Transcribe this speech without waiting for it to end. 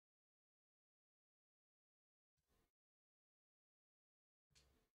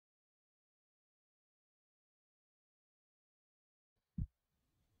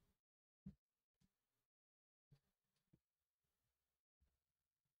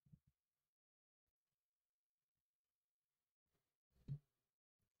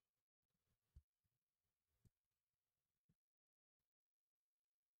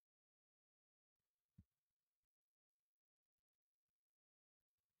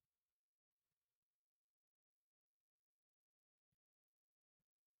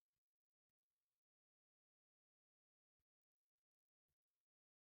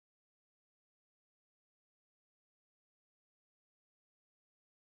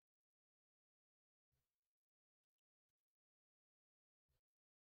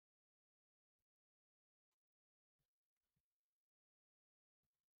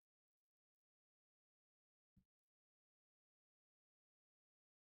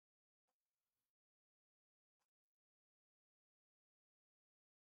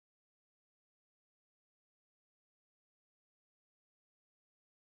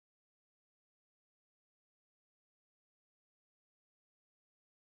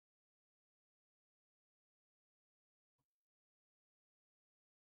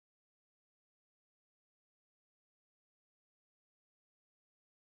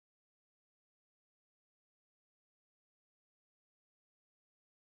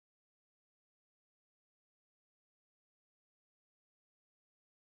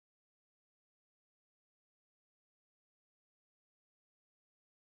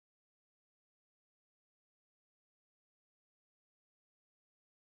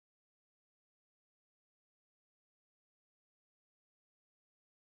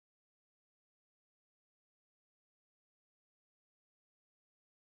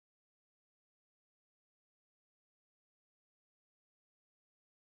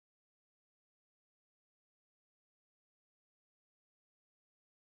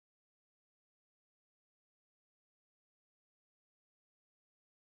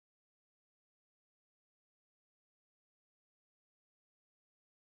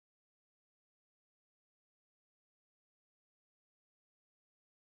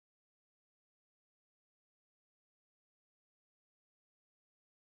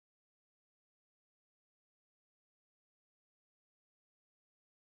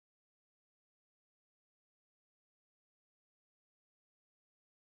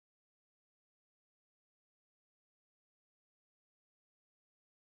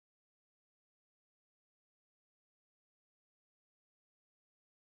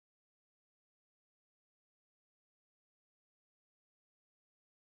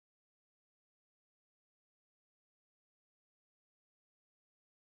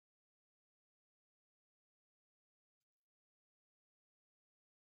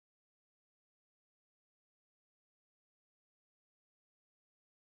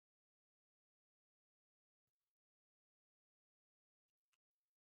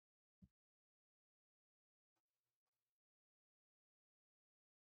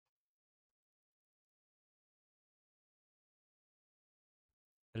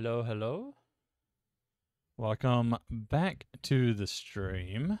Hello, hello. Welcome back to the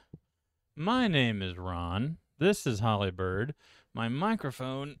stream. My name is Ron. This is Byrd. My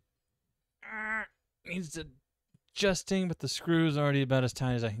microphone needs adjusting, but the screw's already about as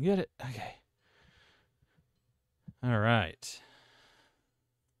tight as I can get it. Okay. All right.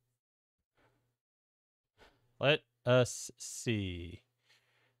 Let us see.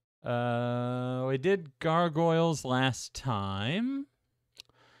 We did gargoyles last time.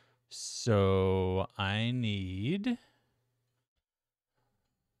 So I need...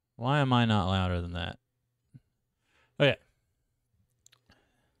 Why am I not louder than that? Okay.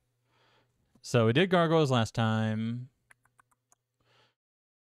 So we did gargoyles last time.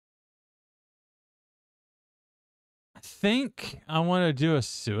 I think I want to do a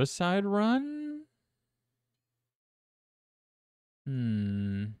suicide run.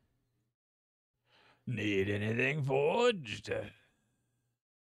 Need anything forged?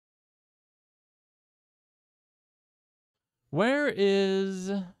 Where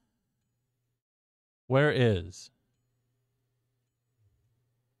is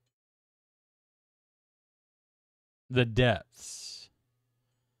the depths?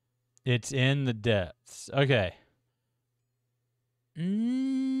 It's in the depths. Okay. I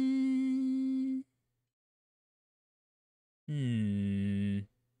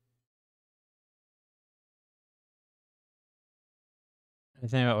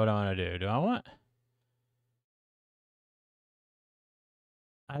think about what I want to do.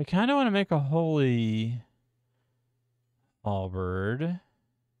 I kind of want to make a holy halberd.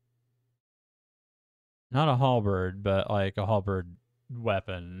 Not a halberd, but like a halberd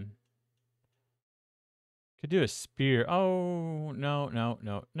weapon. Could do a spear. Oh, no. There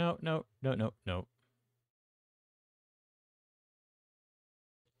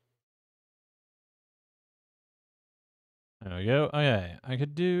we go. Okay, I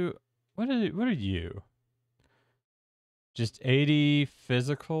could do... What are you? Just 80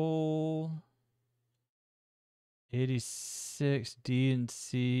 physical... 86 D and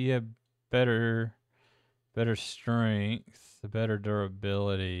C. Yeah, better strength, better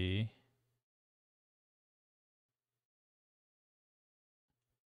durability.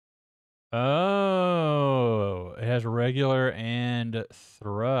 Oh, it has regular and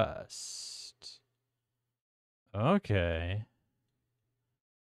thrust. Okay.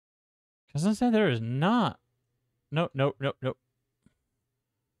 Because I said there is not. Nope.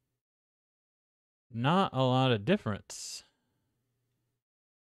 Not a lot of difference.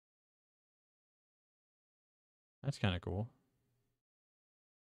 That's kind of cool.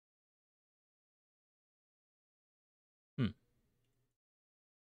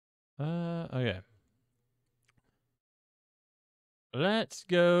 Okay. Let's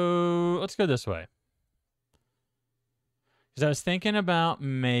go this way. Because I was thinking about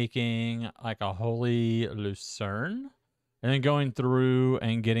making like a holy lucerne and then going through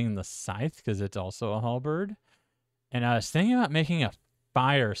and getting the scythe because it's also a halberd. And I was thinking about making a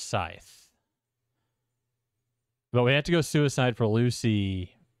fire scythe. But we have to go suicide for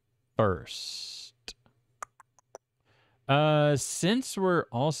Lucy first. Since we're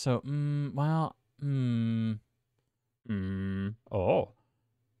also... Oh.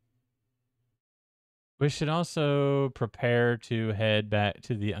 We should also prepare to head back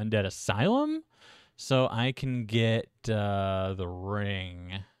to the Undead Asylum so I can get the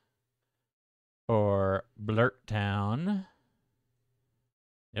ring for Blurt Town.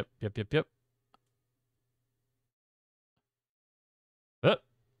 Yep. Oh.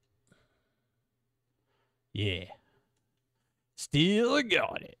 Yeah. Still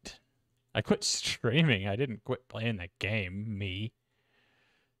got it. I quit streaming. I didn't quit playing the game. Me.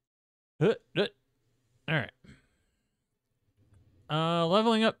 All right.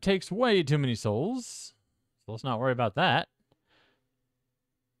 Leveling up takes way too many souls. So let's not worry about that.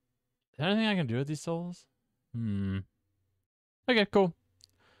 Is there anything I can do with these souls? Okay, cool.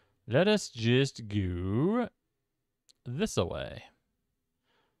 Let us just go this away.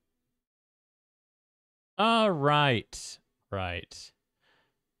 Right.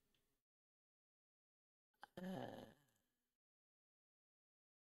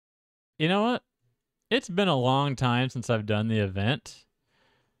 You know what? It's been a long time since I've done the event.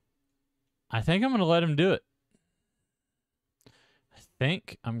 I think I'm going to let him do it. I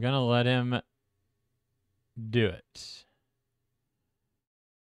think I'm going to let him do it.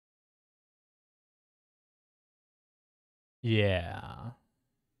 Yeah.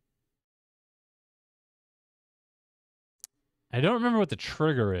 I don't remember what the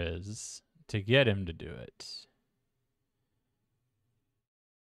trigger is to get him to do it.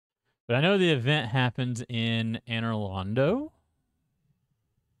 But I know the event happens in Anor Londo.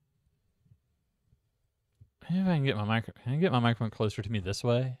 Maybe if I can get my can I get my microphone closer to me this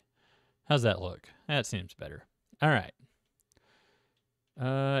way? How's that look? That seems better. All right.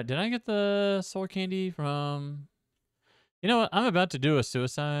 Did I get the soul candy from? You know what? I'm about to do a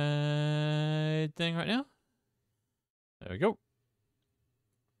suicide thing right now. There we go.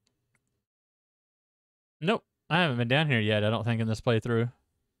 Nope. I haven't been down here yet, I don't think, in this playthrough.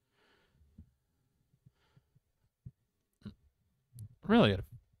 Really gotta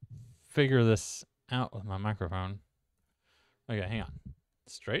figure this out with my microphone. Okay, hang on.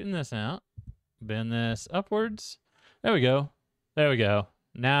 Straighten this out. Bend this upwards. There we go. There we go.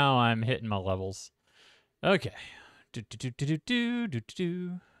 Now I'm hitting my levels. Okay. Do, do, do, do, do, do,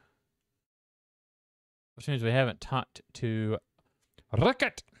 do. Which means we haven't talked to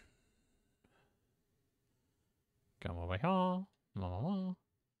Rocket. Come over here.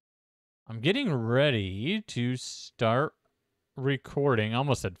 I'm getting ready to start recording. I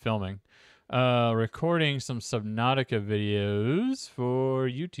almost said filming. Recording some Subnautica videos for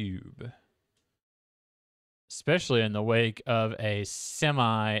YouTube. Especially in the wake of a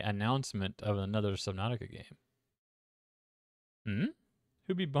semi-announcement of another Subnautica game.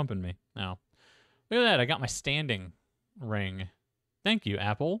 Who'd be bumping me now? Look at that, I got my standing ring. Thank you,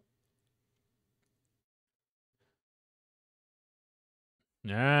 Apple.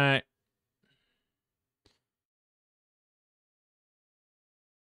 All right.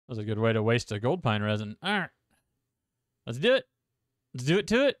 That was a good way to waste a gold pine resin. All right. Let's do it. Let's do it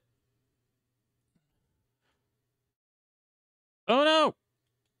to it. Oh, no.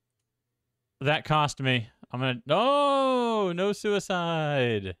 That cost me. I'm going to... Oh, no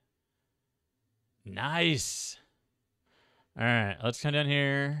suicide. Nice. All right. Let's come down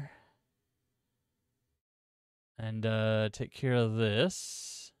here and take care of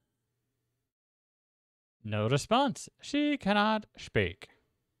this. No response. She cannot speak.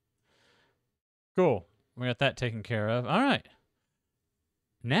 Cool. We got that taken care of. All right.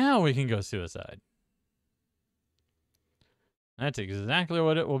 Now we can go suicide. That's exactly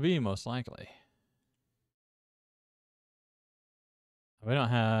what it will be, most likely. We don't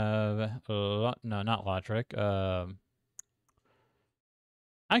have... no, not Lotric.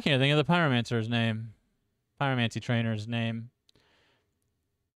 I can't think of the pyromancer's name. Pyromancy trainer's name.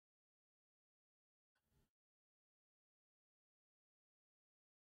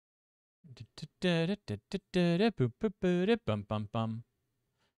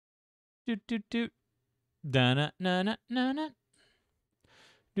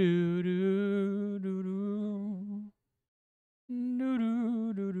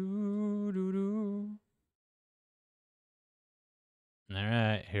 All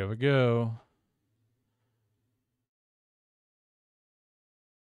right, here we go.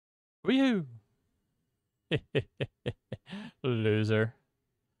 Wee-hoo! Loser.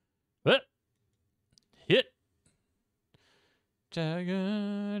 What? Hit.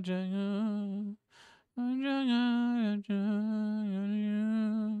 Jaga, jaga, jaga,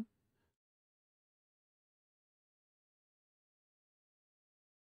 jaga.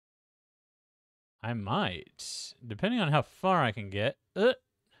 I might, depending on how far I can get. Oh,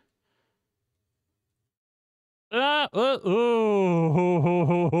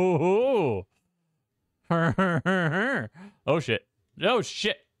 oh shit. Oh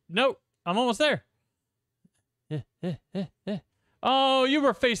shit. No, I'm almost there. Oh, you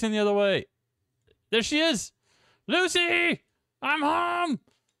were facing the other way. There she is. Lucy, I'm home.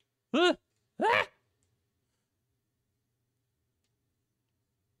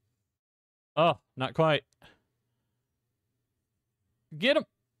 Oh, not quite. Get him.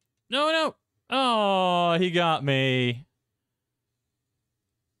 No, no. Oh, he got me.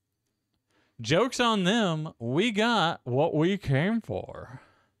 Joke's on them. We got what we came for.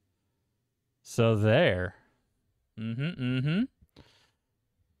 So there.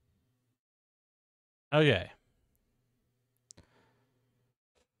 Okay.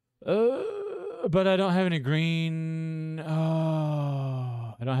 But I don't have any green.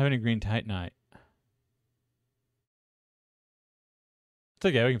 Oh, I don't have any green titanite. It's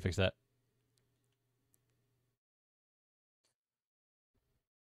okay. We can fix that.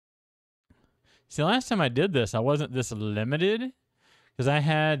 See, last time I did this, I wasn't this limited because I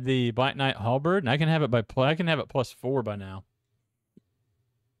had the Black Knight Halberd, and I can have it +4 by now.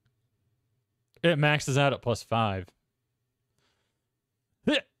 It maxes out at +5.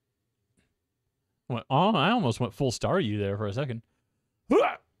 I almost went full Staryu there for a second.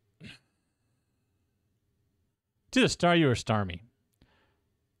 To the Staryu or Starmie.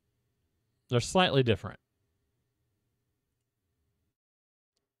 They're slightly different.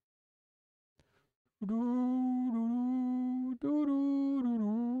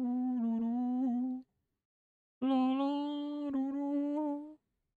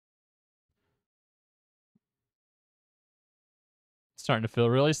 Starting to feel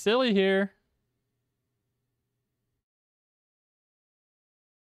really silly here.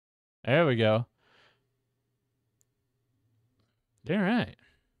 There we go. All right.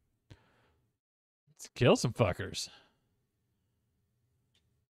 Let's kill some fuckers.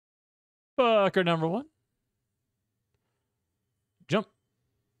 Fucker number 1. Jump.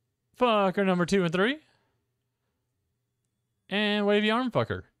 Fucker number 2 and 3. And wavy arm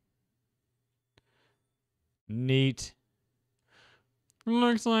fucker. Neat.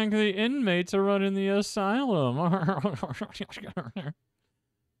 Looks like the inmates are running the asylum.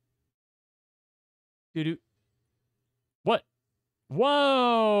 Doo-doo. What?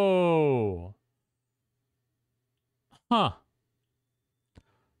 Whoa! Huh.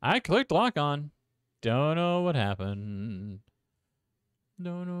 I clicked lock on. Don't know what happened.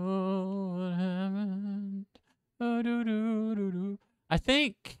 Don't know what happened. Oh, doo doo doo doo. I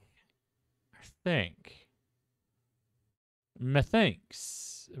think.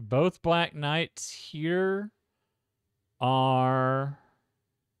 Methinks. Both Black Knights here are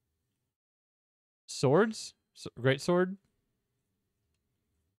swords. Great sword.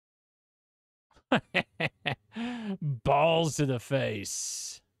 Balls to the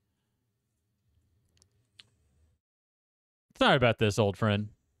face. Sorry about this, old friend.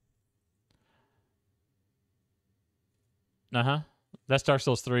 Uh-huh. That's Dark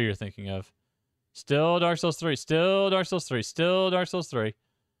Souls 3 you're thinking of. Still Dark Souls 3. Still Dark Souls 3. Still Dark Souls 3.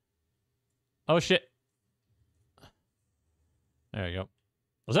 Oh, shit. There you go.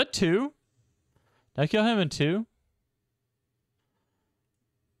 Was that 2? Did I kill him in 2?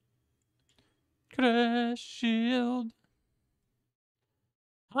 Crash shield.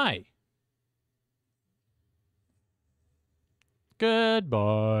 Hi.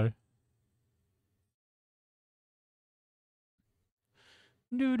 Goodbye.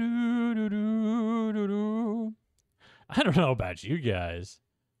 Do do do do do do. I don't know about you guys.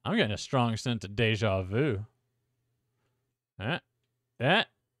 I'm getting a strong sense of deja vu. Yeah.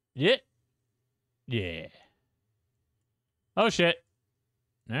 Yeah. Oh shit.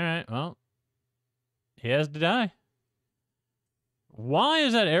 All right. Well, he has to die. Why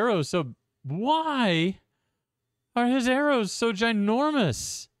is that arrow so? Why are his arrows so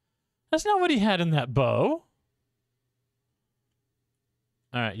ginormous? That's not what he had in that bow.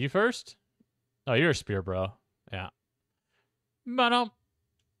 All right, you first. Oh, you're a spear, bro. Yeah. Ba-dum.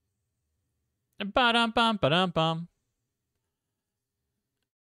 Ba-dum bum ba-dum bum.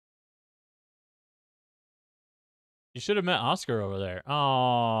 You should have met Oscar over there.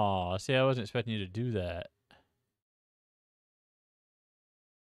 Oh, see, I wasn't expecting you to do that.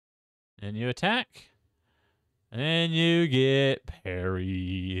 And you attack. And you get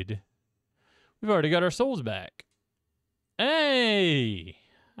parried. We've already got our souls back. Hey!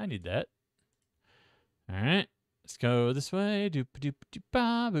 I need that. All right. Let's go this way. Doop doop doop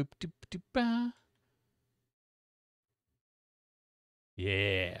ba boop doop doop ba.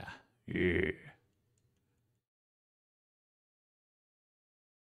 Yeah. Yeah.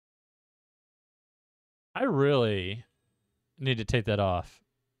 I really need to take that off,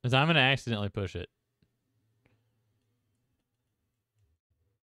 because I'm going to accidentally push it.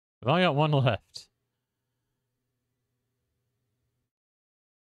 I've only got one left.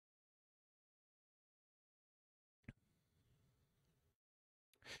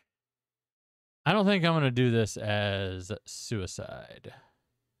 I don't think I'm going to do this as suicide.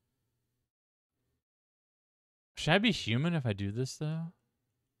 Should I be human if I do this, though?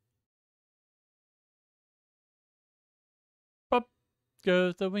 Up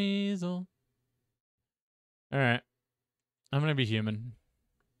goes the weasel. All right. I'm going to be human.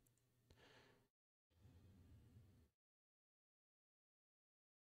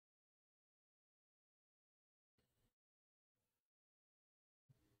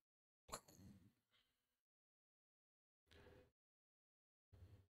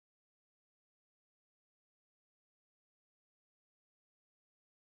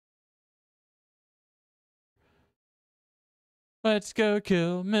 Let's go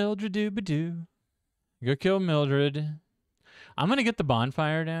kill Mildred Doobadoo. Go kill Mildred. I'm going to get the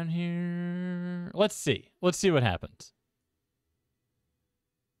bonfire down here. Let's see. Let's see what happens.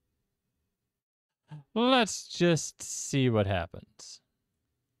 Let's just see what happens.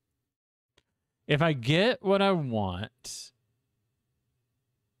 If I get what I want,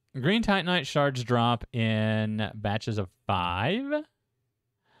 Green Titanite shards drop in batches of 5.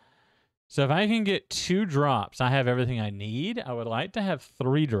 So if I can get 2 drops, I have everything I need. I would like to have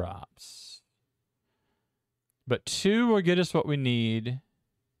 3 drops. But 2 will get us what we need.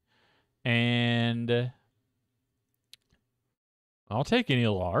 And I'll take any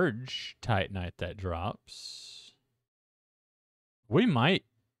large Titanite that drops. We might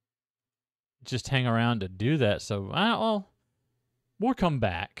just hang around to do that. So, well, we'll come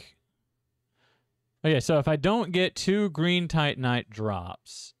back. Okay, so if I don't get 2 green Titanite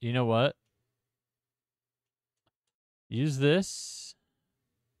drops, you know what? Use this.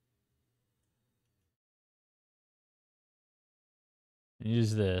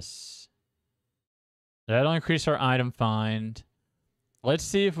 Use this. That'll increase our item find. Let's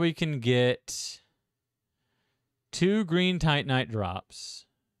see if we can get 2 green Titanite drops.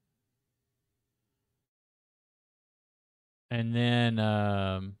 And then,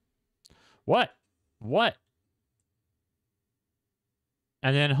 what? What?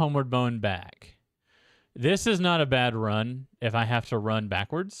 And then Homeward Bone back. This is not a bad run if I have to run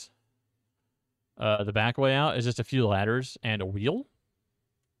backwards. The back way out is just a few ladders and a wheel.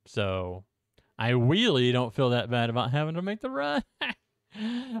 So I really don't feel that bad about having to make the run.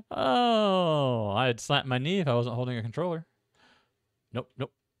 Oh, I'd slap my knee if I wasn't holding a controller. Nope,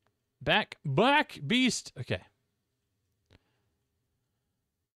 nope. Back, beast. Okay.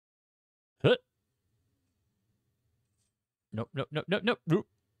 Huh. Nope, nope, nope, nope, nope, nope.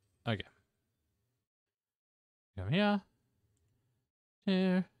 Okay. Come here.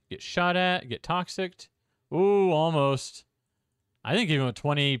 Here. Get shot at, get toxic. Ooh, almost. I think even with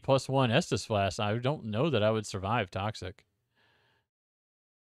 20 plus 1 Estus Flask, I don't know that I would survive toxic.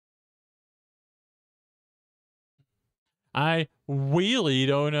 I really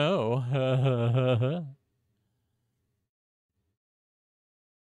don't know.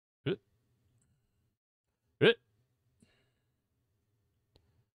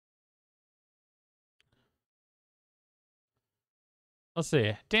 Let's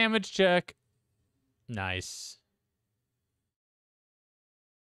see. Damage check. Nice.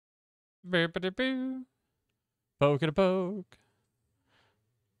 Poke it a poke.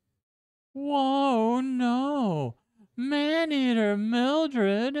 Whoa, no. Man-eater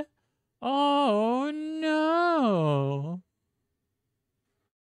Mildred. Oh, no.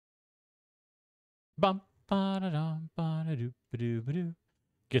 Bum, ba-da-dum, ba-da-doo-ba-doo-ba-doo.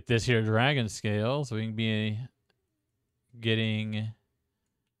 Get this here dragon scale so we can be getting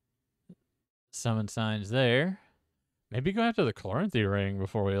summon signs there. Maybe go after the Chloranthy ring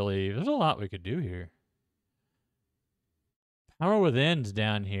before we leave. There's a lot we could do here. Power Within's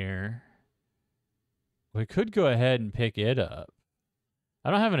down here. We could go ahead and pick it up.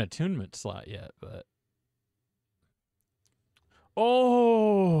 I don't have an attunement slot yet, but...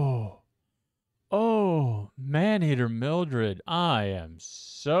 Oh! Oh, Man-eater Mildred. I am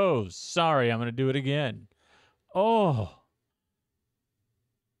so sorry. I'm going to do it again. Oh.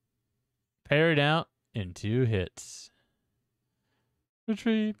 Parried out in 2 hits.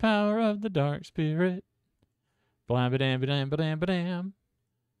 Retreat power of the dark spirit. Blam ba dam ba dam ba dam ba dam.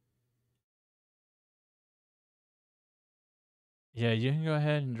 Yeah, you can go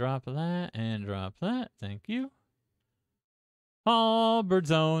ahead and drop that and drop that. Thank you. All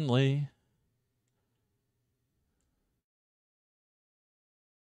birds only.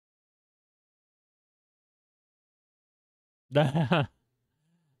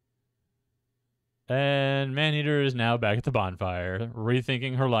 And Maneater is now back at the bonfire,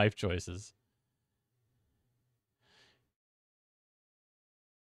 rethinking her life choices.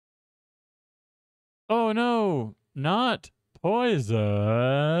 Oh no, not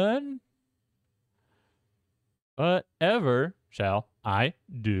poison. Whatever shall I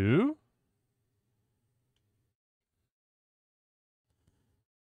do?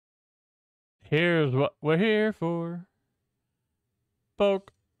 Here's what we're here for.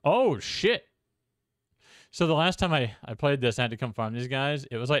 Poke. Oh, shit. So the last time I played this, I had to come farm these guys.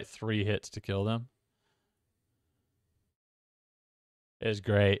 It was like 3 hits to kill them. It was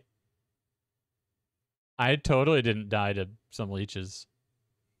great. I totally didn't die to some leeches.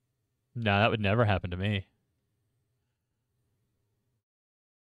 No, that would never happen to me.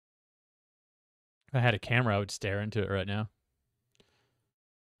 If I had a camera, I would stare into it right now.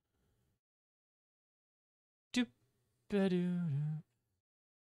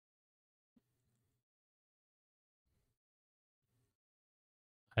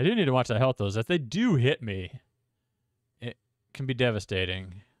 I do need to watch the health those. If they do hit me, it can be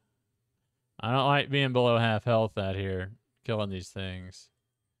devastating. I don't like being below half health out here, killing these things.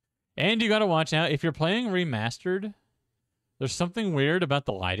 And you gotta watch out, if you're playing Remastered, there's something weird about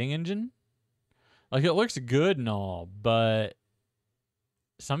the lighting engine. Like, it looks good and all, but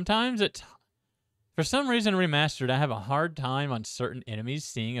sometimes for some reason, Remastered, I have a hard time on certain enemies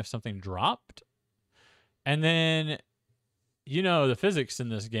seeing if something dropped. And then, you know, the physics in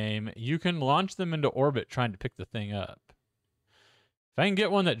this game, you can launch them into orbit trying to pick the thing up. If I can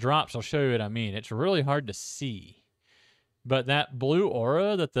get one that drops, I'll show you what I mean. It's really hard to see. But that blue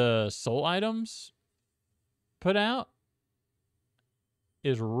aura that the soul items put out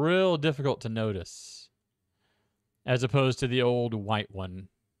is real difficult to notice, as opposed to the old white one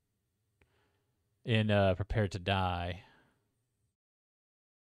in Prepare to Die.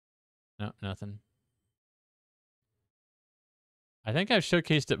 No, nothing. I think I've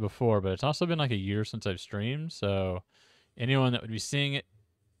showcased it before, but it's also been like a year since I've streamed, so anyone that would be seeing it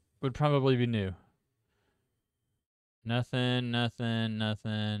would probably be new. Nothing, nothing,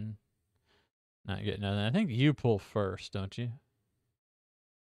 nothing. Not getting nothing. I think you pull first, don't you?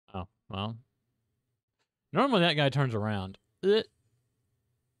 Oh, well. Normally that guy turns around.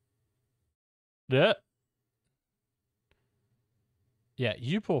 Yeah. Yeah,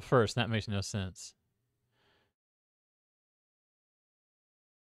 you pull first. That makes no sense.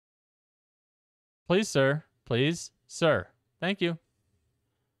 Please, sir. Please, sir. Thank you.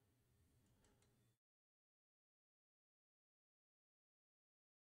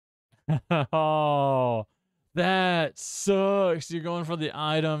 Oh, that sucks. You're going for the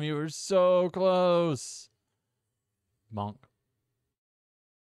item. You were so close. Bonk.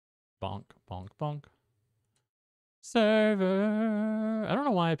 Bonk, bonk, bonk. Server. I don't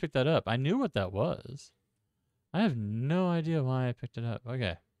know why I picked that up. I knew what that was. I have no idea why I picked it up.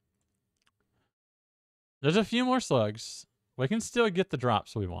 Okay. There's a few more slugs. We can still get the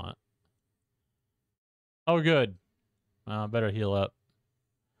drops we want. Oh, good. Better heal up.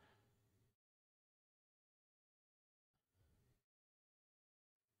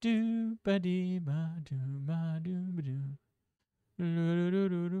 Do ba dee ba do ba do ba do.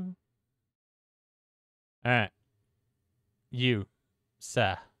 All right. You,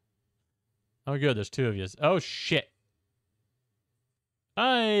 sir. Oh, good. There's two of you. Oh, shit.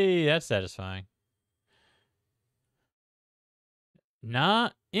 Hey, that's satisfying.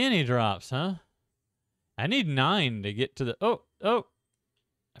 Not any drops, huh? I need 9 to get to the... Oh. I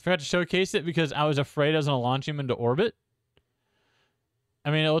forgot to showcase it because I was afraid I was going to launch him into orbit. I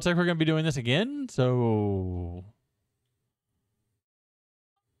mean, it looks like we're going to be doing this again, so...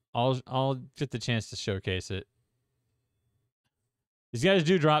 I'll get the chance to showcase it. These guys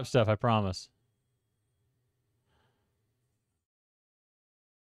do drop stuff, I promise.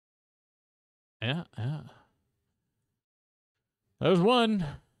 Yeah. That was one.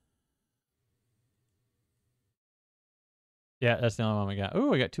 Yeah, that's the only one we got.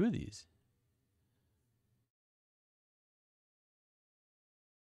 Oh, I got 2 of these.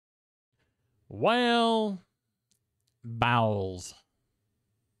 Well, bowels.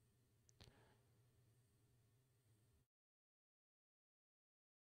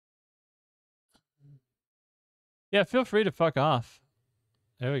 Yeah, feel free to fuck off.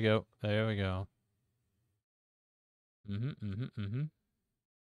 There we go. There we go.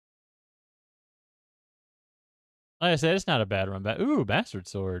 Like I said, it's not a bad run back. Ooh, bastard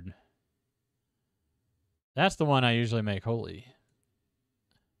sword. That's the one I usually make holy.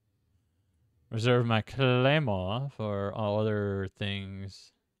 Reserve my claymore for all other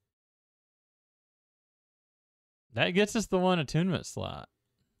things. That gets us the 1 attunement slot.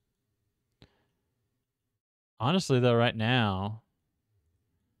 Honestly, though, right now,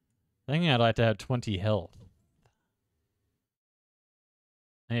 I think I'd like to have 20 health.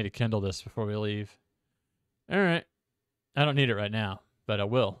 I need to kindle this before we leave. All right. I don't need it right now, but I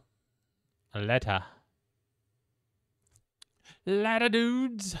will. Later. Later,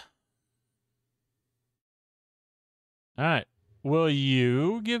 dudes. All right. Will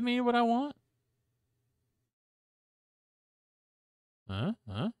you give me what I want? Huh?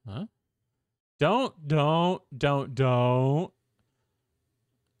 Don't.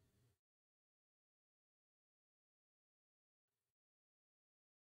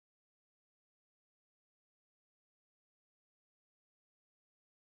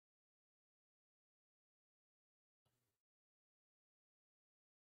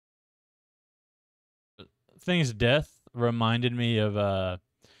 Thing's death reminded me of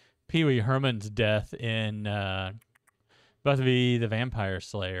Pee Wee Herman's death in Buffy the Vampire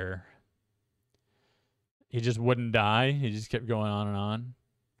Slayer. He just wouldn't die. He just kept going on and on.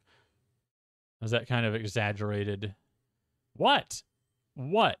 Was that kind of exaggerated? What?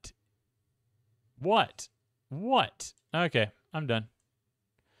 Okay, I'm done.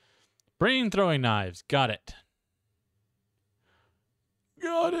 Bringing throwing knives. Got it.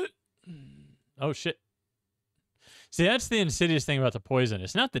 Oh, shit. See, that's the insidious thing about the poison.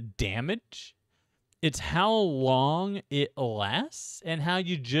 It's not the damage. It's how long it lasts and how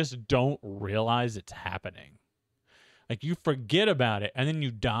you just don't realize it's happening. Like, you forget about it, and then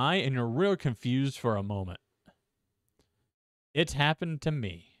you die, and you're real confused for a moment. It's happened to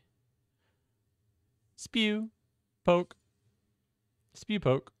me. Spew. Poke. Spew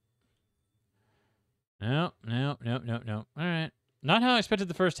poke. No, no, no, no, no. All right. Not how I expected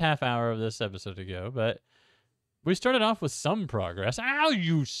the first half hour of this episode to go, but we started off with some progress. Ow,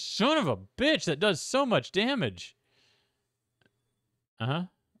 you son of a bitch! That does so much damage. Uh-huh.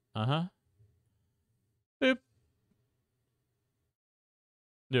 Uh-huh. Boop.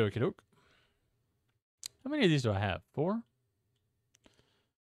 Okie doke. How many of these do I have? 4?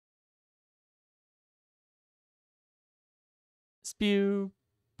 Spew.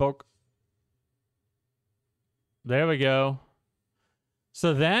 Poke. There we go.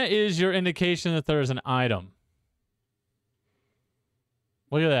 So that is your indication that there is an item.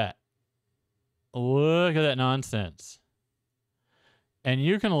 Look at that. Look at that nonsense. And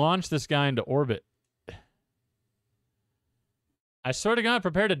you can launch this guy into orbit. I sort of got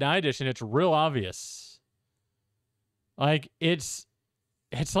Prepare to Die edition. It's real obvious. Like, it's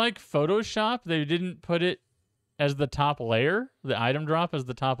like Photoshop. They didn't put it as the top layer. The item drop as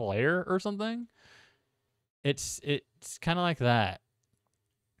the top layer or something. It's kind of like that.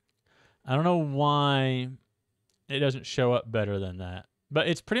 I don't know why it doesn't show up better than that. But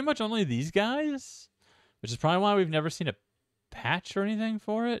it's pretty much only these guys, which is probably why we've never seen a patch or anything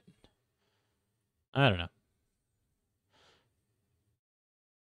for it. I don't know.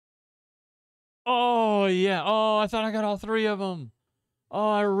 Oh, yeah. Oh, I thought I got all 3 of them. Oh,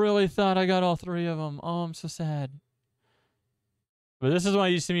 I really thought I got all 3 of them. Oh, I'm so sad. But this is why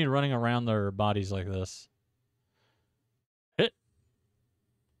you see me running around their bodies like this. Hit.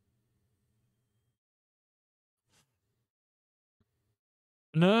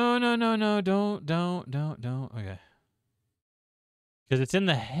 No, no, no, no. Don't. Okay. Because it's in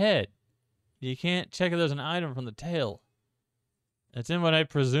the head. You can't check if there's an item from the tail. It's in what I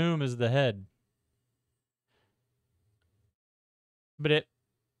presume is the head. But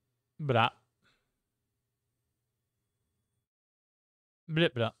I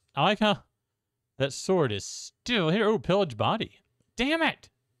like how that sword is still here. Oh, pillage body. Damn it.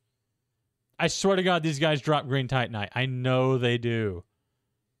 I swear to God, these guys drop green titanite. I know they do.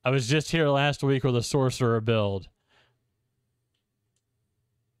 I was just here last week with a sorcerer build.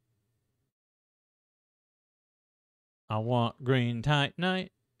 I want green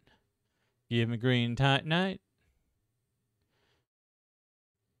titanite. Give me green titanite.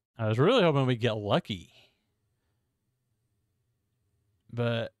 I was really hoping we'd get lucky.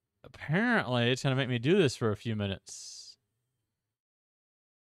 But apparently it's going to make me do this for a few minutes.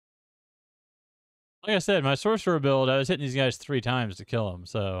 Like I said, my sorcerer build, I was hitting these guys 3 times to kill them,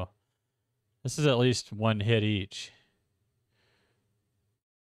 so this is at least 1 hit each.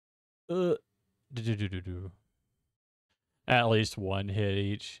 At least 1 hit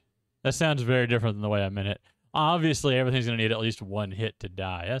each. That sounds very different than the way I meant it. Obviously, everything's going to need at least 1 hit to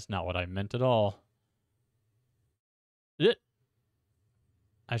die. That's not what I meant at all.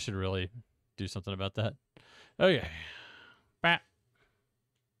 I should really do something about that. Okay. Bap.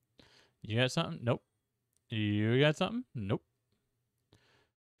 You got something? Nope. You got something? Nope.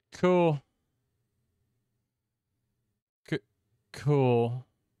 Cool. Cool.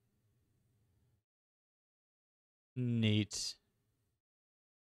 Neat.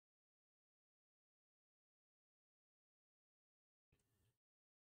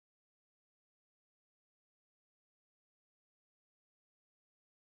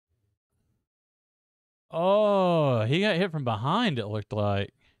 Oh, he got hit from behind, it looked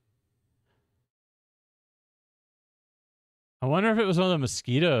like. I wonder if it was one of the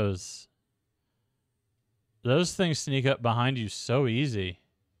mosquitoes. Those things sneak up behind you so easy.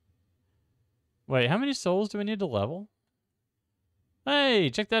 Wait, how many souls do we need to level? Hey,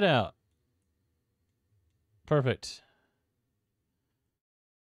 check that out. Perfect.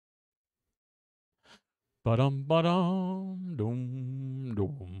 Ba-dum, ba-dum, dum,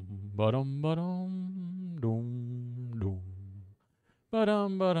 dum. Ba-dum, ba-dum, dum, dum.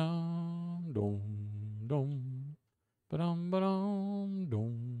 Ba-dum, ba-dum, dum, dum. Ba-dum, ba-dum,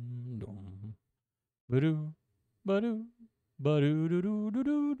 dum, dum. Ba-doo, ba-doo, ba-doo, doo, doo, doo,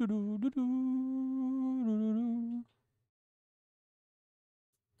 doo, doo, doo, doo, doo.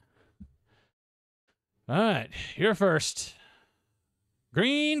 All right, you're first.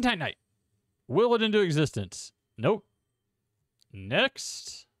 Green Titanite. Will it into existence? Nope.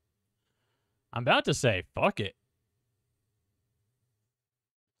 Next. I'm about to say, fuck it.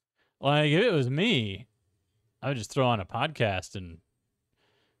 Like, if it was me, I would just throw on a podcast and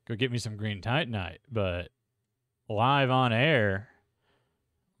go get me some green titanite. But live on air,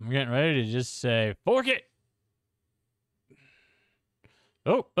 I'm getting ready to just say, fork it.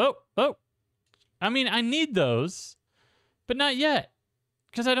 Oh. I mean, I need those, but not yet,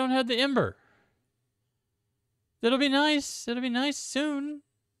 because I don't have the ember. It'll be nice. It'll be nice soon.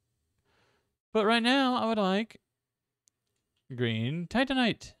 But right now, I would like green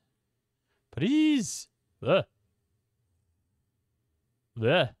titanite. Please. Ugh.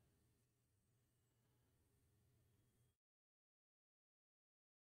 Ugh.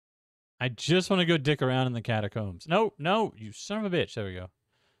 I just want to go dick around in the catacombs. No, no, you son of a bitch. There we go.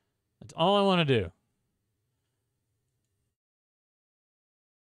 That's all I want to do.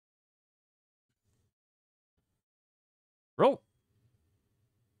 Roll.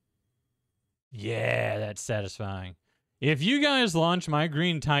 Yeah, that's satisfying. If you guys launch my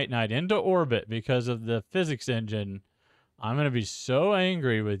green titanite into orbit because of the physics engine, I'm going to be so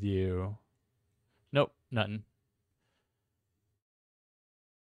angry with you. Nope, nothing.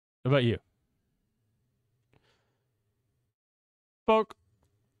 What about you? Poke.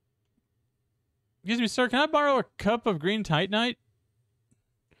 Excuse me, sir, can I borrow a cup of green titanite?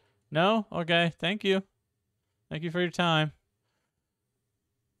 No? Okay, thank you. Thank you for your time.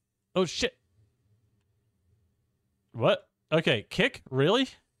 Oh, shit. What? Okay, kick? Really?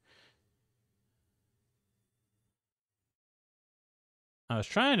 I was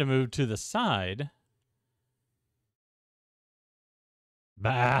trying to move to the side.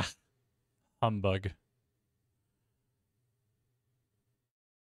 Bah. Humbug.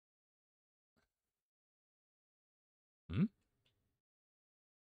 Hmm?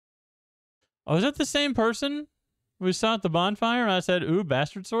 Oh, is that the same person we saw at the bonfire? And I said, ooh,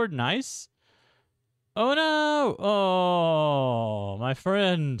 bastard sword, nice. Oh, no. Oh, my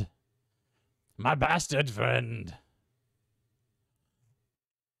friend. My bastard friend.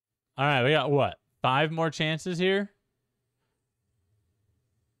 All right, we got what? 5 more chances here?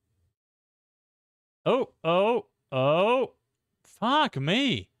 Oh, oh, oh. Fuck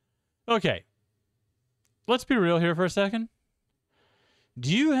me. Okay. Let's be real here for a second.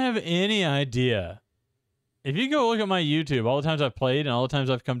 Do you have any idea? If you go look at my YouTube, all the times I've played and all the times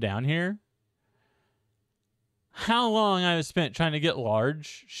I've come down here, how long I've spent trying to get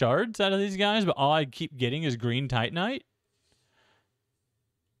large shards out of these guys, but all I keep getting is green titanite?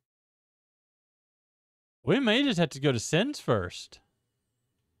 We may just have to go to Sins first.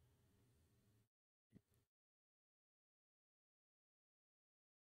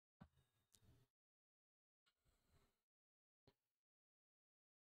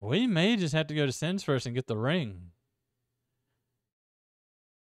 We may just have to go to Sins first and get the ring.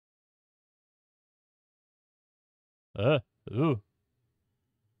 Ooh.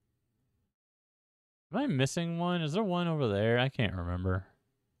 Am I missing one? Is there one over there? I can't remember.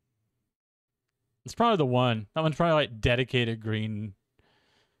 It's probably the one. That one's probably like dedicated green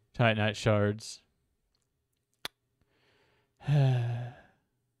titanite shards. All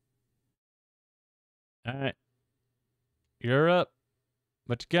right. You're up.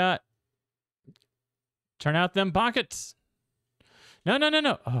 What you got? Turn out them pockets. No, no, no,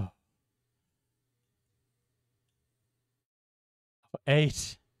 no. Oh.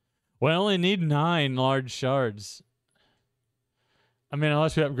 8. We only need 9 large shards. I mean,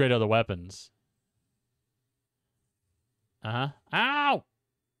 unless we upgrade other weapons. Uh-huh. Ow!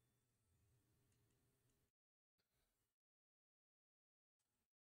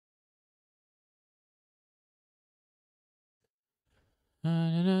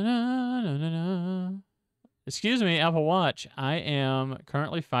 Excuse me, Apple Watch. I am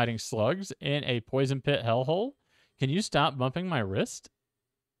currently fighting slugs in a poison pit hellhole. Can you stop bumping my wrist?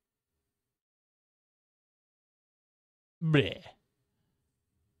 Bleh.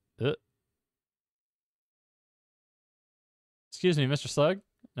 Excuse me, Mr. Slug.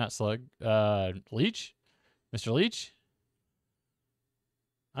 Not Slug. Leech? Mr. Leech?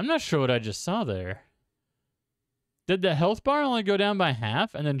 I'm not sure what I just saw there. Did the health bar only go down by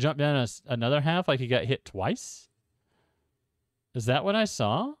half and then jump down another half like he got hit twice? Is that what I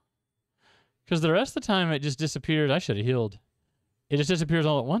saw? Because the rest of the time it just disappeared. I should have healed. It just disappears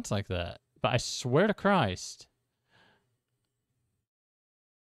all at once like that. But I swear to Christ,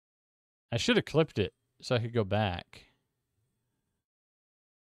 I should have clipped it so I could go back.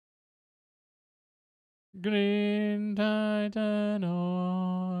 Green titanite.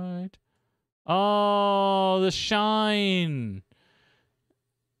 Oh, the shine.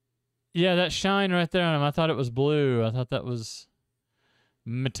 Yeah, that shine right there on him. I thought it was blue. I thought that was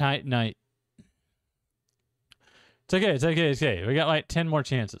titanite. It's okay. It's okay. It's okay. We got like 10 more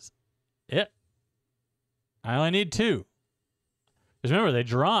chances. Yep. I only need 2. Because remember, they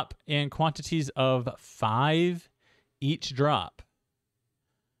drop in quantities of 5 each drop.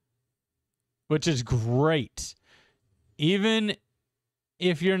 Which is great. Even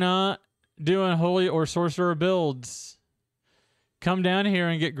if you're not doing holy or sorcerer builds, come down here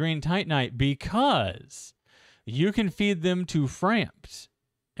and get green titanite because you can feed them to Framped,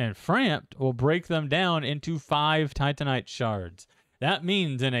 and Framped will break them down into 5 Titanite shards. That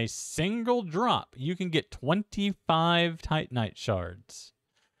means in a single drop, you can get 25 Titanite shards.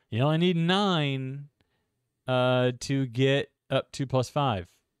 You only need 9 to get up to +5,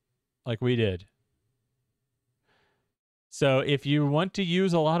 like we did. So if you want to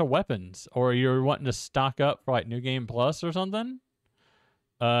use a lot of weapons, or you're wanting to stock up for like New Game Plus or something,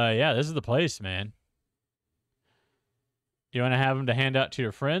 yeah, this is the place, man. You want to have them to hand out to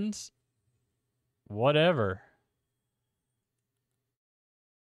your friends? Whatever.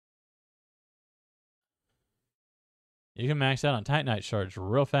 You can max out on Titanite shards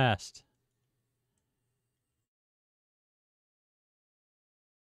real fast.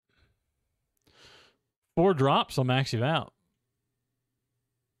 Four drops will max you out.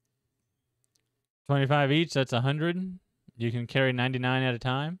 25 each, that's 100. You can carry 99 at a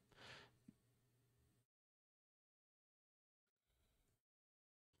time.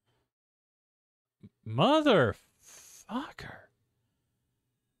 Motherfucker.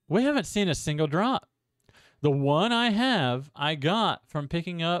 We haven't seen a single drop. The one I have, I got from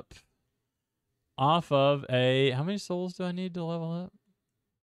picking up off of a... How many souls do I need to level up?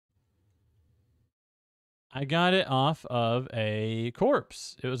 I got it off of a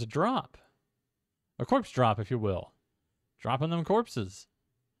corpse. It was a drop. A corpse drop, if you will. Dropping them corpses.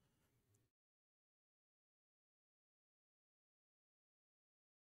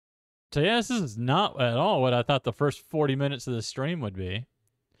 So yeah, this is not at all what I thought the first 40 minutes of the stream would be.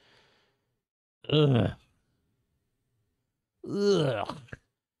 Ugh. Ugh.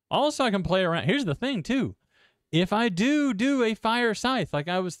 Also, I can play around. Here's the thing, too. If I do a fire scythe like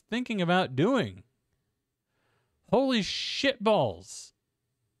I was thinking about doing, holy shit balls.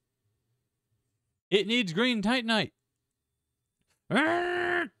 It needs green titanite.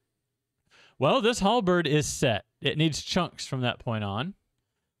 Well, this halberd is set. It needs chunks from that point on.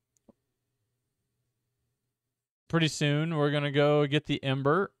 Pretty soon, we're going to go get the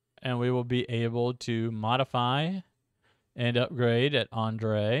ember, and we will be able to modify and upgrade at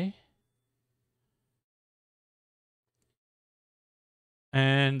Andre.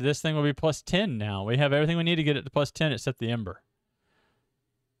 And this thing will be +10 now. We have everything we need to get it to +10 except the ember.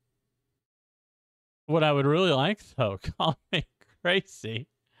 What I would really like, though, call me crazy.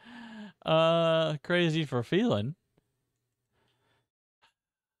 Crazy for feeling.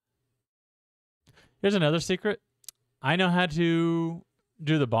 Here's another secret. I know how to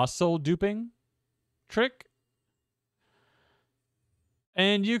do the boss soul duping trick.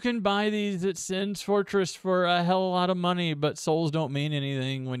 And you can buy these at Sin's Fortress for a hell of a lot of money, but souls don't mean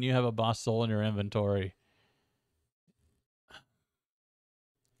anything when you have a boss soul in your inventory.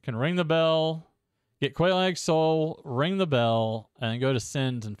 Can ring the bell, get Quelaag soul, ring the bell, and go to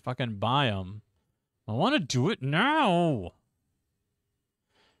Sin's and fucking buy them. I want to do it now.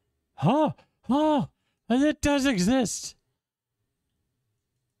 Huh? It does exist.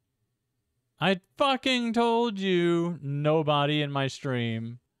 I fucking told you, nobody in my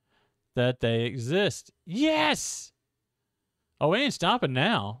stream, that they exist. Yes! Oh, we ain't stopping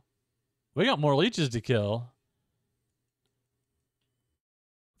now. We got more leeches to kill.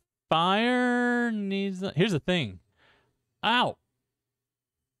 Fire needs... Here's the thing. Ow!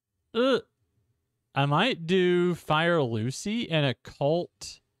 Ugh. I might do Fire Lucy and a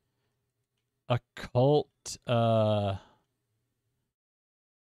cult...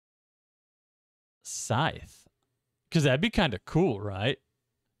 scythe. Because that'd be kind of cool, right?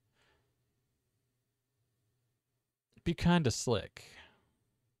 Be kind of slick.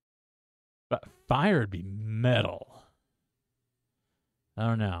 But fire would be metal. I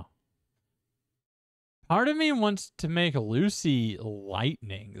don't know. Part of me wants to make Lucy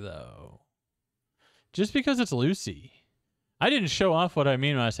lightning, though. Just because it's Lucy. I didn't show off what I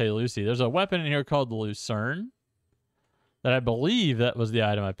mean when I say Lucy. There's a weapon in here called the Lucerne. That I believe that was the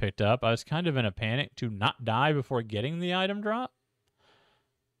item I picked up. I was kind of in a panic to not die before getting the item drop.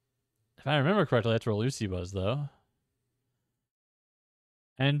 If I remember correctly, that's where Lucy was, though.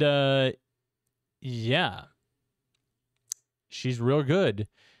 And, yeah. She's real good.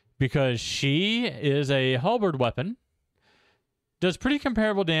 Because she is a halberd weapon. Does pretty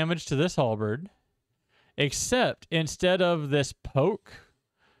comparable damage to this halberd. Except, instead of this poke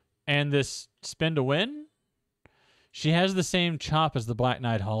and this spin to win, she has the same chop as the Black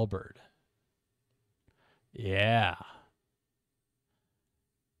Knight halberd. Yeah.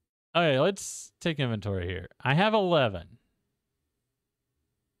 Okay, let's take inventory here. I have 11.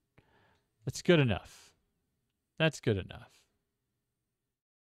 That's good enough. That's good enough.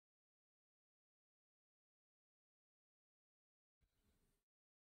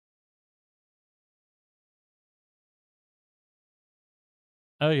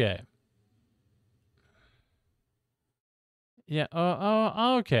 Okay. Yeah.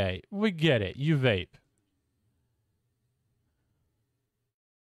 Oh, okay. We get it. You vape.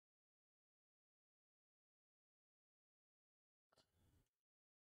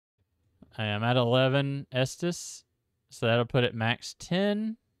 I am at 11 Estes. So that'll put it max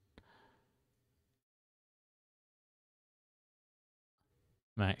 10.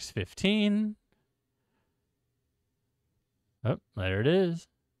 Max 15. Oh, there it is.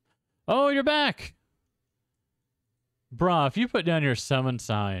 Oh, you're back. Bruh, if you put down your summon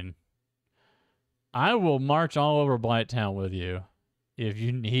sign, I will march all over Blighttown with you if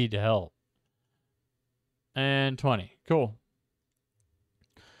you need help. And 20. Cool.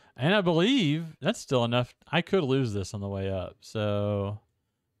 And I believe that's still enough. I could lose this on the way up. So,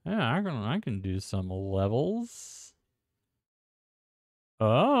 yeah, I can do some levels.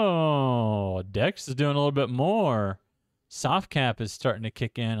 Oh, Dex is doing a little bit more. Soft cap is starting to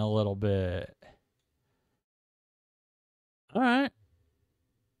kick in a little bit. All right.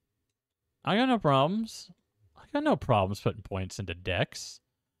 I got no problems. I got no problems putting points into Dex.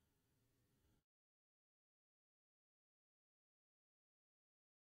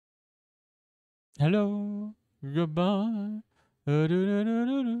 Hello. Goodbye. No,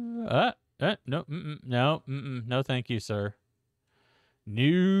 no, thank you, sir.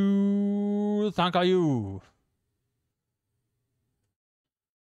 No, thank you.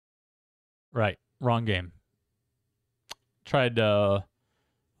 Right, wrong game. Tried to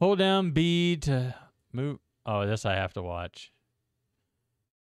hold down B to move. Oh, this I have to watch.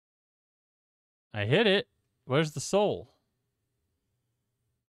 I hit it. Where's the soul?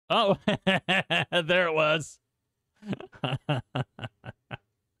 Oh, there it was.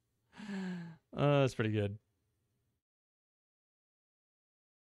 That's pretty good.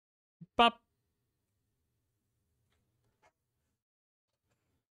 Pop.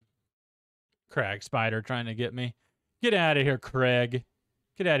 Crag spider trying to get me. Get out of here, Craig.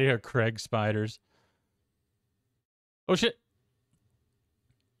 Get out of here, Craig spiders. Oh, shit.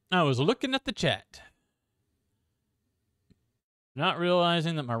 I was looking at the chat, not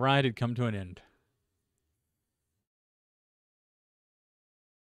realizing that my ride had come to an end.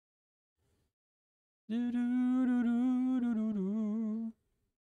 Can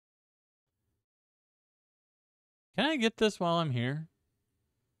I get this while I'm here?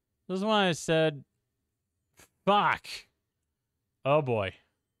 This is why I said, fuck. Oh, boy.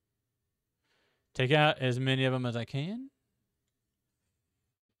 Take out as many of them as I can.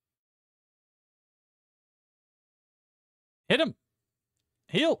 Hit him.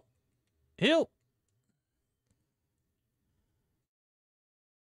 Heal. Heal.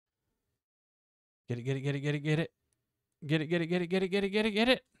 Get it, get it, get it, get it, get it. Get it, get it, get it, get it, get it, get it, get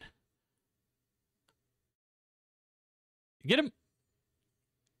it. Get him.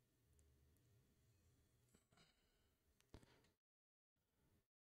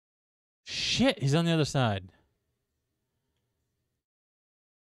 Shit, he's on the other side.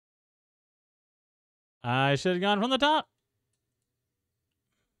 I should have gone from the top.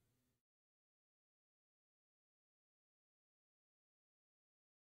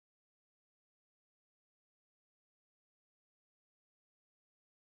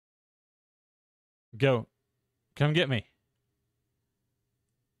 Go. Come get me.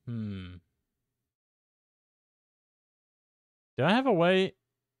 Do I have a way?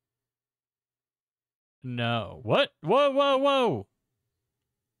 No. What? Whoa, whoa,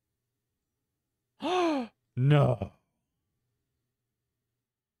 whoa. No.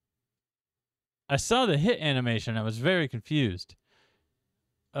 I saw the hit animation. I was very confused.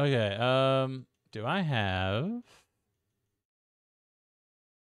 Okay, do I have...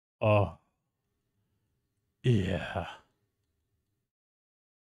 Oh. Yeah.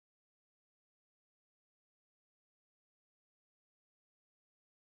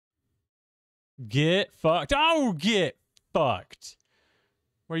 Get fucked. Oh, get fucked.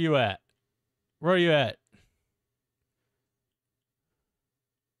 Where you at? Where are you at?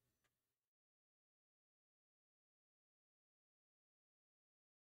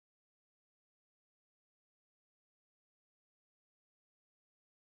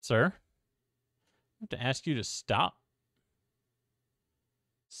 Sir? I have to ask you to stop.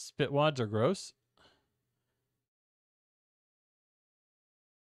 Spitwads are gross.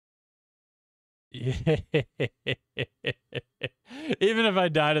 Yeah. Even if I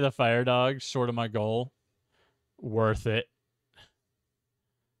die to the fire dog, short of my goal, worth it.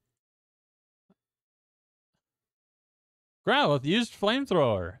 Growlithe used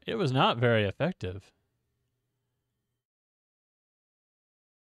flamethrower. It was not very effective.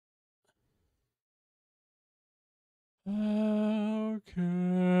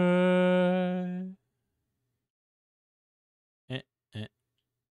 Okay.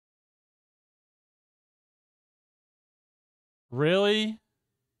 Really?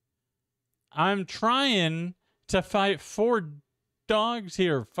 I'm trying to fight 4 dogs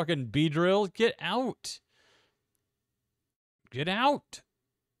here. Fucking B-drill. Get out. Get out.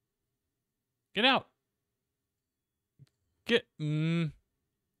 Get out. Get.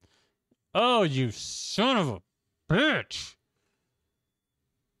 Oh, you son of a bitch.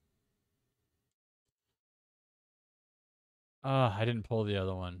 I didn't pull the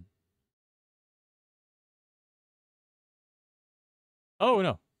other one. Oh,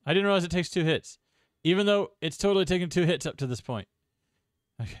 no. I didn't realize it takes 2 hits. Even though it's totally taken 2 hits up to this point.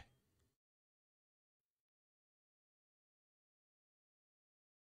 Okay.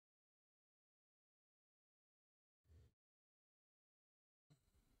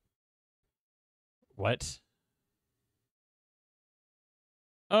 What?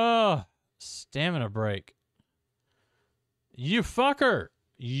 Oh, stamina break. You fucker.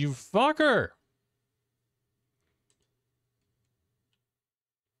 You fucker.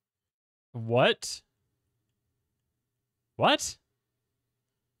 What? What?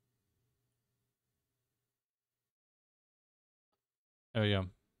 There we go.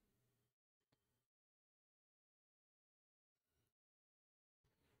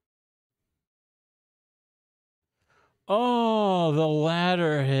 Oh, the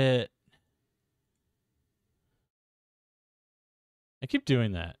ladder hit. I keep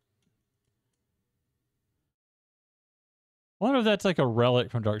doing that. I wonder if that's like a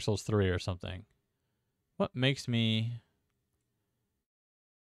relic from Dark Souls 3 or something. What makes me...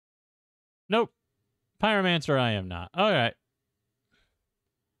 Nope. Pyromancer I am not. All right.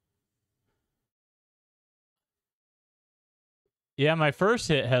 Yeah, my first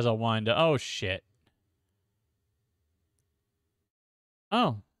hit has a wind up. Oh, shit.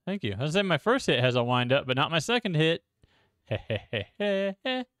 Oh, thank you. I was saying my first hit has a wind up, but not my second hit.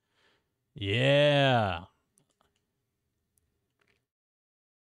 Yeah.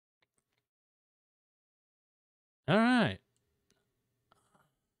 All right.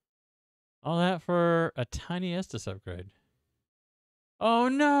 All that for a tiny Estus upgrade. Oh,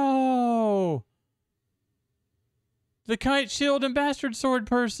 no. The kite shield and bastard sword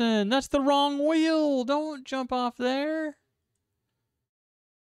person. That's the wrong wheel. Don't jump off there.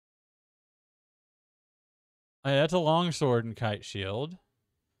 Oh, yeah, that's a long sword and kite shield.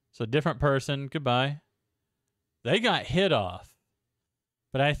 So different person. Goodbye. They got hit off.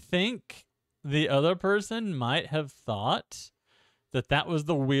 But I think the other person might have thought that that was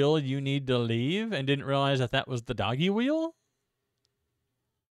the wheel you need to leave and didn't realize that that was the doggy wheel.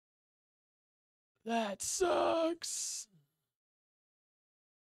 That sucks.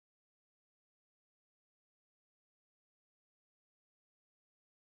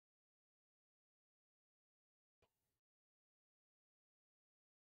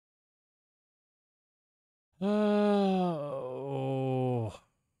 Oh.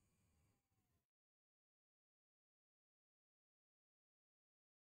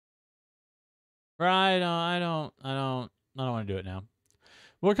 Right, I don't want to do it now.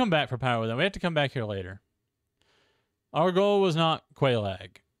 We'll come back for power then. We have to come back here later. Our goal was not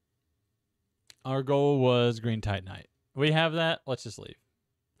Quailag. Our goal was Green Titanite. We have that. Let's just leave.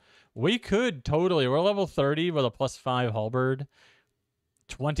 We could totally. We're level 30 with a +5 halberd,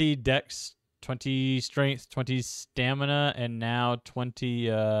 20 dex, 20 strength, 20 stamina, and now 20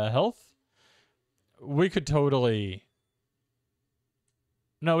 health. We could totally...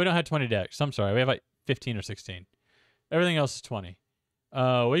 No, we don't have 20 dex. I'm sorry. We have like 15 or 16. Everything else is 20.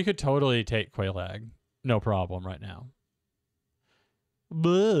 We could totally take Quailag. No problem right now.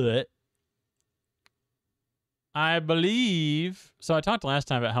 But I believe... So I talked last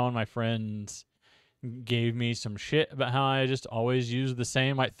time about how one of my friends gave me some shit about how I just always use the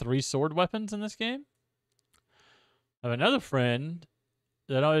same like 3 sword weapons in this game. I have another friend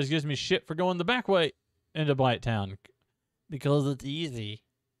that always gives me shit for going the back way into Blighttown because it's easy.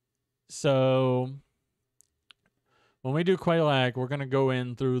 So when we do Quailag, we're going to go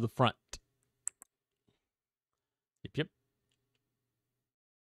in through the front. Yep.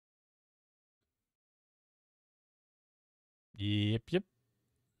 Yep.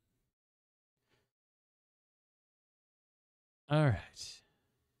 All right.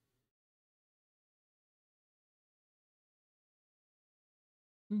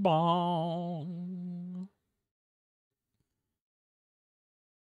 Bong.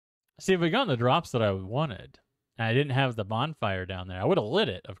 See, if we got the drops that I wanted, and I didn't have the bonfire down there, I would have lit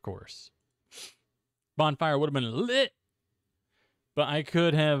it, of course. Bonfire would have been lit. But I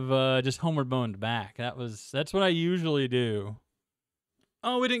could have just homeward boned back. That's what I usually do.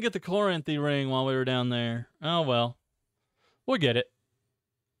 Oh, we didn't get the Chloranthy ring while we were down there. Oh, well. We'll get it.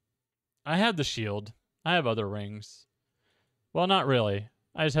 I have the shield. I have other rings. Well, not really.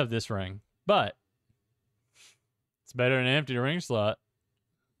 I just have this ring. But it's better than an empty ring slot.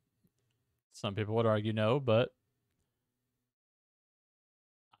 Some people would argue no, but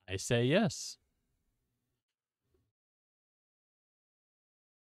I say yes.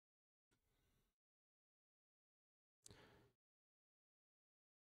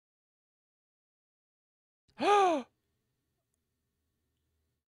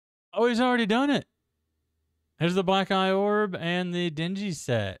 Oh, he's already done it. Here's the Black Eye Orb and the Dingy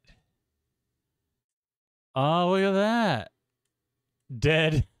set. Oh, look at that.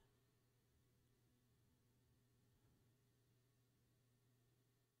 Dead.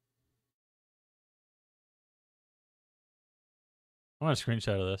 I want a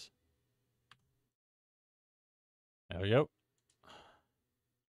screenshot of this. There we go.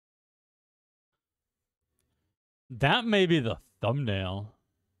 That may be the thumbnail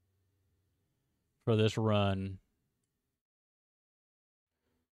for this run.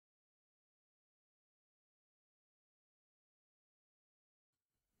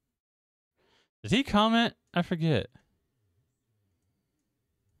 Did he comment? I forget.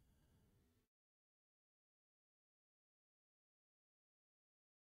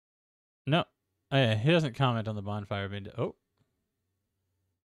 No. He doesn't comment on the bonfire being... Oh.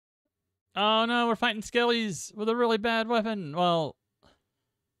 Oh no, we're fighting skellies with a really bad weapon. Well,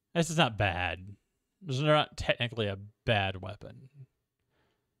 this is not bad. This is not technically a bad weapon.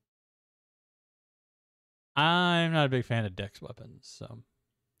 I'm not a big fan of Dex weapons, so...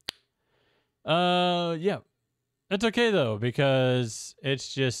 yeah. It's okay, though, because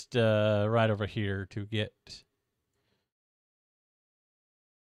it's just right over here to get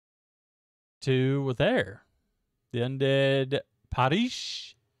to there. The Undead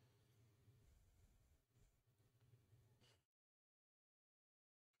Parish.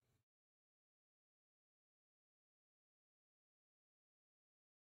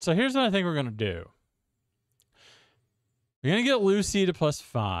 So here's what I think we're going to do. We're going to get Lucy to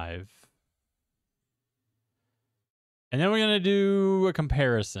 +5. And then we're going to do a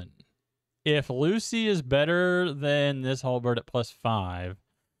comparison. If Lucy is better than this halberd at +5,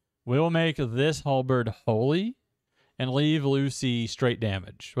 we will make this halberd holy and leave Lucy straight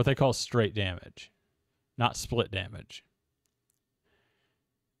damage. What they call straight damage, not split damage.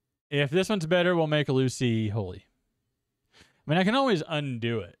 If this one's better, we'll make Lucy holy. I mean, I can always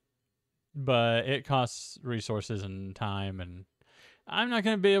undo it, but it costs resources and time, and I'm not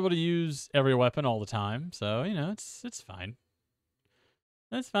going to be able to use every weapon all the time, so, you know, it's fine.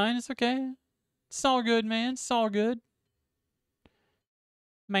 That's fine. It's okay. It's all good, man. It's all good.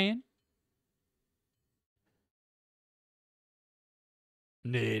 Man.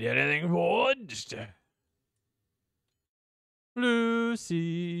 Need anything forged?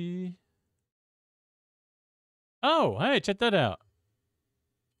 Lucy. Oh, hey, check that out.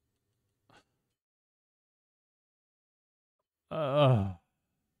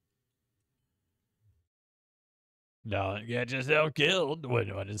 Don't get yourself killed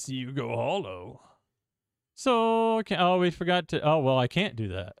when I see you go hollow. So, okay. Oh, we forgot to. Oh, well, I can't do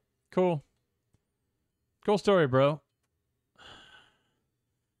that. Cool. Cool story, bro.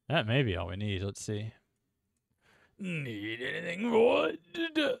 That may be all we need. Let's see. Need anything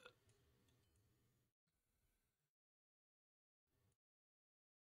forged?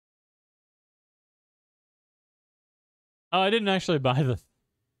 Oh, I didn't actually buy the...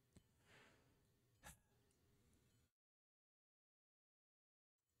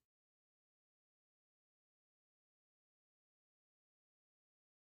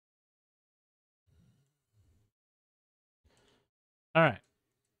 All right.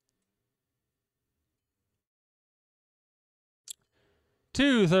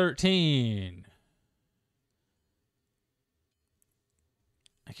 $213.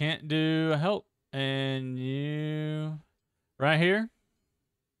 I can't do a help. And you... Right here.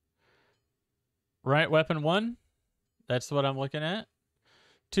 Right weapon 1. That's what I'm looking at.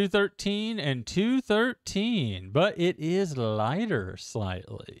 213 and 213. But it is lighter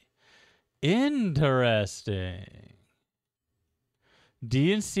slightly. Interesting.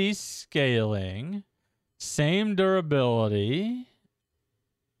 D&C scaling. Same durability.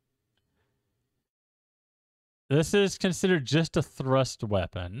 This is considered just a thrust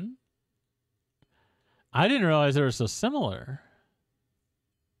weapon. I didn't realize they were so similar.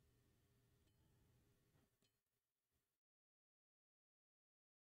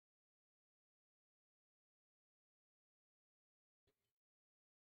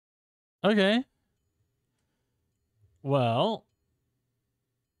 Okay. Well.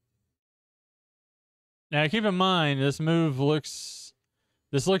 Now keep in mind, this move looks...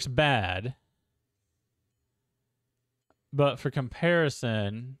 This looks bad. But for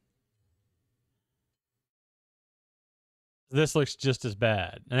comparison, this looks just as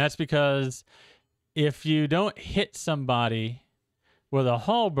bad. And that's because if you don't hit somebody with a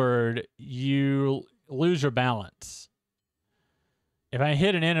halberd, you lose your balance. If I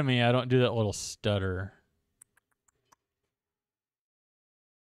hit an enemy, I don't do that little stutter.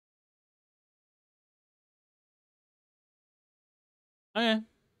 Okay.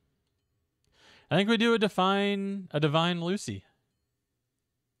 I think we do a divine Lucy.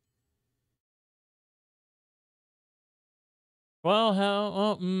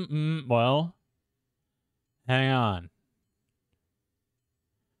 Well, well, hang on.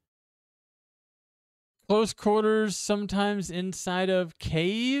 Close quarters, sometimes inside of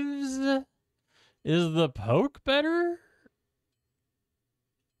caves. Is the poke better?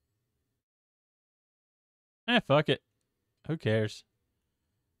 Fuck it. Who cares?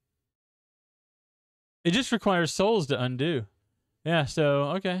 It just requires souls to undo. Yeah, so,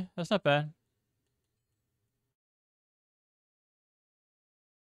 okay. That's not bad.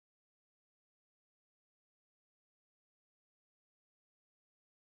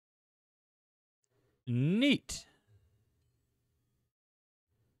 Neat.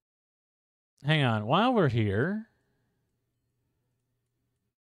 Hang on. While we're here.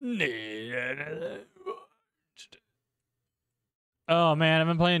 Oh, man. I've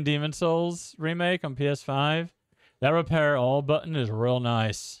been playing Demon Souls Remake on PS5. That repair all button is real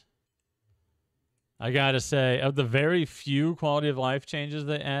nice. I gotta say, of the very few quality of life changes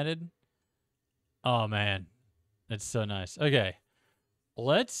they added, oh man, it's so nice. Okay,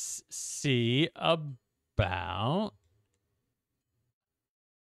 let's see about.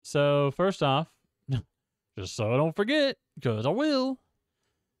 So first off, just so I don't forget, because I will.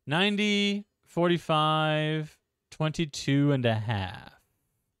 90, 45, 22 and a half.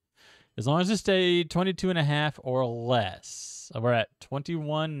 As long as it stay 22 and a half or less. We're at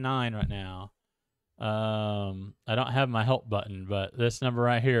 21.9 right now. I don't have my help button, but this number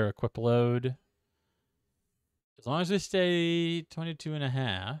right here, equip load. As long as we stay 22 and a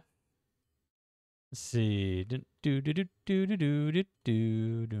half. Let's see. Oh,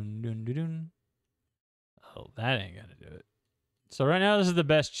 that ain't gonna do it. So right now, this is the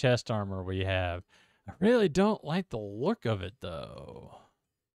best chest armor we have. I really don't like the look of it, though.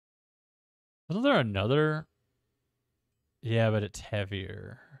 Wasn't there another? Yeah, but it's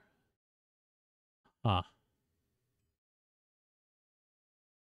heavier. Huh.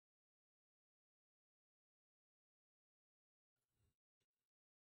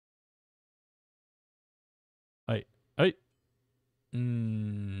 Hey.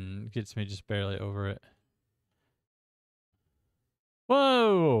 Gets me just barely over it.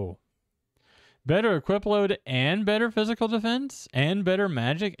 Whoa! Better equip load and better physical defense? And better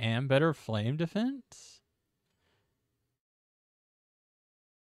magic and better flame defense?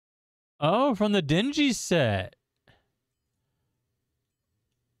 Oh, from the Dingy set.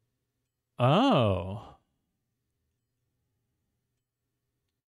 Oh.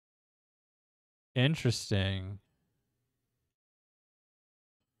 Interesting.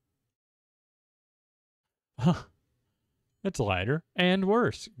 It's lighter and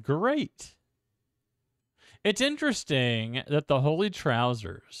worse. Great. It's interesting that the Holy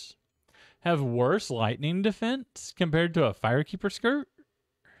Trousers have worse lightning defense compared to a Firekeeper skirt.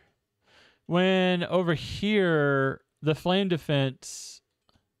 When over here, the flame defense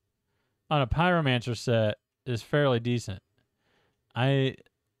on a Pyromancer set is fairly decent. You'd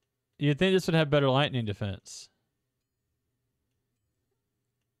think this would have better lightning defense.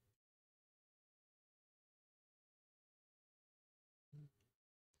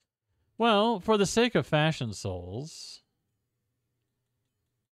 Well, for the sake of Fashion Souls.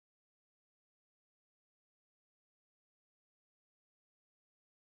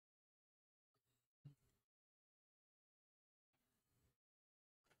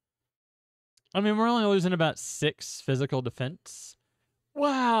 I mean, we're only losing about 6 physical defense.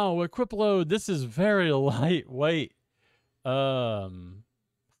 Wow, equip load. This is very lightweight. Huh.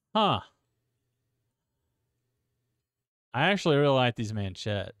 I actually really like these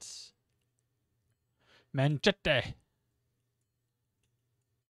manchettes. Manchette.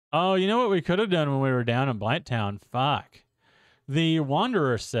 Oh, you know what we could have done when we were down in Blighttown? Fuck. The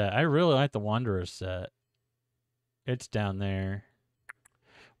Wanderer set. I really like the Wanderer set. It's down there.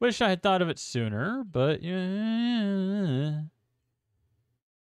 Wish I had thought of it sooner, but yeah.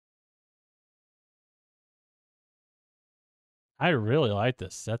 I really like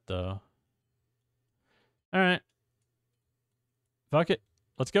this set, though. All right. Fuck it.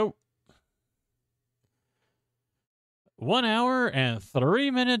 Let's go. 1 hour and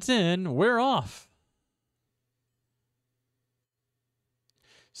 3 minutes in, we're off.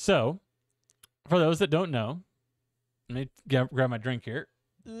 So, for those that don't know, let me grab my drink here.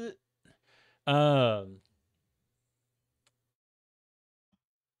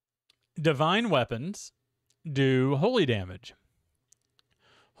 Divine weapons do holy damage.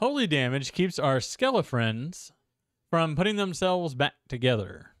 Holy damage keeps our Skelefriends from putting themselves back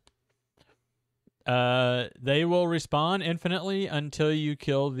together. They will respawn infinitely until you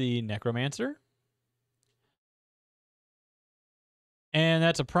kill the Necromancer. And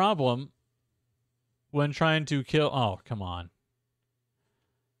that's a problem when trying to kill... Oh, come on.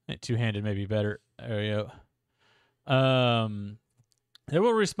 Two-handed may be better. There we go. They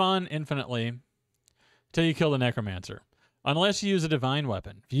will respawn infinitely until you kill the Necromancer. Unless you use a divine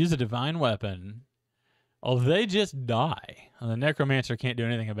weapon. If you use a divine weapon, they just die. And the Necromancer can't do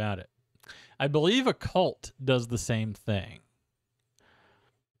anything about it. I believe a cult does the same thing.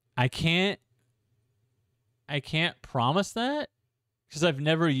 I can't promise that because I've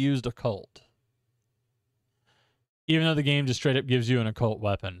never used a cult. Even though the game just straight up gives you an occult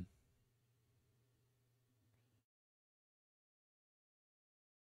weapon.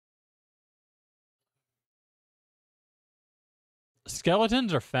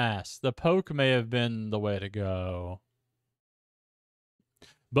 Skeletons are fast. The poke may have been the way to go.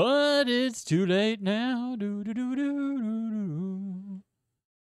 But it's too late now. Do, do, do, do, do, do.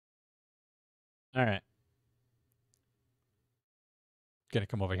 All right. Gonna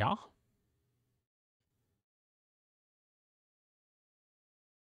come over here.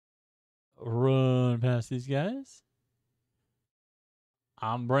 Run past these guys.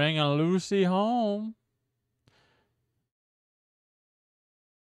 I'm bringing Lucy home.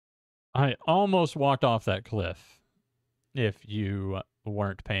 I almost walked off that cliff if you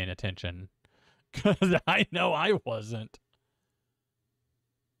weren't paying attention. Because I know I wasn't.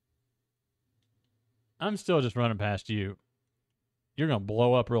 I'm still just running past you. You're going to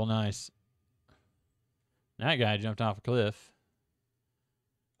blow up real nice. That guy jumped off a cliff.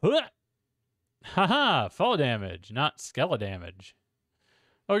 Haha, fall damage, not skele damage.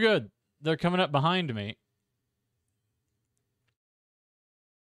 Oh, good. They're coming up behind me.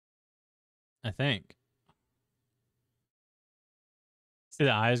 I think. See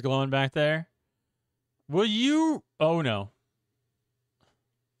the eyes glowing back there? Will you... Oh, no.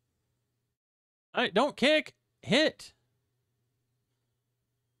 All right, don't kick. Hit.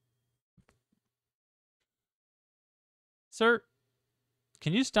 Sir,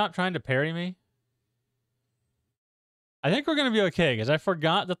 can you stop trying to parry me? I think we're going to be okay, because I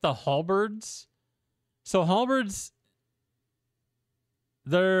forgot that the halberds... So halberds...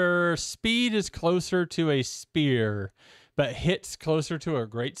 Their speed is closer to a spear, but hits closer to a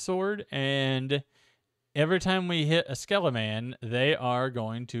greatsword, and every time we hit a skeleman, they are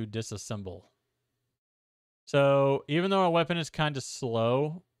going to disassemble. So even though our weapon is kind of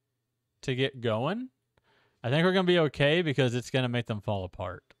slow to get going, I think we're going to be okay because it's going to make them fall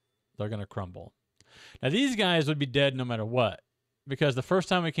apart. They're going to crumble. Now, these guys would be dead no matter what, because the first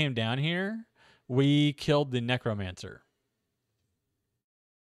time we came down here, we killed the Necromancer.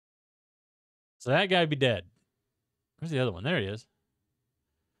 So that guy would be dead. Where's the other one? There he is.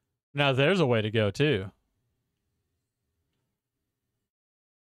 Now, there's a way to go, too.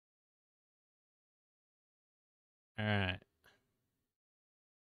 All right.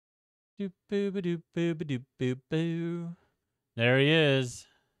 Doop boo ba doop boo ba doop boo boo. There he is.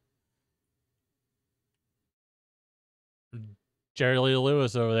 Jerry Lee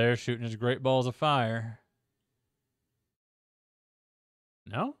Lewis over there shooting his great balls of fire.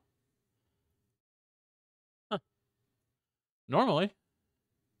 No? Huh. Normally.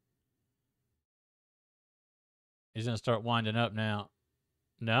 He's going to start winding up now.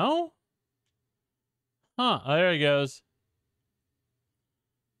 No? Huh. Oh, there he goes.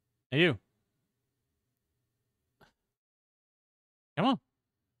 Hey, you. Come on.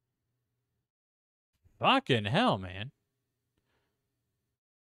 Fucking hell, man.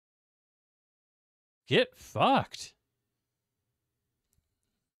 Get fucked.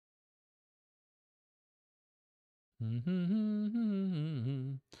 Don't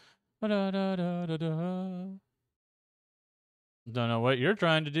know what you're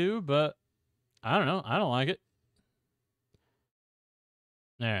trying to do, but I don't know. I don't like it.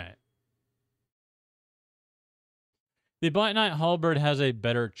 All right. The Black Knight Halberd has a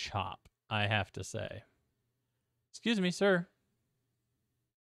better chop, I have to say. Excuse me, sir.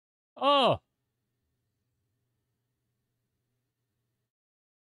 Oh!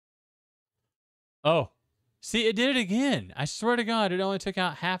 Oh. See, it did it again. I swear to God, it only took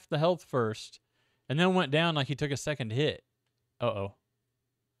out half the health first, and then went down like he took a second hit. Uh-oh.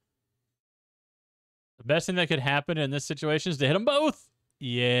 The best thing that could happen in this situation is to hit them both.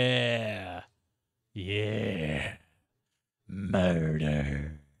 Yeah. Yeah.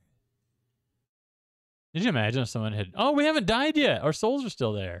 Murder. Did you imagine if someone had... Oh, we haven't died yet. Our souls are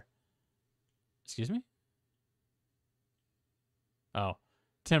still there. Excuse me? Oh.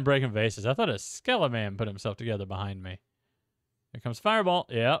 10 breaking vases. I thought a skeleton put himself together behind me. Here comes Fireball.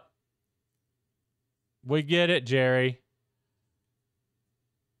 Yep. We get it, Jerry.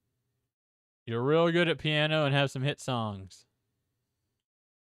 You're real good at piano and have some hit songs.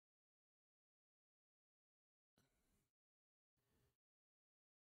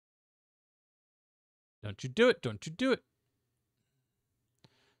 Don't you do it. Don't you do it.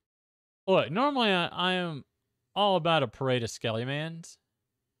 Look, normally I am all about a parade of Skellymans.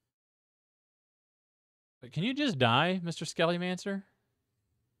 But can you just die, Mr. Skellymancer?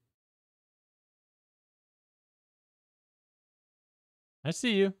 I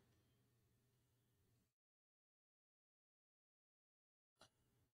see you.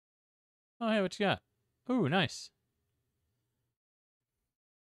 Oh, hey, what you got? Ooh, nice.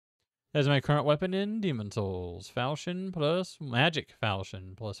 That's my current weapon in Demon Souls. Falchion plus Magic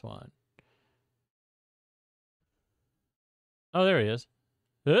Falchion plus 1. Oh, there he is.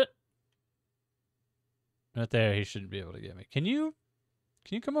 Right there, he shouldn't be able to get me. Can you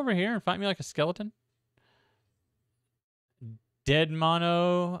come over here and fight me like a skeleton? Dead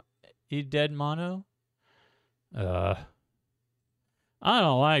mono. You dead mono? I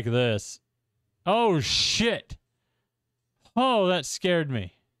don't like this. Oh, shit. Oh, that scared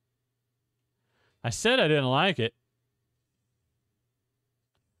me. I said I didn't like it.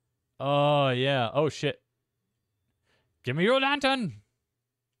 Oh, yeah. Oh, shit. Give me your lantern.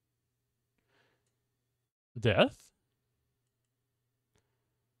 Death?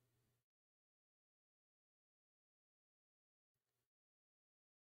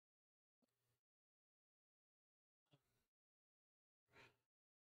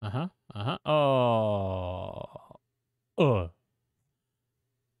 Uh-huh. Uh-huh. Oh. Ugh.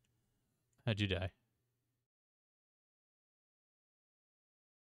 How'd you die?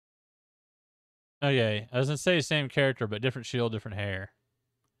 Okay. I was going to say same character, but different shield, different hair.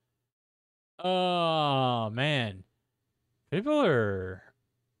 Oh, man. People are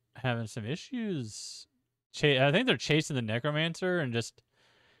having some issues. I think they're chasing the necromancer and just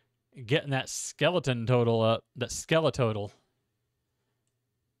getting that skeleton total up. That skeletotal.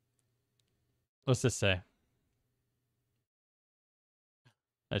 What's this say?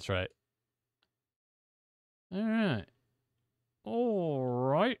 That's right. All right. All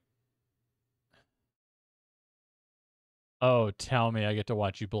right. Oh, tell me I get to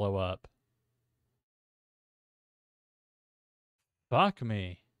watch you blow up. Fuck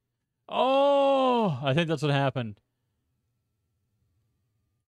me. Oh, I think that's what happened.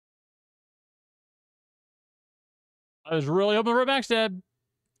 I was really hoping for a backstab.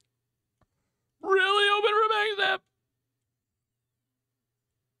 Really hoping for a backstab.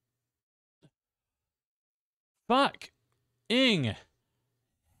 Fuck. Ing.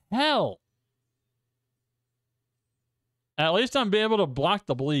 Hell. At least I'm be able to block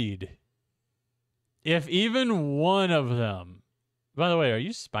the bleed. If even one of them. By the way, are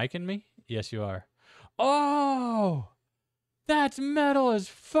you spiking me? Yes, you are. Oh, that's metal as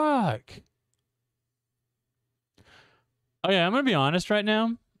fuck. Okay, I'm going to be honest right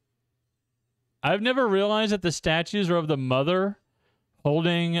now. I've never realized that the statues are of the mother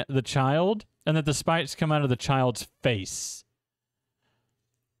holding the child and that the spikes come out of the child's face.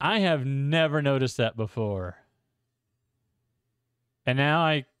 I have never noticed that before. And now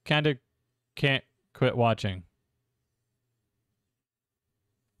I kind of can't quit watching.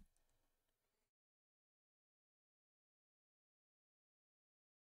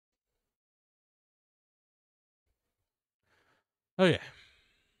 Okay.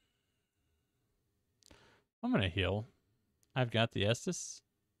 I'm going to heal. I've got the Estus.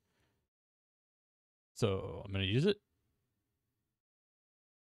 So I'm going to use it.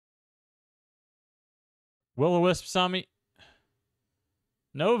 Will-o-wisp saw me.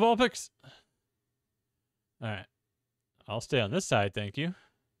 No Vulpix. All right. I'll stay on this side, thank you.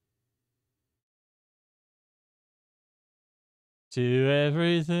 To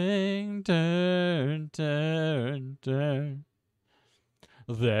everything, turn, turn, turn.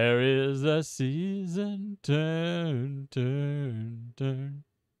 There is a season, turn, turn, turn.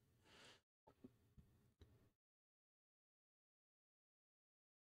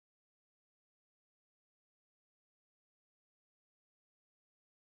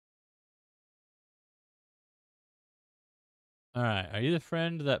 All right. Are you the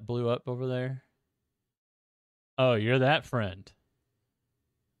friend that blew up over there? Oh, you're that friend.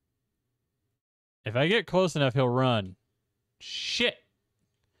 If I get close enough, he'll run. Shit.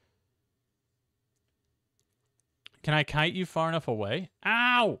 Can I kite you far enough away?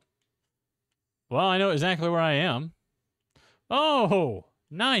 Ow! Well, I know exactly where I am. Oh,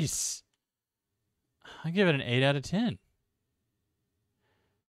 nice. I give it an 8 out of 10.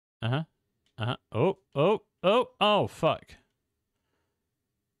 Uh-huh. Uh-huh. Oh, fuck.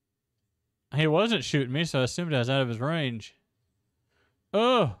 He wasn't shooting me, so I assumed I was out of his range.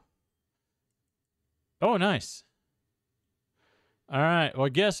 Oh. Oh, nice. All right. Well,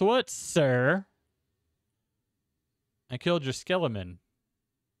 guess what, sir? I killed your skeleton.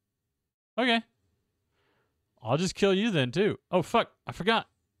 Okay. I'll just kill you then, too. Oh, fuck. I forgot.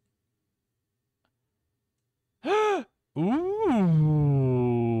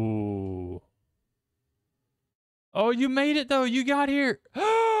 Ooh. Oh, you made it, though. You got here.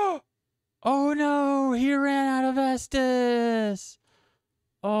 Oh, no. He ran out of Estus.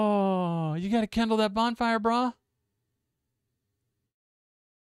 Oh, you got to kindle that bonfire, brah.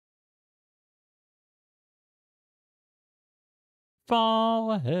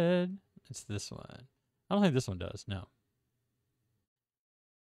 Fall ahead. It's this one. I don't think this one does. No.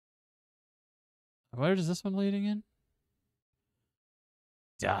 Where does this one lead again?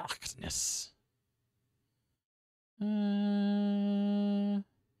 Darkness. In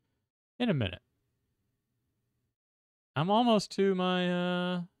a minute. I'm almost to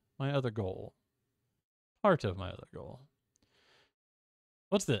my my other goal. Part of my other goal.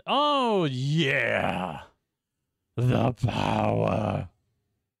 What's this? Oh yeah. The power.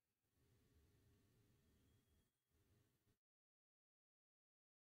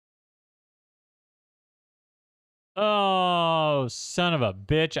 Oh, son of a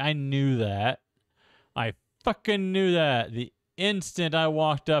bitch. I knew that. I fucking knew that. The instant I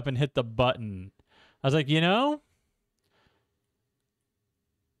walked up and hit the button. I was like, you know?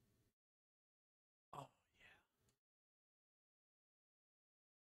 Oh,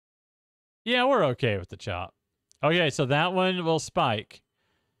 yeah, we're okay with the chop. Okay, so that one will spike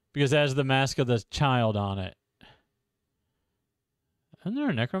because it has the mask of the child on it. Isn't there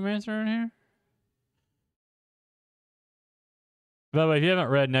a necromancer in here? By the way, if you haven't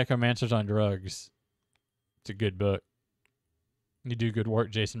read Necromancers on Drugs, it's a good book. You do good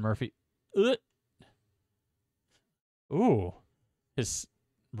work, Jason Murphy. Ooh, his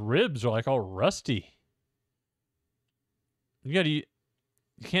ribs are like all rusty. You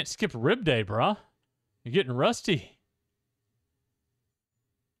can't skip rib day, brah. You're getting rusty.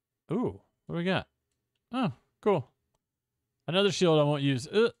 Ooh, what do we got? Oh, cool. Another shield I won't use.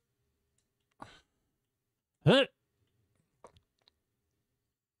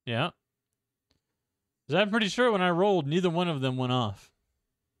 Yeah. I'm pretty sure when I rolled, neither one of them went off.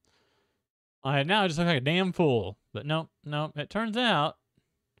 Now I just look like a damn fool. But no. It turns out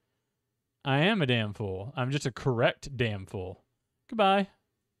I am a damn fool. I'm just a correct damn fool. Goodbye.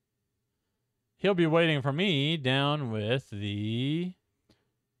 He'll be waiting for me down with the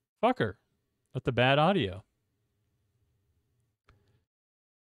fucker with the bad audio.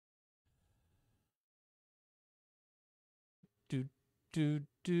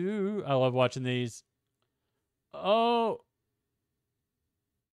 I love watching these. Oh,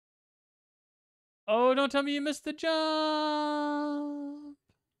 don't tell me you missed the jump.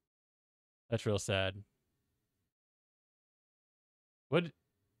 That's real sad. What?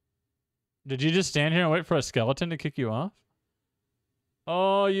 Did you just stand here and wait for a skeleton to kick you off?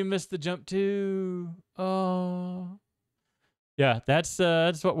 Oh, you missed the jump too. Oh. Yeah, that's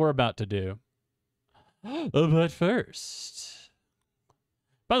what we're about to do. But first.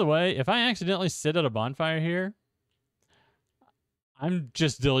 By the way, if I accidentally sit at a bonfire here, I'm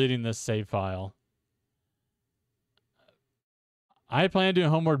just deleting this save file. I plan to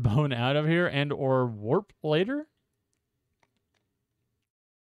homeward bone out of here and or warp later.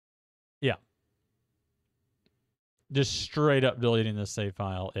 Yeah. Just straight up deleting this save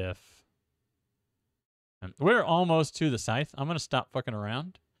file if. We're almost to the scythe. I'm going to stop fucking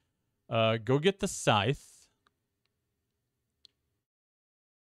around. Go get the scythe.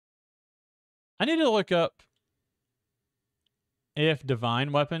 I need to look up if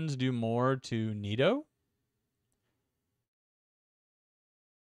divine weapons do more to Nito.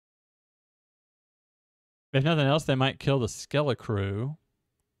 If nothing else, they might kill the Skelecrew.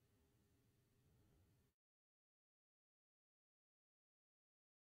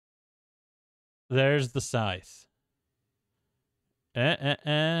 There's the scythe.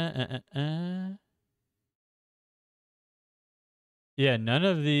 Yeah, none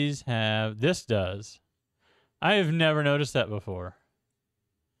of these have. This does. I have never noticed that before.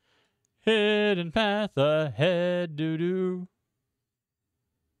 Hidden path ahead, doo-doo.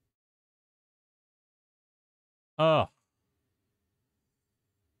 Oh.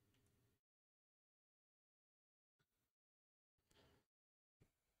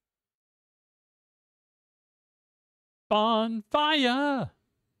 Bonfire.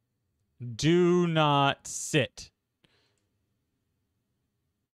 Do not sit.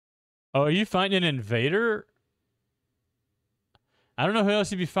 Oh, are you fighting an invader? I don't know who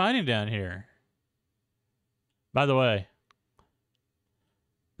else you'd be fighting down here. By the way,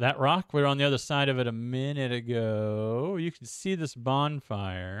 that rock, we were on the other side of it a minute ago. You can see this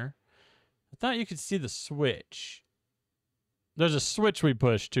bonfire. I thought you could see the switch. There's a switch we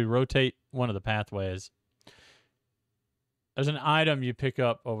push to rotate one of the pathways. There's an item you pick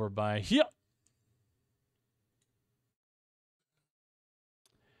up over by here.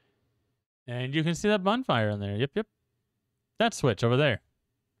 And you can see that bonfire in there. Yep. That switch over there.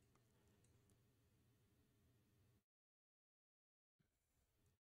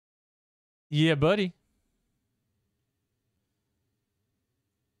 Yeah, buddy.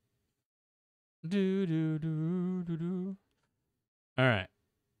 Do. All right.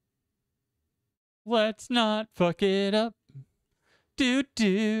 Let's not fuck it up. Do.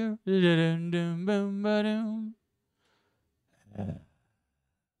 Boom, ba-doom.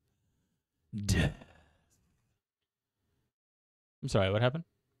 Death. I'm sorry, what happened?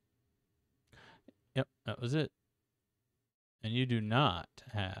 Yep, that was it. And you do not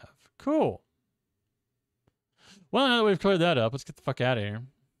have. Cool. Well, now that we've cleared that up, let's get the fuck out of here.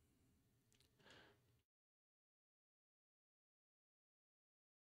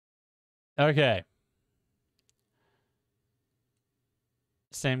 Okay.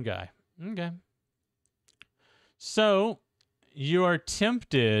 Same guy. Okay. So, you are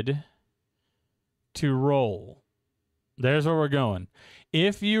tempted to roll. There's where we're going.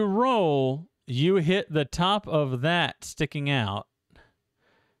 If you roll, you hit the top of that sticking out,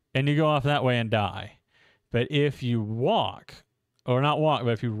 and you go off that way and die. But if you walk, or not walk,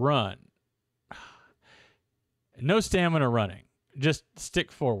 but if you run, no stamina running, just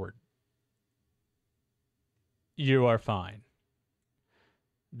stick forward, you are fine.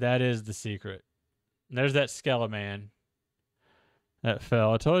 That is the secret. There's that Skeleman that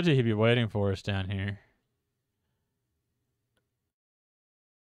fell. I told you he'd be waiting for us down here.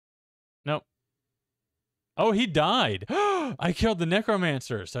 Nope. Oh, he died. I killed the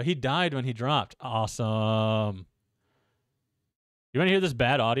necromancer. So he died when he dropped. Awesome. You want to hear this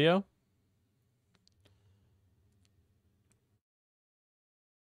bad audio?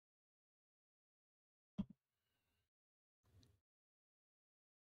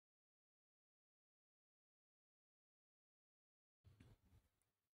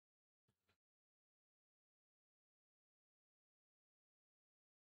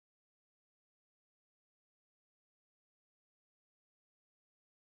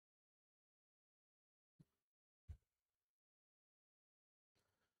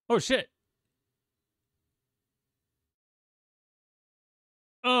 Oh, shit.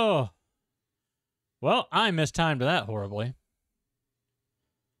 Oh. Well, I mistimed that horribly.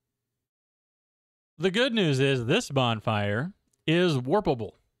 The good news is this bonfire is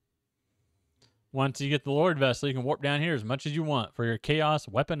warpable. Once you get the Lord Vessel, you can warp down here as much as you want for your Chaos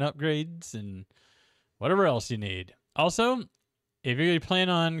weapon upgrades and whatever else you need. Also, if you're planning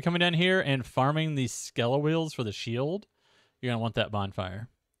on coming down here and farming these Skele-wheels for the shield, you're going to want that bonfire.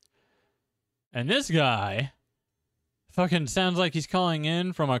 And this guy fucking sounds like he's calling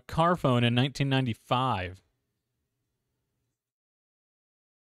in from a car phone in 1995.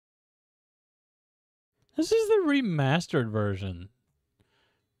 This is the remastered version.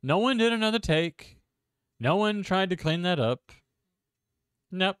 No one did another take. No one tried to clean that up.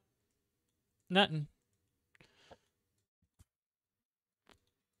 Nope. Nothing.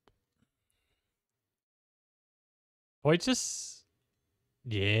 Poitus?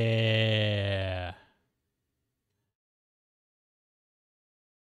 Yeah.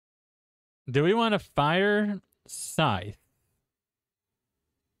 Do we want to fire Scythe?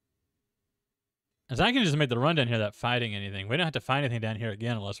 As I can just make the run down here without fighting anything. We don't have to fight anything down here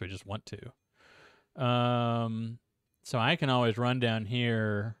again unless we just want to. So I can always run down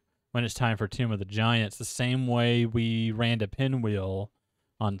here when it's time for Tomb of the Giants the same way we ran to Pinwheel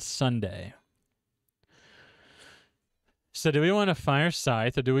on Sunday. So do we want to fire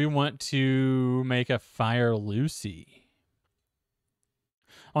Scythe or do we want to make a fire Lucy?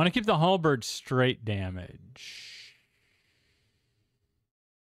 I want to keep the halberd straight damage.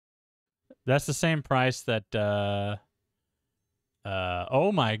 That's the same price that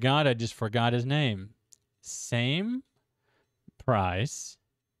oh my god, I just forgot his name. Same price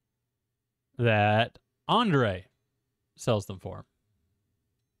that Andre sells them for.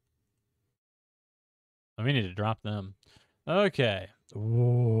 We need to drop them. Okay.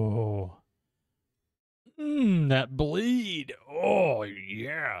 Ooh. That bleed. Oh,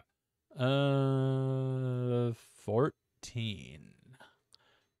 yeah. Fort. 15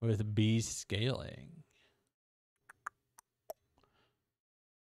 with B scaling.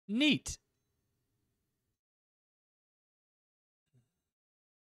 Neat.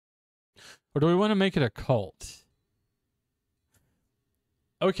 Or do we want to make it a cult?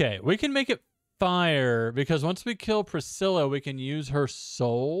 Okay, we can make it fire because once we kill Priscilla, we can use her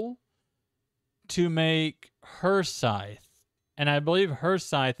soul to make her scythe. And I believe her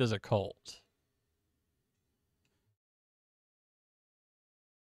scythe is a cult.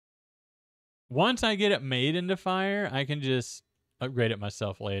 Once I get it made into fire, I can just upgrade it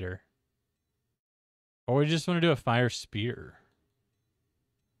myself later. Or we just want to do a fire spear.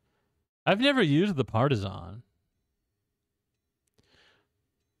 I've never used the partisan.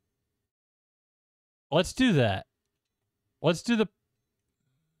 Let's do that. Let's do the...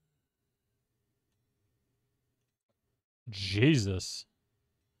 Jesus.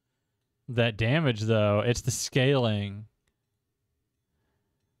 That damage, though. It's the scaling.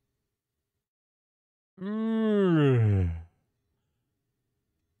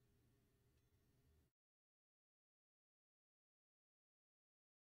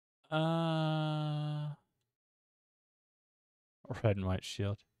 Red and white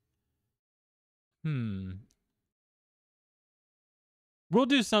shield. We'll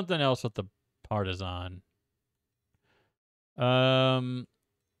do something else with the partisan.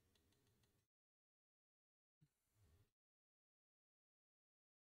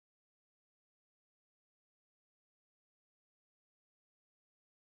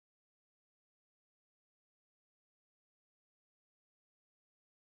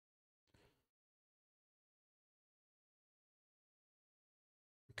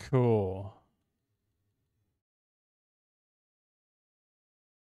 Cool.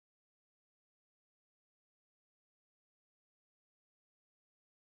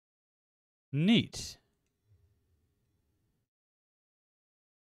 Neat.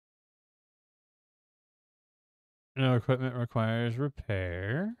 No equipment requires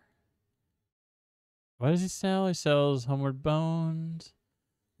repair. What does he sell? He sells homeward bones.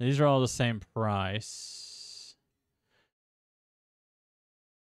 These are all the same price.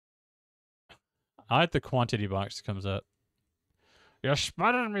 I like the quantity box comes up. You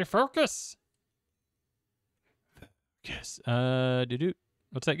spotted me, focus. Yes.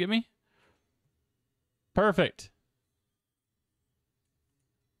 What's that get me? Perfect.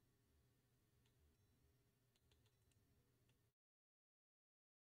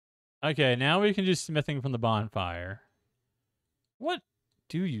 Okay, now we can do smithing from the bonfire. What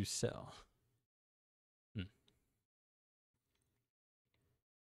do you sell?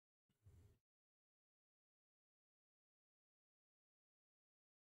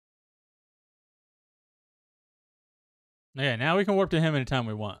 Yeah, now we can warp to him anytime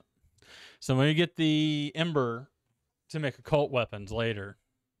we want. So when we get the Ember to make occult weapons later.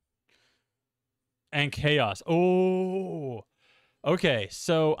 And Chaos. Oh. Okay,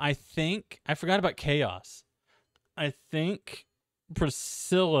 so I forgot about Chaos. I think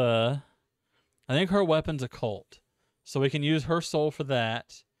Priscilla, I think her weapon's occult. So we can use her soul for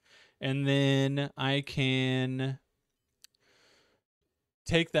that. And then I can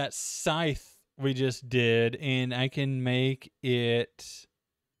take that scythe we just did and I can make it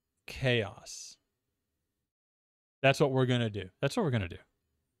Chaos. That's what we're going to do. That's what we're going to do.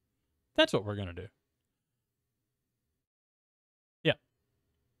 That's what we're going to do. Yeah.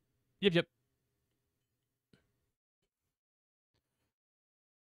 Yep.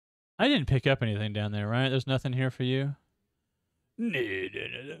 I didn't pick up anything down there, right? There's nothing here for you?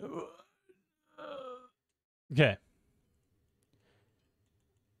 No. Okay.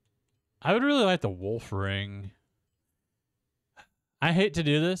 I would really like the wolf ring. I hate to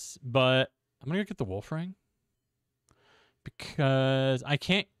do this, but I'm going to go get the wolf ring. Because I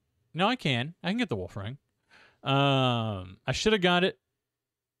can't... No, I can. I can get the wolf ring. I should have got it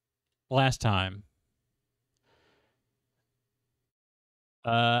last time.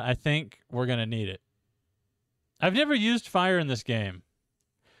 I think we're going to need it. I've never used fire in this game.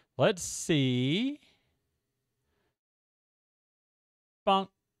 Let's see. Bonk.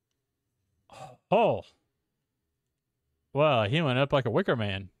 Oh. Well, he went up like a wicker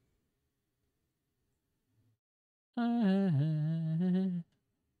man.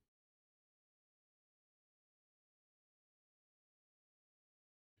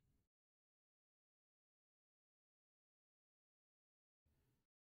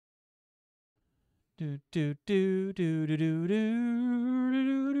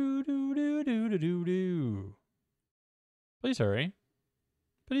 Please hurry.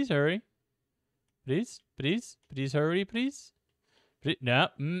 Please hurry. Please hurry, please. No.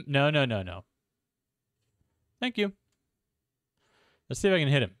 Thank you. Let's see if I can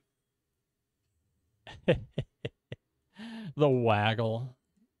hit him. The waggle.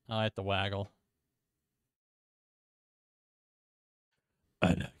 I like the waggle. I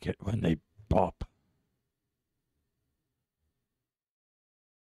like it when they pop.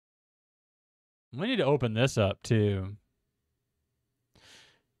 We need to open this up, too.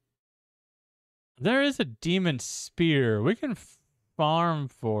 There is a demon spear. We can farm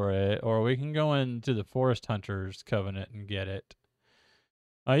for it, or we can go into the Forest Hunters Covenant and get it.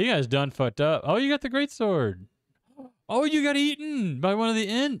 Oh, you guys done fucked up. Oh, you got the greatsword. Oh, you got eaten by one of the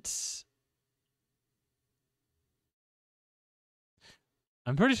Ints.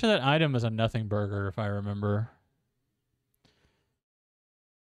 I'm pretty sure that item is a nothing burger, if I remember.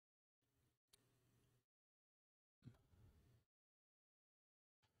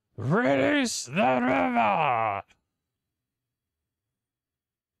 Release the river!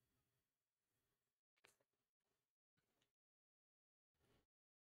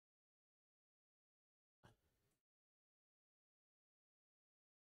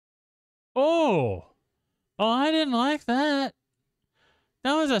 Oh! Oh, I didn't like that.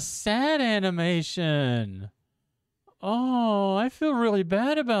 That was a sad animation. Oh, I feel really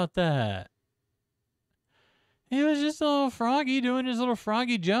bad about that. He was just a little froggy doing his little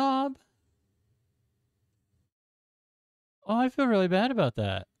froggy job. Oh, I feel really bad about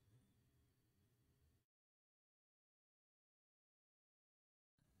that.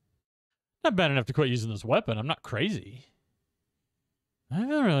 Not bad enough to quit using this weapon. I'm not crazy. I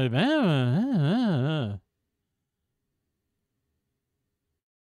feel really bad.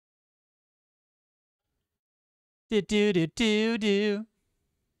 Do.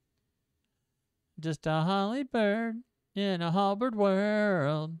 Just a holly bird in a halberd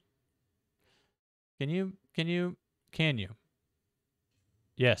world. Can you?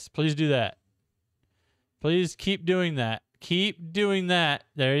 Yes, please do that. Please keep doing that. Keep doing that.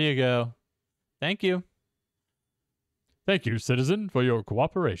 There you go. Thank you. Thank you, citizen, for your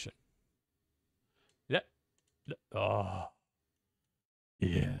cooperation. Yeah. Oh.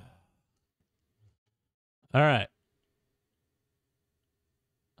 Yeah. All right.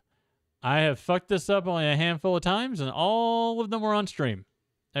 I have fucked this up only a handful of times, and all of them were on stream.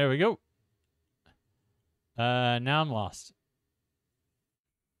 There we go. Now I'm lost.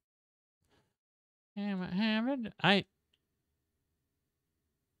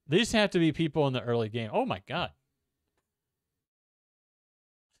 These have to be people in the early game. Oh my god.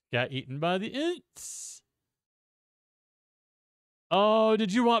 Got eaten by the Ints. Oh,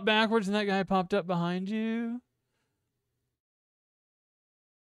 did you walk backwards and that guy popped up behind you?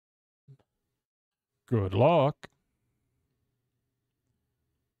 Good luck.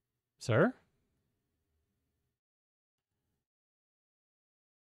 Sir?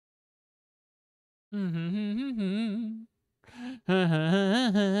 Do.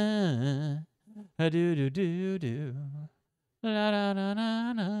 La, la, la,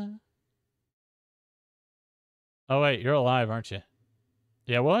 la, la. Oh, wait, you're alive, aren't you?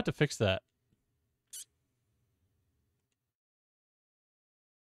 Yeah, we'll have to fix that.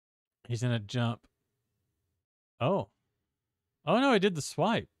 He's gonna jump. Oh. Oh, no, he did the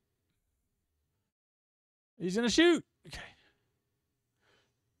swipe. He's gonna shoot. Okay.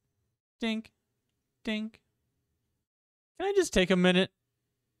 Dink. Dink. Can I just take a minute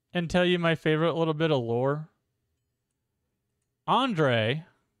and tell you my favorite little bit of lore? Andre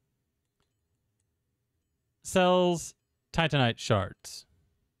sells Titanite shards.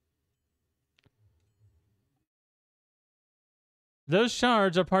 Those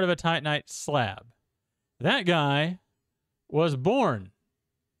shards are part of a Titanite slab. That guy was born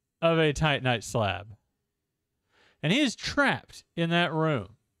of a Titanite slab. And he is trapped in that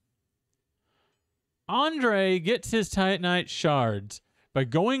room. Andre gets his Titanite shards by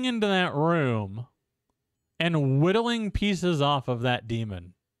going into that room and whittling pieces off of that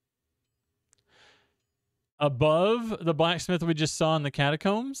demon. Above the blacksmith we just saw in the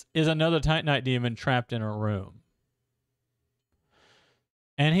catacombs is another Titanite demon trapped in a room.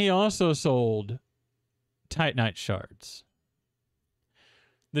 And he also sold Titanite shards.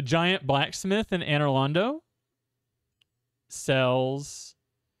 The giant blacksmith in Anor Londo sells...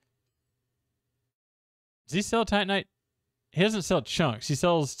 Does he sell Titanite? He doesn't sell chunks. He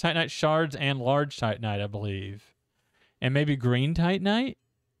sells Titanite shards and large Titanite, I believe. And maybe green Titanite?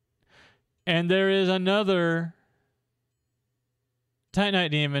 And there is another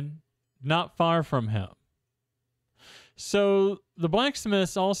Titanite demon not far from him. So the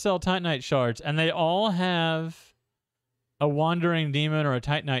blacksmiths all sell Titanite shards, and they all have a wandering demon or a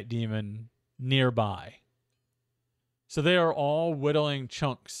Titanite demon nearby. So they are all whittling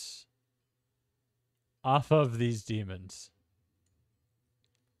chunks off of these demons.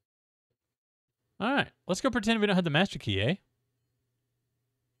 All right, let's go pretend we don't have the master key, eh?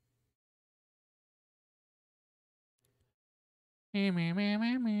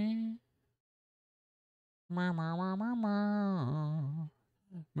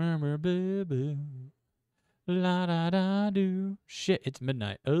 La da da do. Shit, it's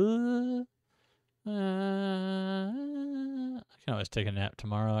midnight. I can always take a nap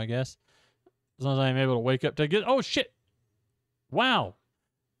tomorrow, I guess. As long as I'm able to wake up to get. Oh shit! Wow.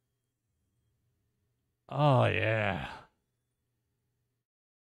 Oh yeah.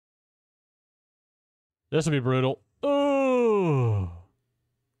 This will be brutal. Oh.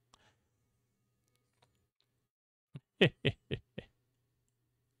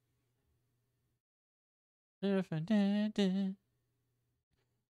 If I did.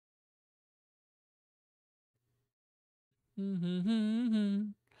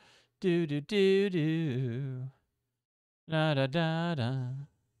 Do do do do. Da da da da.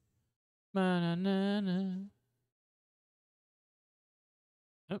 Ma na na na.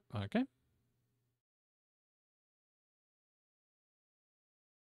 Oh, okay.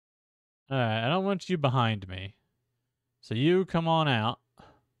 All right, I don't want you behind me. So you come on out.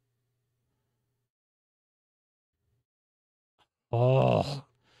 Oh.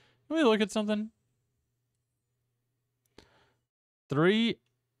 Can we look at something?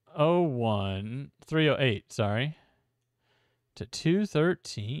 308, sorry. To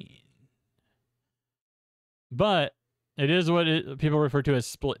 213. But it is what people refer to as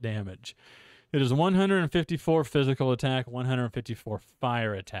split damage. It is 154 physical attack, 154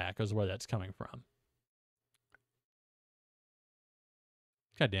 fire attack is where that's coming from.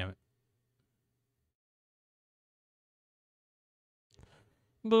 God damn it.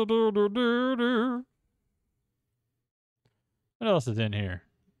 What else is in here?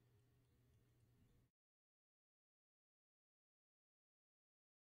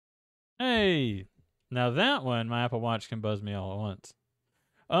 Hey, now that one, my Apple Watch can buzz me all at once.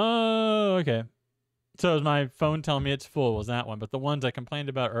 Oh, okay. So is my phone telling me it's full was that one, but the ones I complained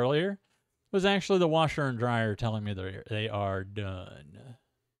about earlier was actually the washer and dryer telling me they are done.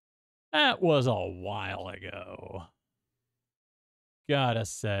 That was a while ago. Gotta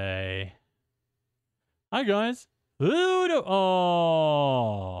say. Hi, guys.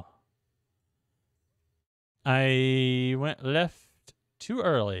 Oh. I went left too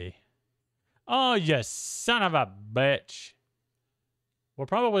early. Oh, you son of a bitch. We're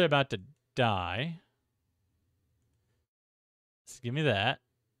probably about to die. So give me that.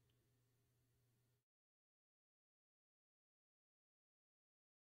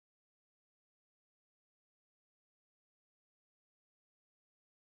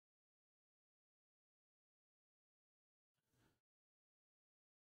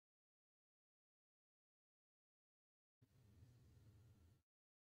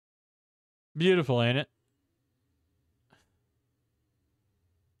 Beautiful, ain't it?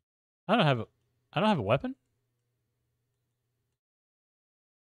 I don't have a weapon.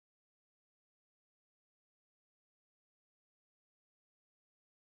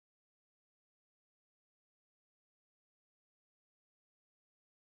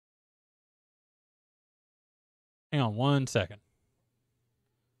 Hang on 1 second.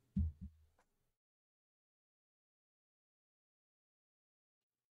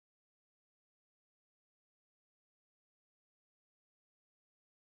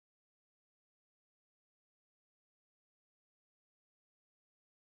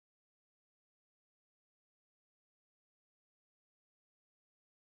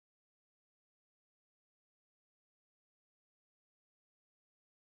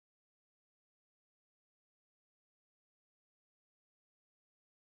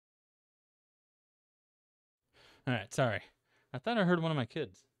 All right, sorry. I thought I heard one of my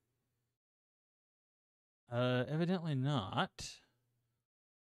kids. Evidently not.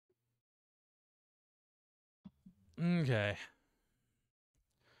 Okay.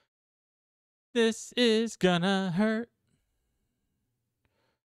 This is gonna hurt.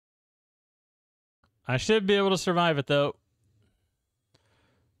 I should be able to survive it though.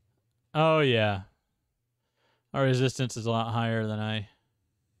 Oh yeah. Our resistance is a lot higher than I.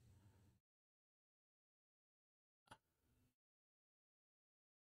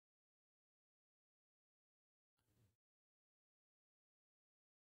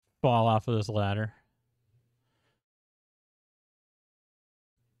 Fall off of this ladder.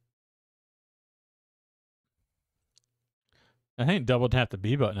 I think double tap the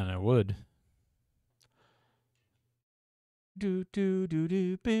B button and I would. Do do do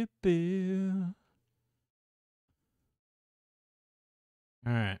do boo boo.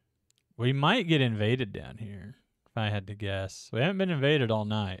 All right. We might get invaded down here, if I had to guess. We haven't been invaded all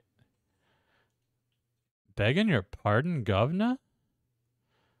night. Begging your pardon, governor?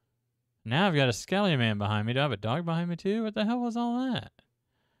 Now I've got a skelly man behind me. Do I have a dog behind me too? What the hell was all that?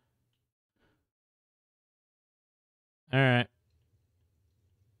 Alright.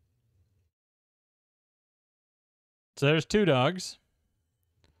 So there's 2 dogs.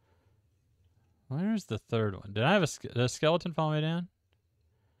 Where's the third one? Did I have did a skeleton follow me down?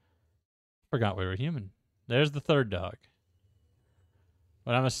 Forgot we were human. There's the third dog.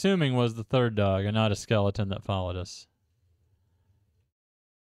 What I'm assuming was the third dog and not a skeleton that followed us.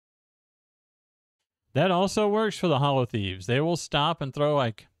 That also works for the Hollow Thieves. They will stop and throw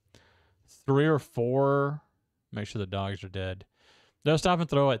like 3 or 4. Make sure the dogs are dead. They'll stop and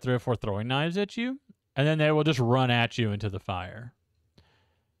throw like 3 or 4 throwing knives at you, and then they will just run at you into the fire.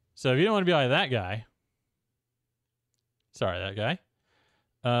 So if you don't want to be like that guy, sorry, that guy.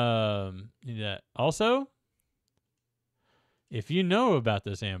 Yeah. Also, if you know about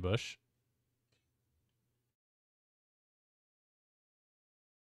this ambush,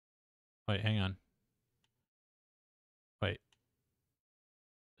 wait, hang on. Wait.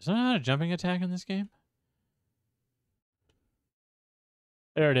 Is there not a jumping attack in this game?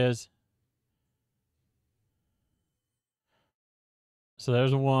 There it is. So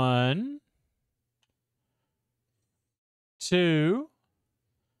there's 1, 2.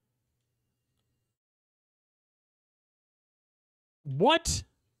 What?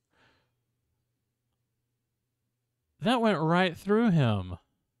 That went right through him.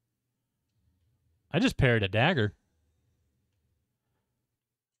 I just parried a dagger.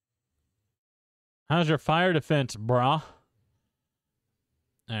 How's your fire defense, brah?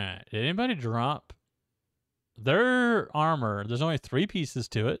 Alright, did anybody drop their armor? There's only 3 pieces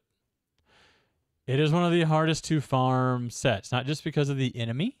to it. It is one of the hardest to farm sets, not just because of the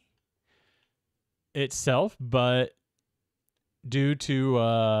enemy itself, but due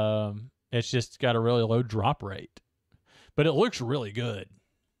to it's just got a really low drop rate. But it looks really good.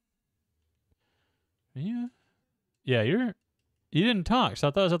 Yeah. Yeah, you didn't talk, so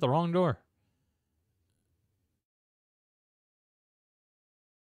I thought I was at the wrong door.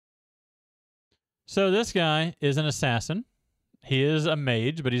 So this guy is an assassin. He is a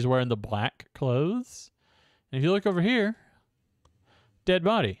mage, but he's wearing the black clothes. And if you look over here, dead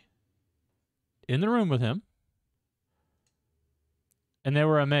body. In the room with him. And they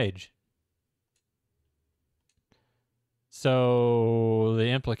were a mage. So the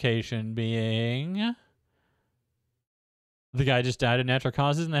implication being the guy just died of natural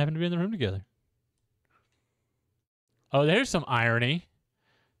causes and they happened to be in the room together. Oh, there's some irony.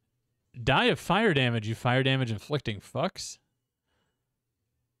 Die of fire damage, you fire damage inflicting fucks.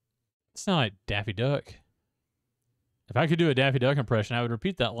 It's not like Daffy Duck. If I could do a Daffy Duck impression, I would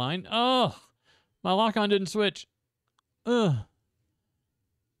repeat that line. Oh, my lock-on didn't switch. Ugh.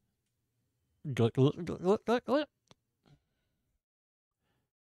 Glick, glick, glick, glick, glick.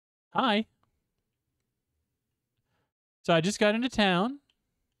 Hi. So I just got into town.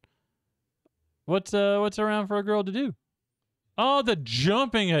 What's around for a girl to do? Oh, the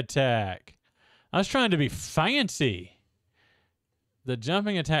jumping attack. I was trying to be fancy. The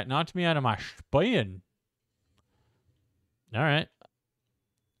jumping attack knocked me out of my spin. All right.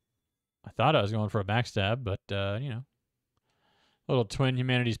 I thought I was going for a backstab, but, you know. Little Twin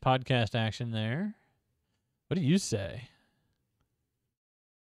Humanities podcast action there. What do you say?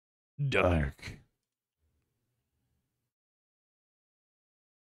 Dark.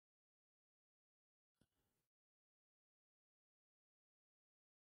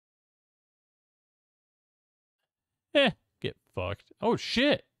 Get fucked. Oh,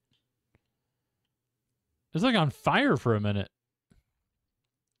 shit. It's like on fire for a minute.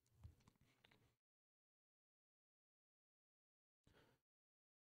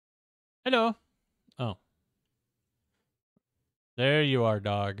 Hello. Oh. There you are,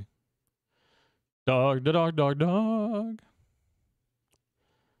 dog. Dog, da dog, dog, dog.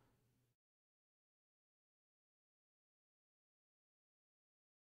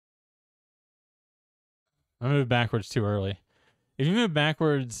 I moved backwards too early. If you move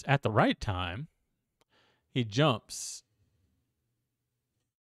backwards at the right time, he jumps.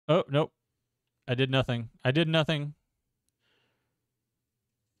 Oh, nope. I did nothing. I did nothing.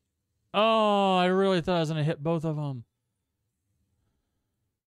 Oh, I really thought I was going to hit both of them.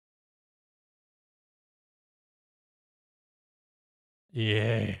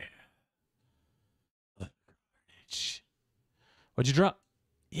 Yeah. What'd you drop?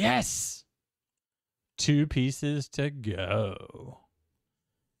 Yes! 2 pieces to go.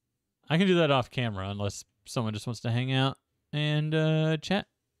 I can do that off camera unless someone just wants to hang out and chat.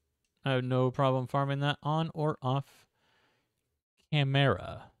 I have no problem farming that on or off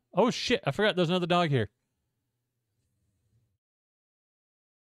camera. Oh shit, I forgot there's another dog here.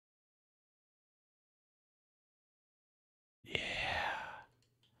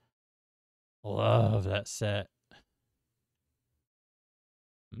 Love that set.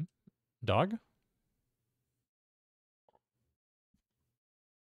 Dog?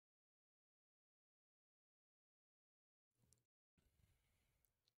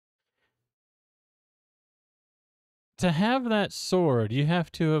 To have that sword, you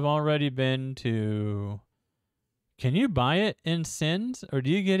have to have already been to... Can you buy it in Sins, or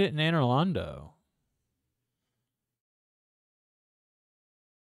do you get it in Anor Londo?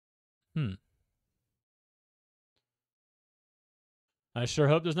 I sure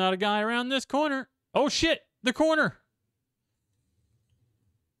hope there's not a guy around this corner. Oh, shit! The corner!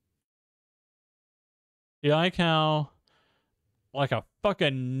 You like how, like a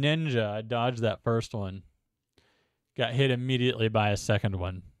fucking ninja, I dodged that first one. Got hit immediately by a second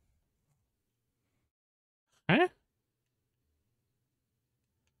one. Huh?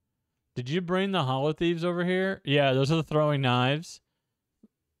 Did you bring the Hollow Thieves over here? Yeah, those are the throwing knives.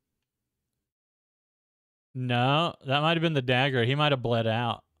 No, that might have been the dagger. He might have bled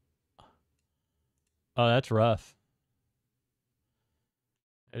out. Oh, that's rough.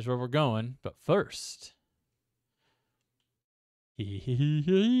 There's where we're going. But first.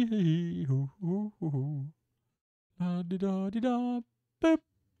 La-di-da-di-da. Boop.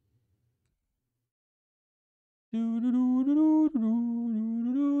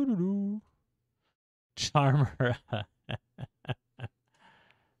 Charmer.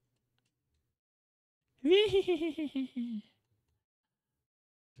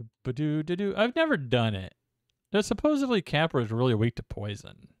 I've never done it. Supposedly Capra is really weak to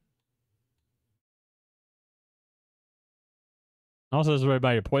poison. Also, this is right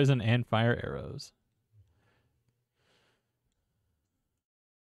by your poison and fire arrows.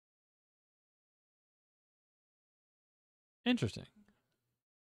 Interesting.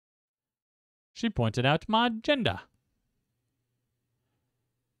 She pointed out my agenda.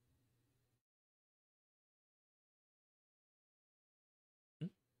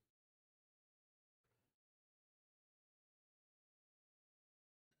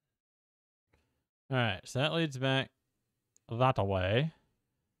 All right, so that leads back that way.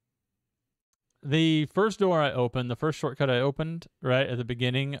 The first door I opened, the first shortcut I opened right at the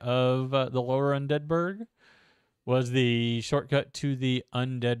beginning of the lower Undeadburg was the shortcut to the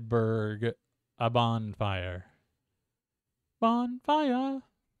Undeadburg, a bonfire. Bonfire.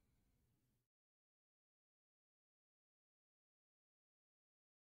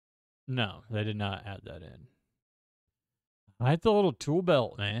 No, they did not add that in. I like the little tool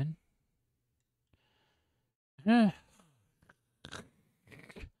belt, man. Yeah.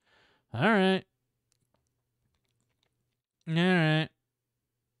 All right. All right.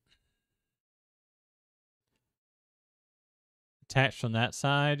 Attached from that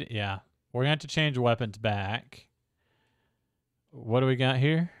side. Yeah. We're going to have to change weapons back. What do we got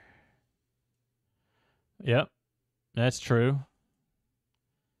here? Yep. That's true.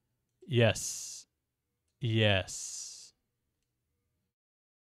 Yes. Yes.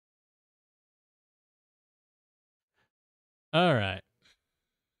 All right.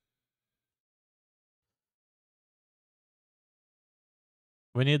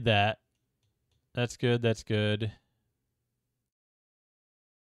 We need that. That's good. That's good.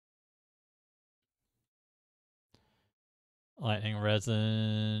 Lightning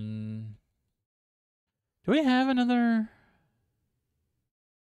resin. Do we have another?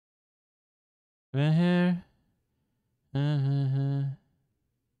 Here.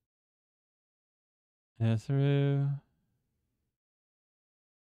 Through.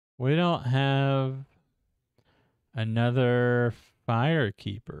 We don't have another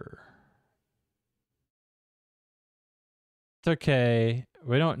firekeeper. It's okay.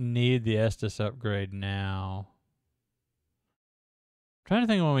 We don't need the Estus upgrade now. I'm trying to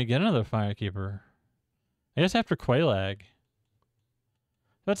think of when we get another firekeeper. I guess after Quelaag.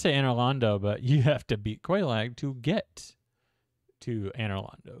 Let's say Anor Londo, but you have to beat Quelaag to get to Anor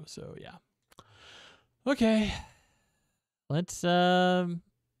Londo. So yeah. Okay. Let's see.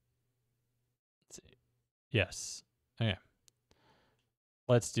 Yes. Okay.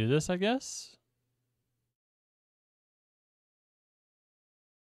 Let's do this, I guess.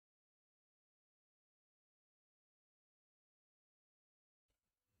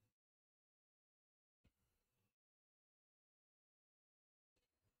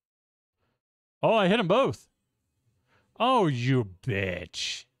 Oh, I hit them both. Oh, you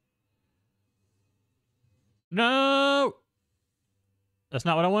bitch. No. That's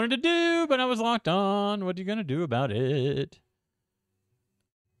not what I wanted to do, but I was locked on. What are you going to do about it?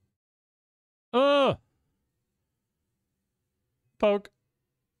 Oh. Poke.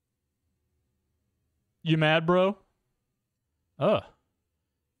 You mad, bro? Oh.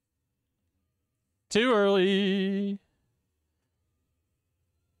 Too early.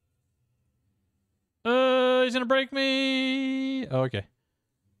 He's gonna break me. Oh, okay.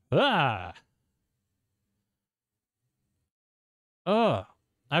 Ah. Oh,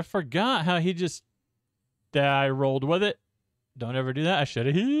 I forgot how he just. I rolled with it. Don't ever do that. I should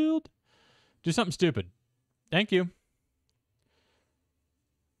have healed. Do something stupid. Thank you.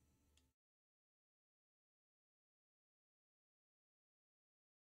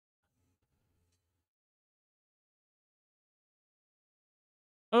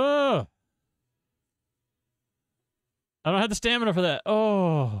 Oh. I don't have the stamina for that.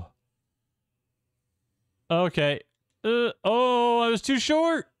 Oh. Okay. Oh, I was too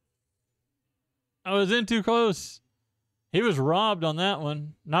short. I was in too close. He was robbed on that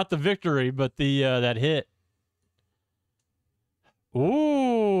one. Not the victory, but the that hit.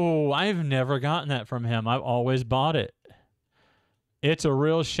 Ooh, I've never gotten that from him. I've always bought it. It's a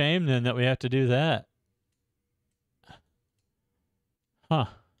real shame then that we have to do that. Huh.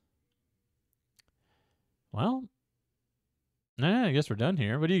 Well, nah, I guess we're done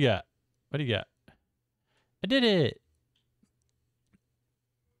here. What do you got? What do you got? I did it.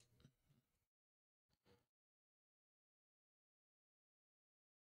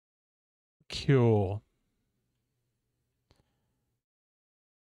 Cool.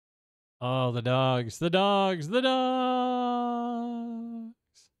 Oh, the dogs. The dogs. The dogs.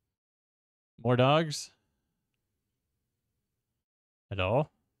 More dogs? At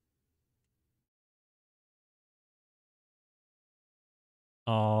all?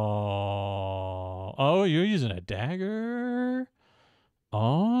 Oh. Oh, you're using a dagger?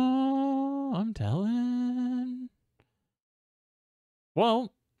 Oh, I'm telling.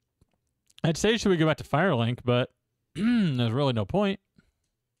 Well, I'd say should we go back to Firelink, but there's really no point.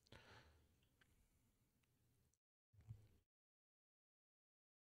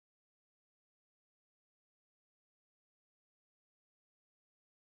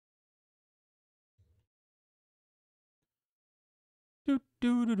 Do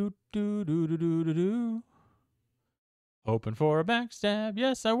do do do do do do do do do. Hoping for a backstab.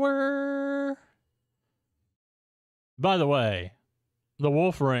 Yes, I were. By the way, the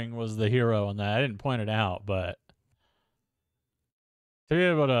wolf ring was the hero on that. I didn't point it out, but to be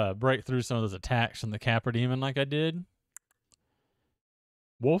able to break through some of those attacks from the Capra Demon like I did.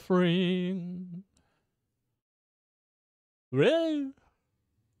 Wolf ring. Woo.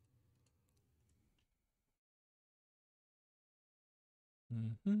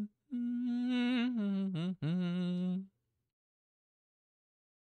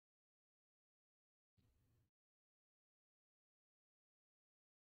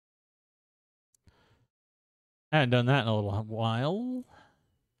 I hadn't done that in a little while.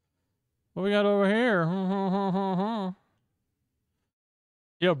 What we got over here?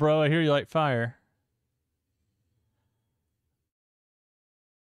 Yo, bro, I hear you like fire.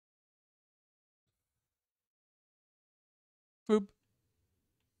 Boop.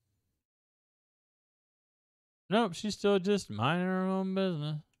 Nope, she's still just minding her own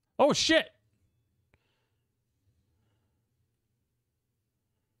business. Oh, shit!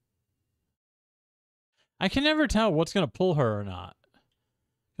 I can never tell what's going to pull her or not.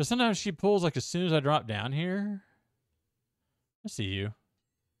 Because sometimes she pulls like as soon as I drop down here. I see you.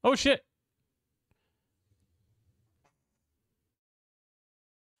 Oh, shit!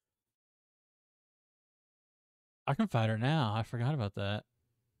 I can fight her now. I forgot about that.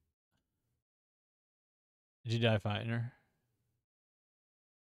 Did you die fighting her?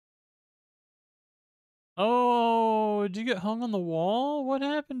 Oh, did you get hung on the wall? What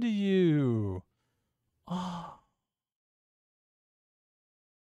happened to you? Oh.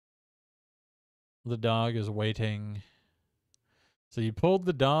 The dog is waiting. So you pulled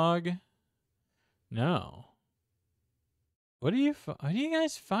the dog? No. What are you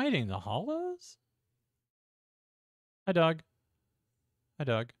guys fighting? The hollows? Hi, dog. Hi,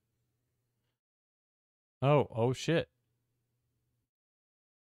 dog. Oh shit.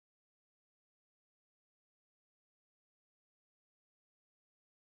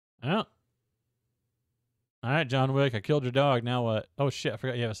 Oh. All right, John Wick, I killed your dog. Now what? Oh shit, I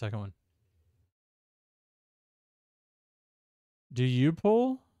forgot you have a second one. Do you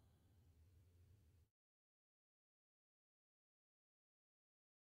pull?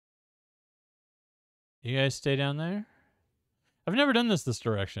 You guys stay down there? I've never done this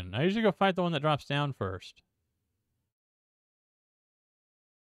direction. I usually go fight the one that drops down first.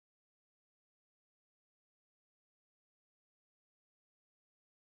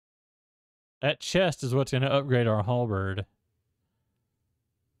 That chest is what's going to upgrade our halberd.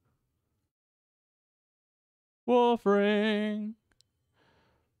 Wolf ring.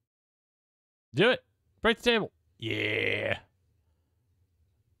 Do it. Break the table. Yeah.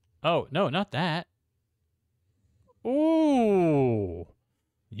 Oh, no, not that. Ooh.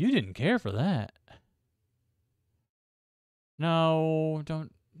 You didn't care for that. No,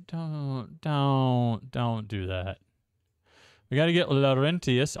 don't do that. We got to get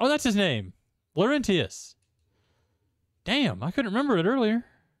Laurentius. Oh, that's his name. Laurentius. Damn, I couldn't remember it earlier.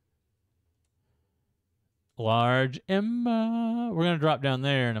 Large Emma. We're going to drop down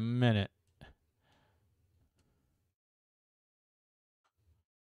there in a minute.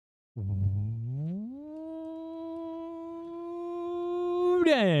 Ooh,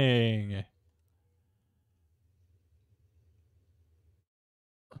 dang.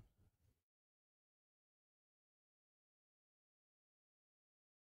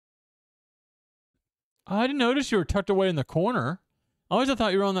 Oh, I didn't notice you were tucked away in the corner. I always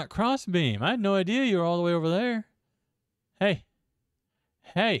thought you were on that cross beam. I had no idea you were all the way over there. Hey.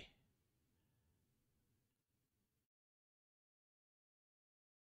 Hey.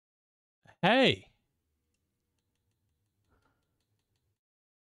 Hey.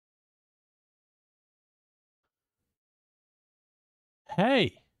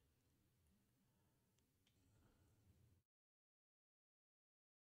 Hey.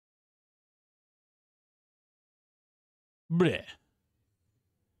 Bleh.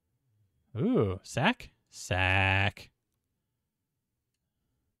 Ooh, sack? Sack.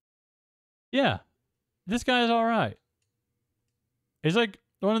 Yeah, this guy is all right. He's like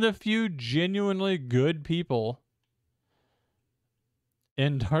one of the few genuinely good people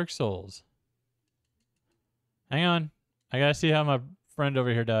in Dark Souls. Hang on. I gotta see how my friend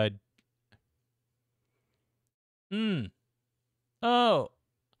over here died. Oh.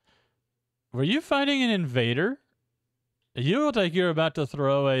 Were you fighting an invader? You look like you're about to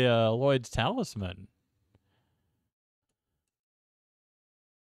throw a Lloyd's Talisman.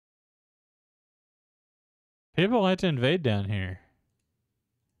 People like to invade down here.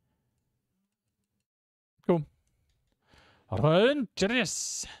 Cool.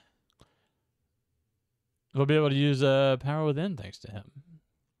 Adventurous. We'll be able to use power within thanks to him.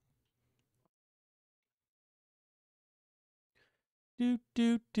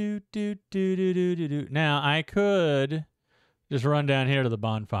 Now I could just run down here to the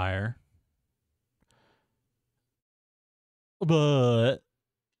bonfire, but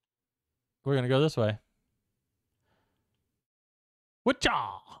we're gonna go this way. Whatcha?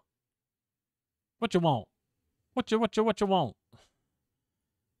 What you want? What you want?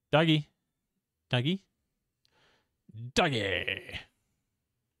 Dougie. Dougie. Dougie.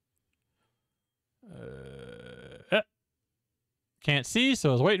 Can't see, so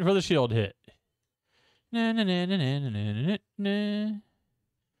I was waiting for the shield hit.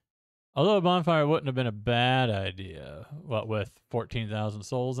 Although a bonfire wouldn't have been a bad idea. What, with 14,000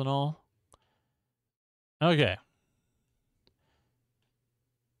 souls and all? Okay.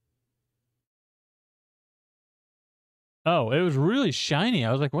 Oh, it was really shiny.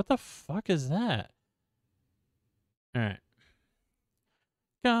 I was like, what the fuck is that? All right.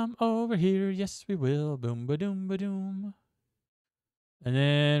 Come over here. Yes, we will. Boom, ba-doom, ba-doom. And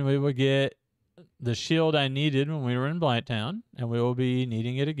then we will get the shield I needed when we were in Blighttown, and we will be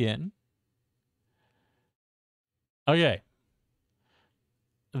needing it again. Okay.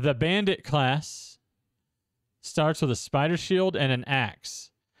 The bandit class starts with a spider shield and an axe.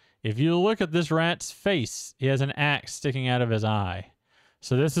 If you look at this rat's face, he has an axe sticking out of his eye.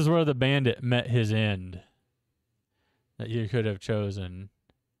 So this is where the bandit met his end that you could have chosen.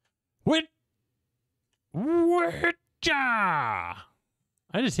 Witcha!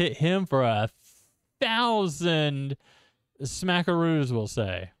 I just hit him for 1,000 smackaroos, we'll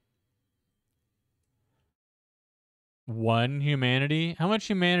say. 1 humanity? How much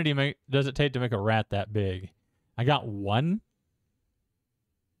humanity does it take to make a rat that big? I got 1?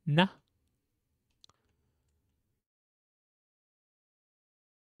 Nah.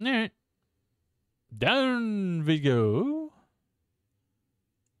 All right. Down we go.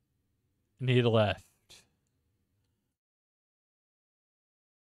 Need left.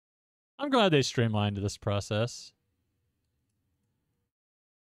 I'm glad they streamlined this process.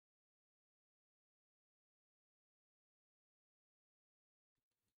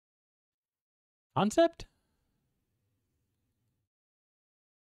 Concept?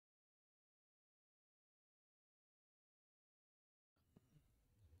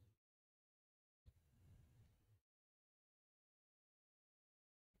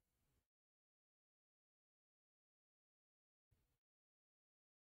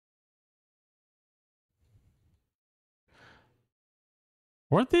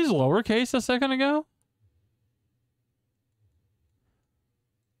 Weren't these lowercase a second ago?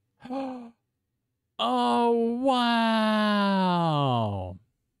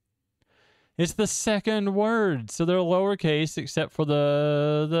 It's the second word, so they're lowercase except for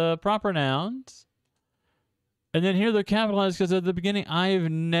the proper nouns. And then here they're capitalized because at the beginning,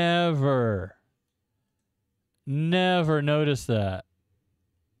 I've never noticed that.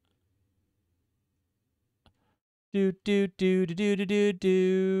 Do do do do do do do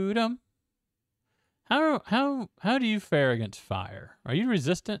do dum. How do you fare against fire? Are you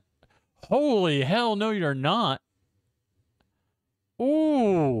resistant? Holy hell, no, you're not.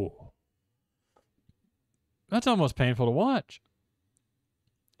 Ooh. That's almost painful to watch.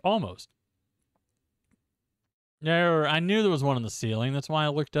 Almost. There, I knew there was one on the ceiling. That's why I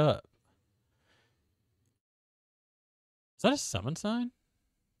looked up. Is that a summon sign?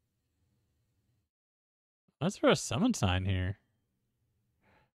 That's for a summon sign here.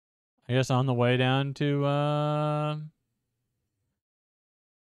 I guess on the way down to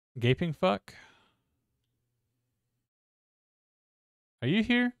Gaping Fuck. Are you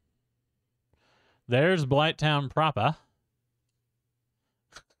here? There's Blighttown proper.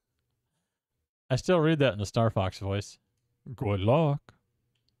 I still read that in the Star Fox voice. Good luck.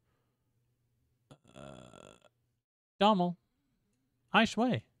 Dommel. I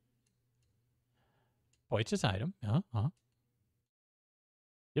Shui. Purchase item. Yep.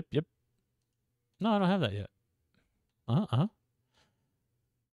 No, I don't have that yet. I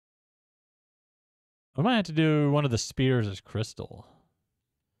might have to do one of the spears as crystal.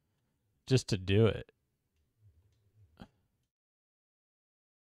 Just to do it.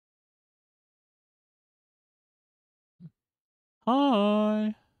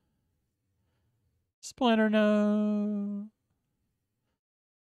 Hi. Splinter, no.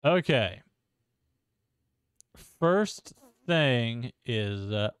 Okay. First thing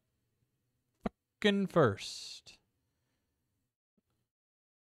is fucking first.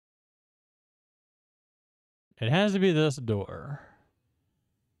 It has to be this door.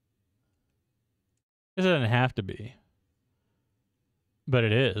 It doesn't have to be. But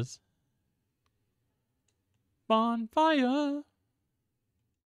it is. Bonfire.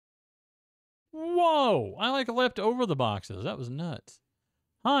 Whoa! I like leapt over the boxes. That was nuts.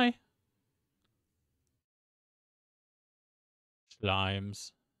 Hi.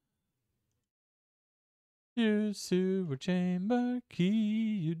 Slimes. You sewer chamber key,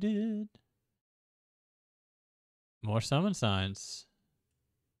 you did. More summon signs.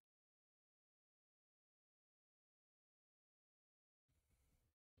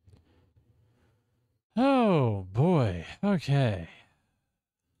 Oh, boy. Okay.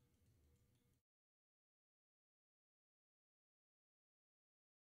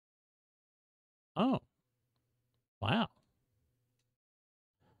 Oh. Wow.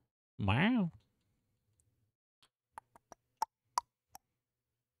 Wow.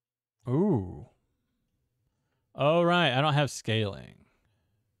 Ooh. Oh, right. I don't have scaling.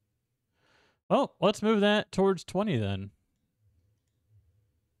 Well, let's move that towards 20 then.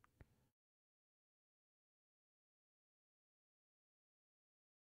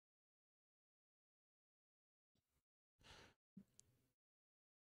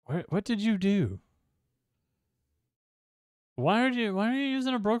 What did you do? Why are you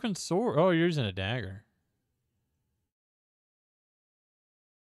using a broken sword? Oh, you're using a dagger.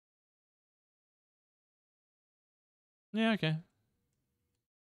 Yeah, okay.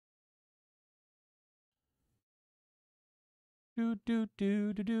 Do do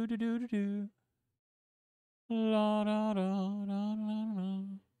do do do do do do do. La da da da da da.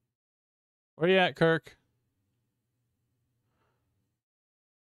 Where you at, Kirk?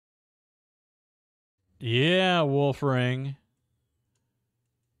 Yeah, wolf ring.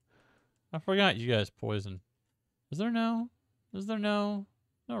 I forgot you guys poison. Is there no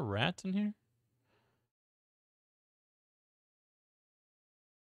rats in here?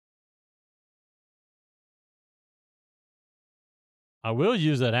 I will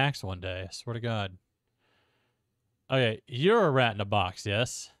use that axe one day. I swear to God. Okay, you're a rat in a box,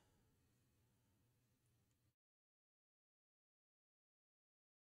 yes?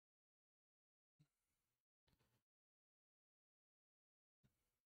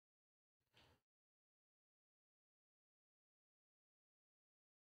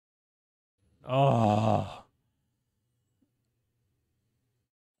 Oh.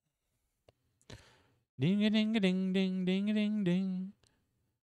 Ding a ding a ding ding ding a ding ding.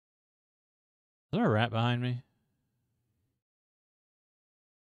 Is there a rat behind me?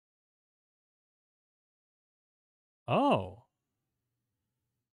 Oh.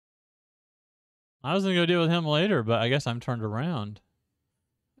 I was gonna go deal with him later, but I guess I'm turned around.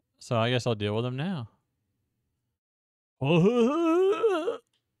 So I guess I'll deal with him now.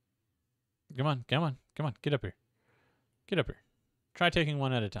 Come on, get up here. Try taking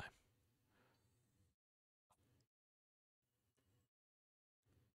one at a time.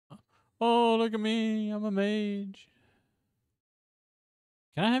 Oh, look at me. I'm a mage.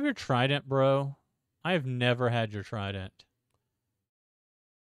 Can I have your trident, bro? I have never had your trident.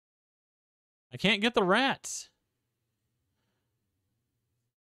 I can't get the rats.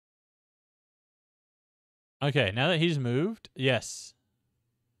 Okay, now that he's moved, yes.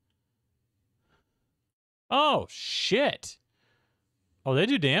 Oh, shit. Oh, they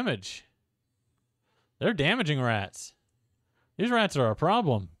do damage. They're damaging rats. These rats are a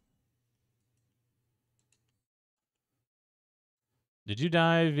problem. Did you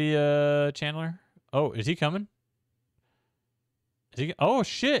die via Chandler? Oh, is he coming? Is he? Oh,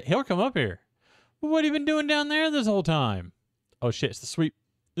 shit. He'll come up here. What have you been doing down there this whole time? Oh, shit. It's the sweep.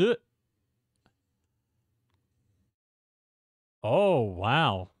 Ugh. Oh,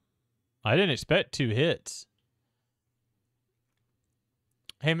 wow. I didn't expect 2 hits.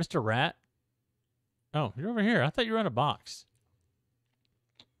 Hey, Mr. Rat. Oh, you're over here. I thought you were in a box.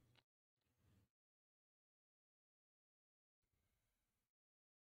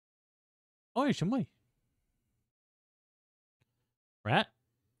 Oh, shumway. Rat.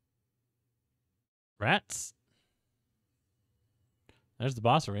 Rats. There's the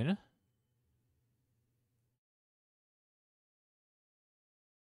boss arena.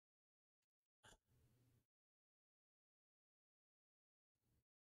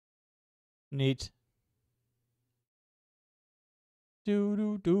 Neat. Do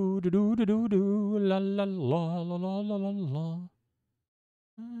do do do do do do do la la la la la la la la.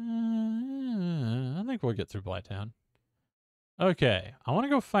 I think we'll get through Blighttown. Okay, I want to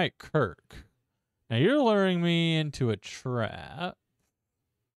go fight Kirk. Now you're luring me into a trap.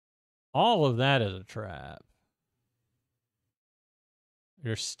 All of that is a trap.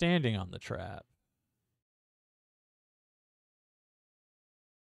 You're standing on the trap.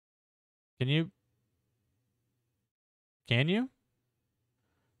 Can you? Can you?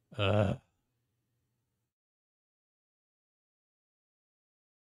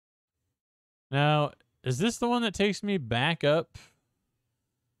 Now, is this the one that takes me back up?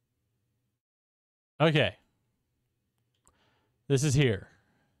 Okay. This is here.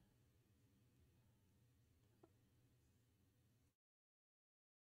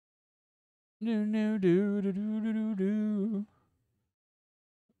 Do do do do do do do.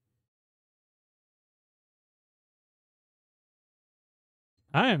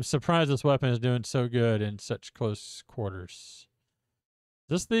 I am surprised this weapon is doing so good in such close quarters.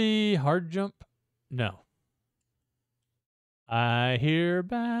 Is this the hard jump? No. I hear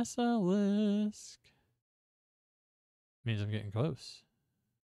basilisk. Means I'm getting close.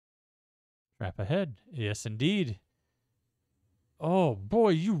 Trap ahead. Yes, indeed. Oh, boy,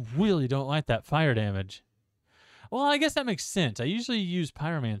 you really don't like that fire damage. Well, I guess that makes sense. I usually use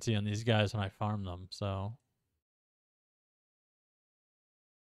pyromancy on these guys when I farm them, so.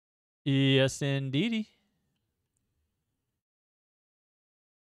 Yes, indeedy.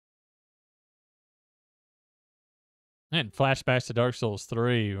 And flashbacks to Dark Souls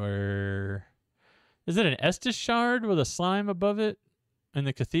 3 where... Is it an Estus shard with a slime above it? In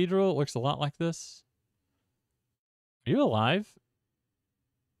the cathedral, it looks a lot like this. Are you alive?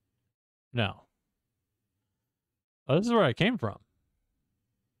 No. Oh, this is where I came from.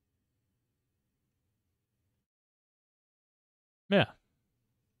 Yeah.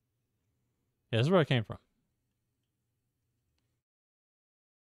 Yeah, this is where I came from.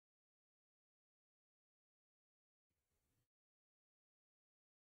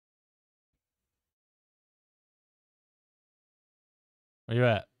 Where you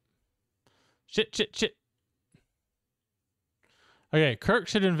at? Shit, shit, shit. Okay, Kirk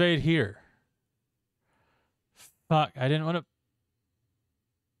should invade here. Fuck, I didn't want to...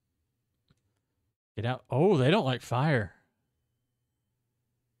 Get out. Oh, they don't like fire.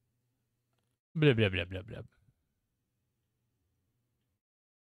 Blah, blah, blah, blah, blah.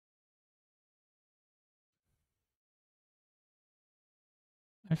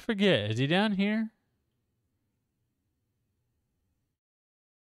 I forget. Is he down here?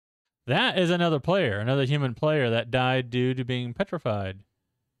 That is another player, another human player that died due to being petrified.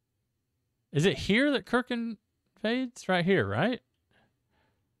 Is it here that Kirk invades? Right here, right?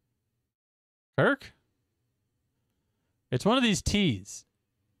 Kirk? It's one of these T's.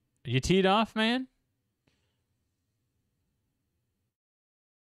 Are you teed off, man?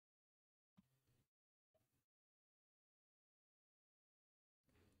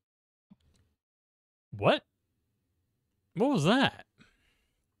 What? What was that?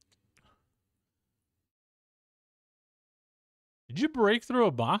 Did you break through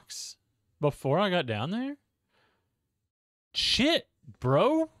a box before I got down there? Shit,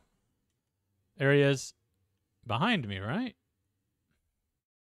 bro. There he is. Behind me, right?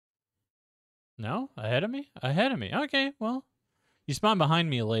 No? Ahead of me? Ahead of me. Okay, well. You spawn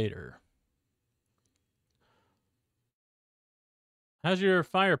behind me later. How's your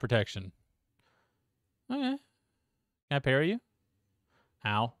fire protection? Okay. Can I parry you?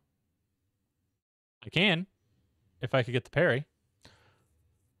 Ow. I can. If I could get the parry.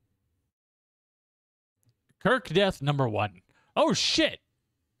 Kirk death number 1. Oh, shit.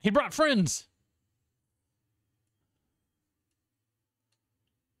 He brought friends.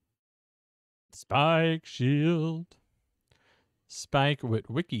 Spike shield. Spike with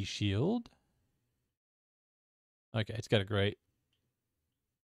wiki shield. Okay, it's got a great.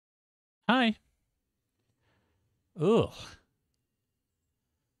 Hi. Ugh.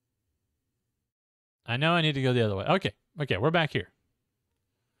 I know I need to go the other way. Okay. Okay, we're back here.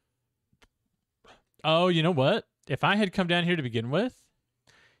 Oh, you know what? If I had come down here to begin with,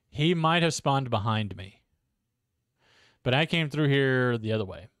 he might have spawned behind me. But I came through here the other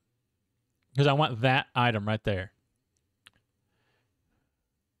way. Because I want that item right there.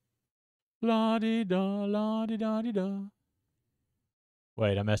 La-di-da, la-di-da-di-da.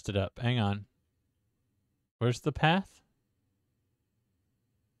 Wait, I messed it up. Hang on. Where's the path?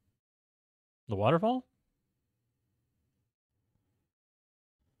 The waterfall?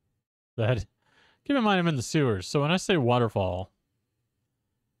 That. Keep in mind I'm in the sewers. So when I say waterfall,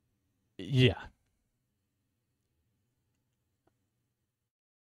 yeah.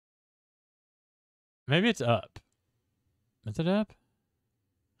 Maybe it's up. Is it up?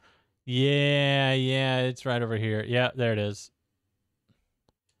 Yeah, it's right over here. Yeah, there it is.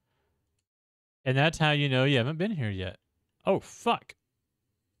 And that's how you know you haven't been here yet. Oh, fuck.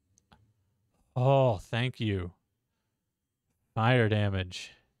 Oh, thank you. Fire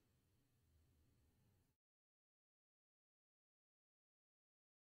damage.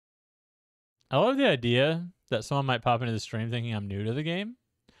 I love the idea that someone might pop into the stream thinking I'm new to the game.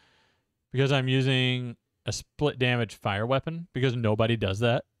 Because I'm using a split damage fire weapon. Because nobody does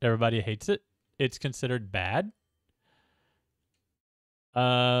that. Everybody hates it. It's considered bad.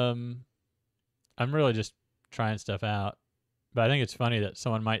 I'm really just trying stuff out. But I think it's funny that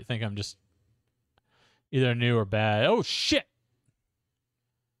someone might think I'm just either new or bad. Oh, shit!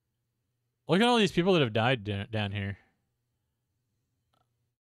 Look at all these people that have died down here.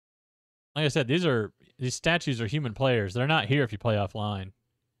 Like I said, these statues are human players. They're not here if you play offline.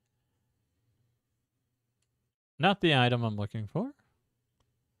 Not the item I'm looking for.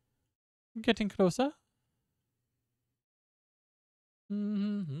 Getting closer.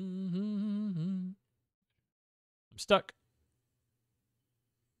 I'm stuck.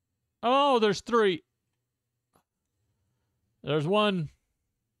 Oh, there's 3. There's 1.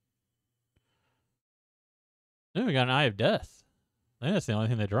 Ooh, we got an Eye of Death. I think that's the only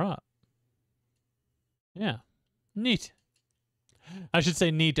thing they drop. Yeah. Neat. I should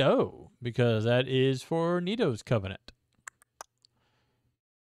say neato, because that is for Nito's Covenant.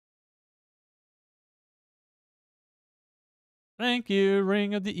 Thank you,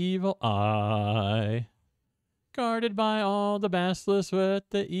 Ring of the Evil Eye. Guarded by all the basilisks with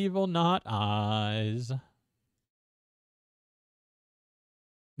the evil not eyes.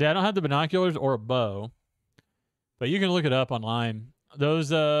 Yeah, I don't have the binoculars or a bow. But you can look it up online. Those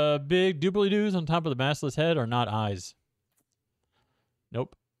big doobly-doos on top of the basilisk head are not eyes.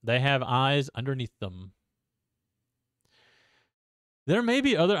 Nope. They have eyes underneath them. There may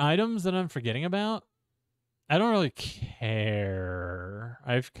be other items that I'm forgetting about. I don't really care.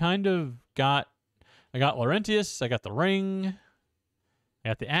 I've kind of got... I got Laurentius. I got the ring. I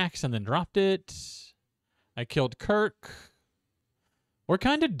got the axe and then dropped it. I killed Kirk. We're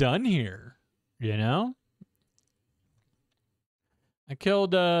kind of done here. You know? I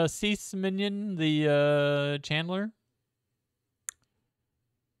killed Cease Minion, the Chandler.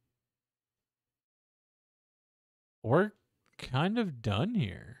 We're kind of done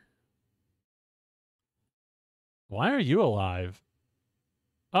here. Why are you alive?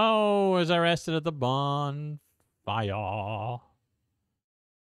 Oh, as I rested at the bonfire.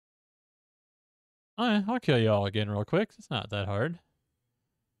 I'll kill you all again real quick. It's not that hard.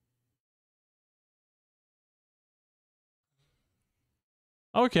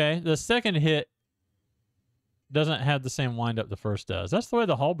 Okay, the second hit doesn't have the same windup the first does. That's the way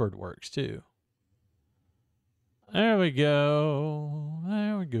the halberd works, too. There we go.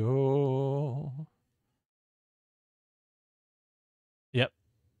 There we go. Yep.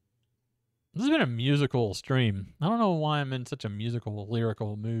 This has been a musical stream. I don't know why I'm in such a musical,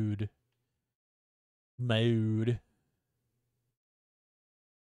 lyrical mood. Maybe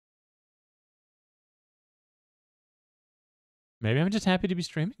I'm just happy to be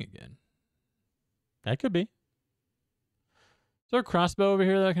streaming again. That could be. Is there a crossbow over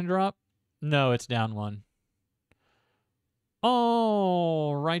here that I can drop? No, it's down one.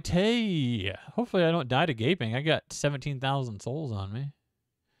 All right, hey. Hopefully I don't die to gaping. I got 17,000 souls on me.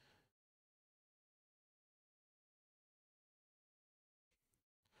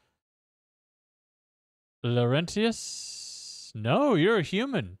 Laurentius? No, you're a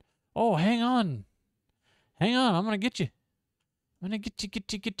human. Oh, hang on. Hang on, I'm going to get you. I'm going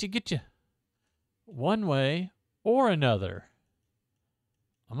to get you. One way or another.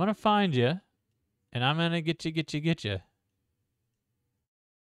 I'm going to find you, and I'm going to get you.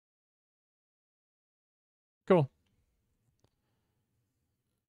 Cool.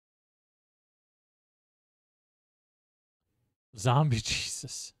 Zombie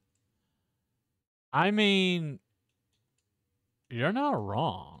Jesus. I mean, you're not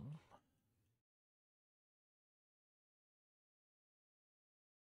wrong.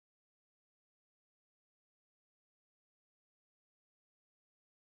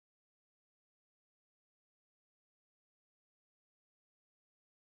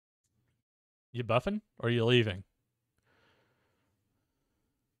 You buffing or you leaving?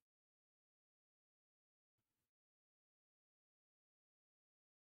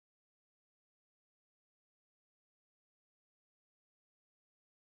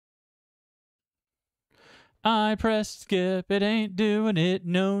 I pressed skip. It ain't doing it.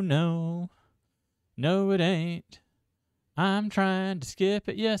 No, no. No, it ain't. I'm trying to skip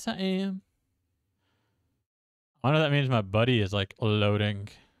it. Yes, I am. I wonder if that means my buddy is like loading.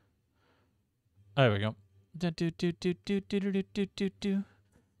 There we go. Dun dun dun dun dun dun dun dun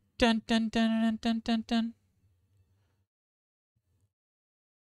dun dun dun dun dun dun dun.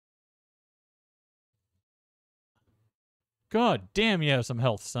 God damn, you have some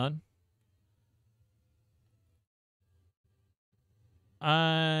health, son.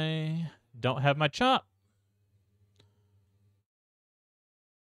 I don't have my chop.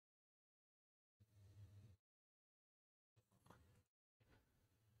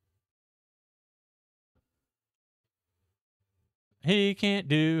 He can't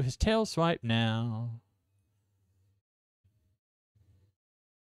do his tail swipe now.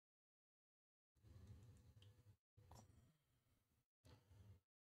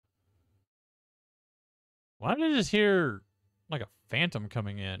 Why did I just hear like a phantom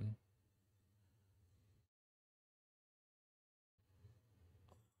coming in?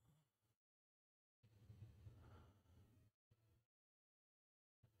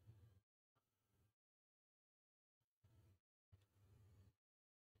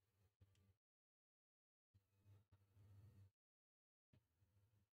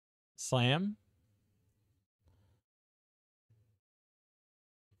 Slam?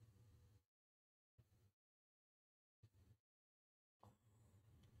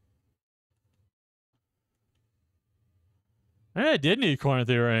 I did need corner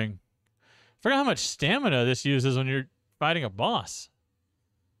through ring. Forgot how much stamina this uses when you're fighting a boss.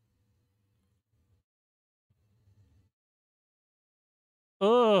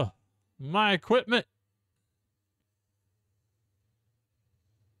 Ugh, my equipment.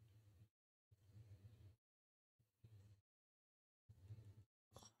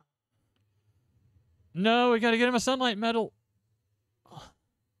 No, we gotta get him a sunlight medal.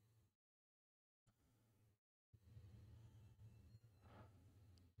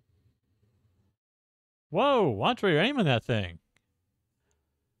 Whoa, watch where you're aiming that thing.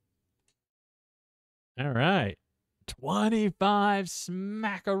 All right. 25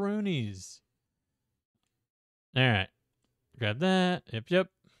 smackaroonies. All right. Grab that. Yep.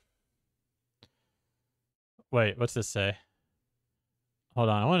 Wait, what's this say? Hold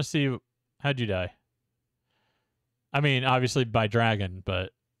on. I want to see. How'd you die? I mean, obviously by dragon,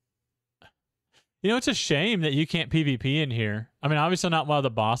 but. You know, it's a shame that you can't PvP in here. I mean, obviously not while the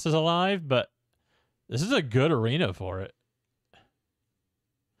boss is alive, but this is a good arena for it.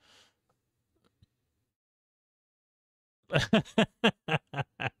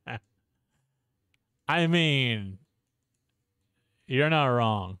 I mean, you're not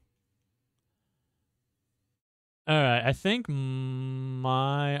wrong. All right, I think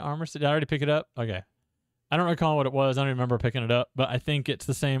my armor set. Did I already pick it up? Okay. I don't recall what it was. I don't remember picking it up, but I think it's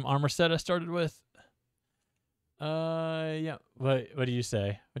the same armor set I started with. Yeah. What do you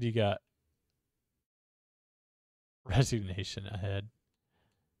say? What do you got? Resignation ahead.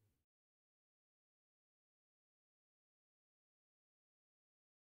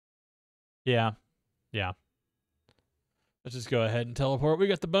 Yeah. Yeah. Let's just go ahead and teleport. We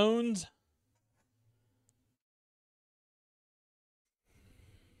got the bones.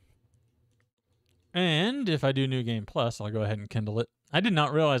 And if I do New Game Plus, I'll go ahead and kindle it. I did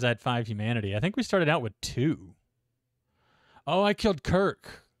not realize I had 5 humanity. I think we started out with 2. Oh, I killed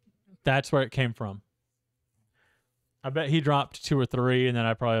Kirk. That's where it came from. I bet he dropped 2 or 3, and then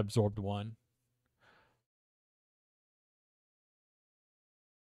I probably absorbed 1.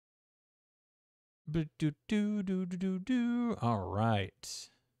 All right.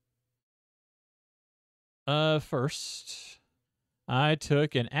 First, I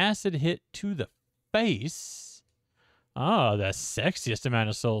took an acid hit to the face. Oh, the sexiest amount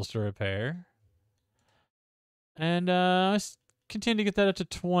of souls to repair. And let's continue to get that up to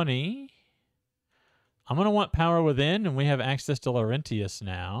 20. I'm going to want power within, and we have access to Laurentius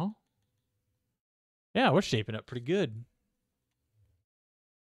now. Yeah, we're shaping up pretty good.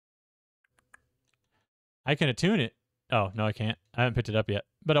 I can attune it. Oh, no, I can't. I haven't picked it up yet,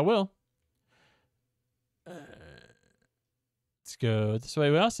 but I will. Let's go this way.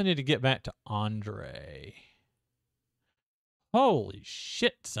 We also need to get back to Andre. Holy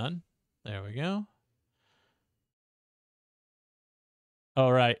shit, son. There we go.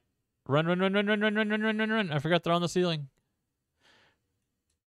 All right. Run, run, run, run, run, run, run, run, run, run, run. I forgot they're on the ceiling.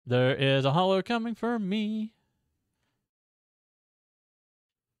 There is a hollow coming for me.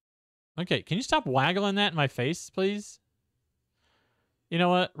 Okay, can you stop waggling that in my face, please? You know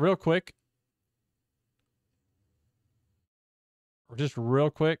what? Real quick. Just real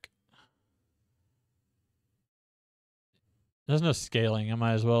quick. There's no scaling. I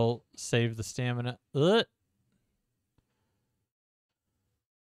might as well save the stamina. Ugh.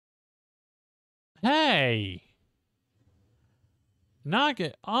 Hey! Knock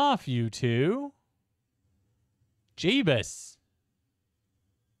it off, you two. Jeebus.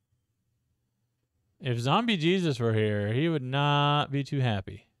 If Zombie Jesus were here, he would not be too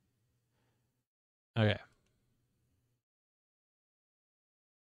happy. Okay.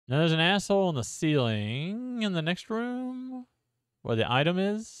 Now there's an asshole in the ceiling in the next room where the item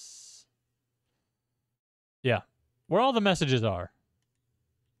is. Yeah. Where all the messages are.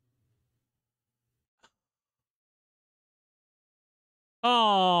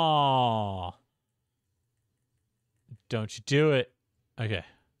 Oh. Don't you do it. Okay.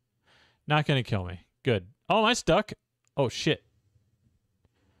 Not going to kill me. Good. Oh, am I stuck? Oh, shit.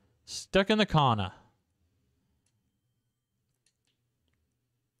 Stuck in the corner.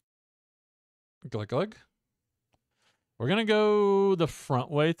 Glug, glug. We're going to go the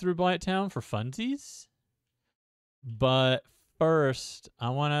front way through Blighttown for funsies. But first, I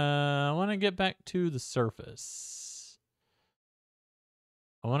want to get back to the surface.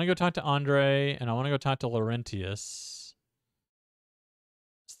 I want to go talk to Andre, and I want to go talk to Laurentius.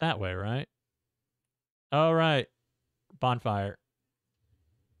 It's that way, right? All right. Bonfire.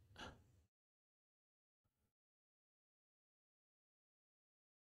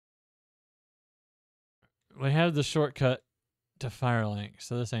 We have the shortcut to Firelink,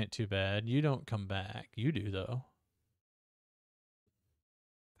 so this ain't too bad. You don't come back. You do, though.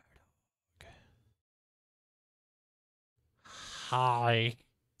 Okay. Hi.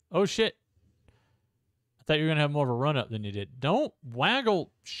 Oh, shit. I thought you were going to have more of a run-up than you did. Don't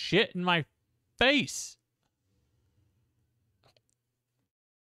waggle shit in my face.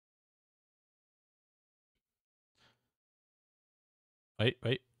 Wait,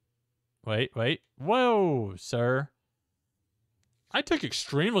 wait. Wait, wait. Whoa, sir. I took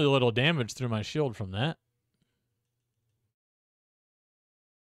extremely little damage through my shield from that.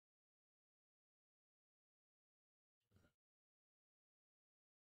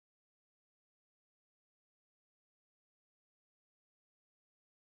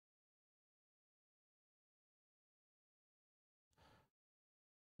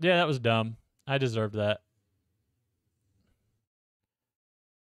 Yeah, that was dumb. I deserved that.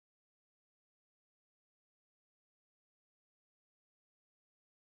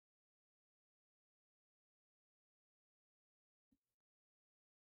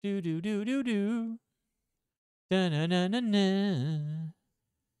 Do do do do do. Da na na na na.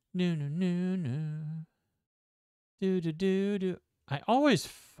 No no no no. Do do do do. I always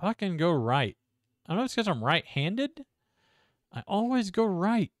fucking go right. I don't know if it's because I'm right-handed. I always go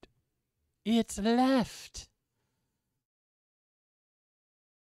right. It's left.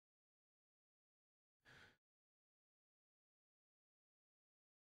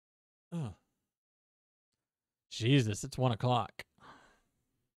 Oh. Jesus, it's 1 o'clock.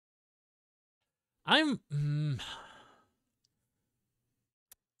 I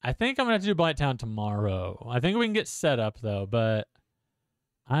think I'm gonna have to do Blighttown tomorrow. I think we can get set up though, but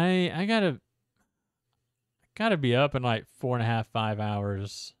I gotta be up in like 4.5, 5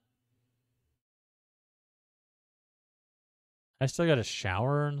 hours. I still gotta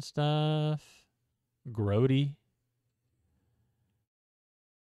shower and stuff. Grody.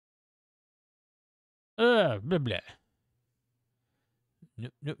 Blah blah.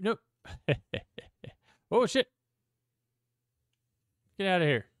 Nope, nope, nope. Oh, shit. Get out of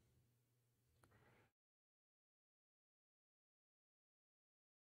here.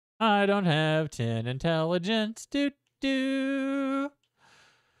 I don't have 10 intelligence. Do.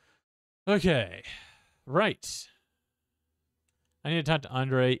 Okay. Right. I need to talk to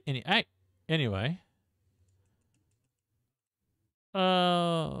Andre. Anyway.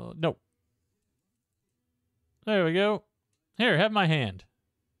 No. There we go. Here, have my hand.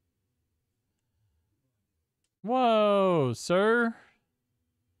 Whoa, sir.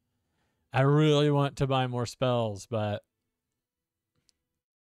 I really want to buy more spells, but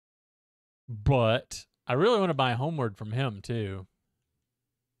I really want to buy Homeward from him too.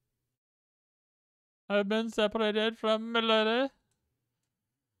 I've been separated from Melody.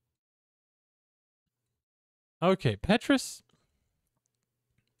 Okay, Petrus.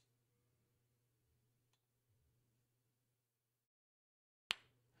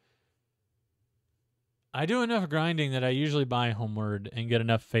 I do enough grinding that I usually buy Homeward and get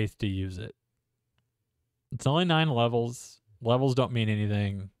enough faith to use it. It's only 9 levels. Levels don't mean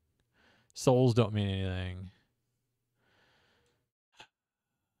anything. Souls don't mean anything.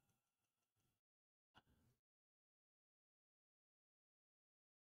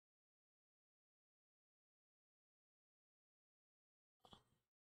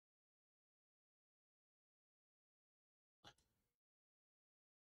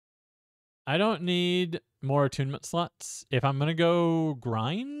 I don't need more attunement slots. If I'm going to go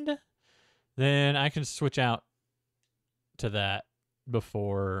grind, then I can switch out to that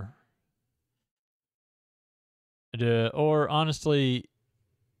before. Or honestly,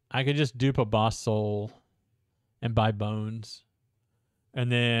 I could just dupe a boss soul and buy bones.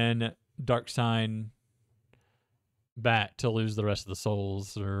 And then Dark Sign Bat to lose the rest of the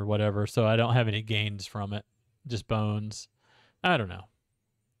souls or whatever. So I don't have any gains from it. Just bones. I don't know.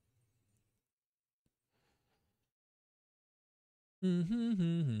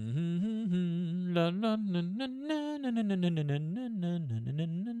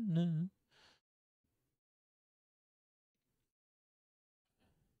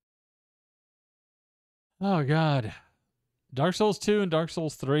 Oh, God. Dark Souls 2 and Dark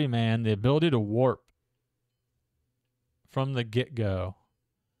Souls 3, man. The ability to warp from the get-go.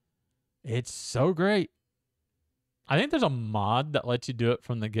 It's so great. I think there's a mod that lets you do it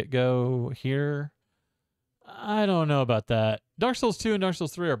from the get-go here. I don't know about that. Dark Souls 2 and Dark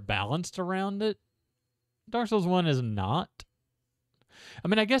Souls 3 are balanced around it. Dark Souls 1 is not. I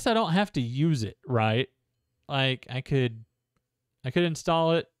mean, I guess I don't have to use it, right? Like I could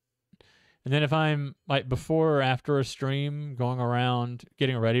install it, and then if I'm like before or after a stream going around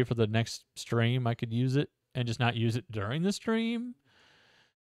getting ready for the next stream, I could use it and just not use it during the stream.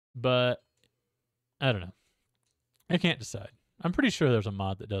 But I don't know. I can't decide. I'm pretty sure there's a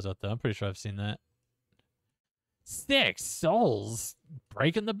mod that does that though. I'm pretty sure I've seen that. 6 souls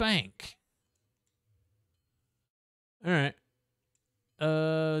breaking the bank. All right.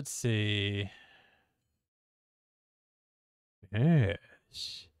 Let's see.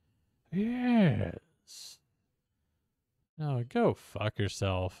 Yes. Yes. No, go fuck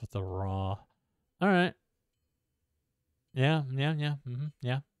yourself with the raw. All right. Yeah. Yeah.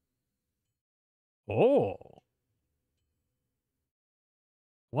 Oh.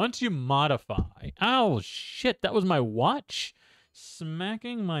 Once you modify. Oh, shit. That was my watch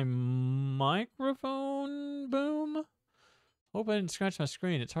smacking my microphone. Boom. Hope I didn't scratch my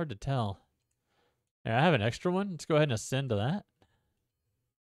screen. It's hard to tell. Yeah, I have an extra one. Let's go ahead and ascend to that.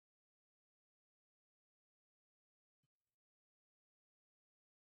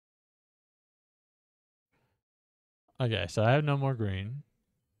 Okay, so I have no more green.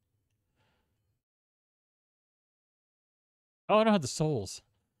 Oh, I don't have the souls.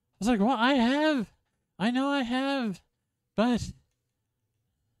 I was like, well, I have. I know I have. But.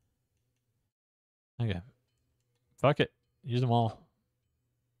 Okay. Fuck it. Use them all.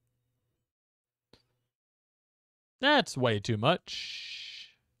 That's way too much.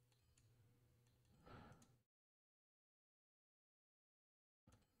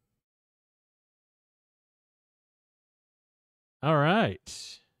 All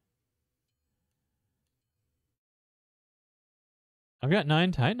right. I've got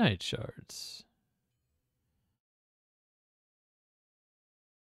 9 Titanite shards.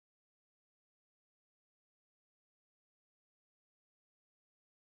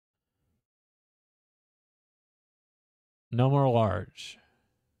 No more large.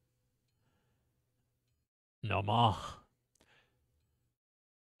 No more.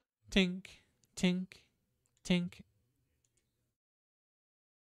 Tink, tink, tink.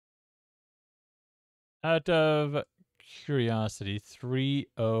 Out of curiosity.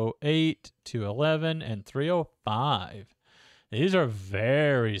 308, 211, and 305. These are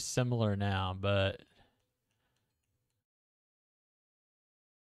very similar now, but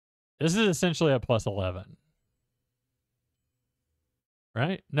this is essentially a plus 11.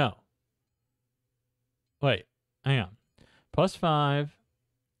 Right? No. Wait, hang on. Plus 5,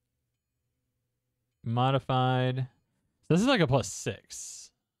 modified. This is like a plus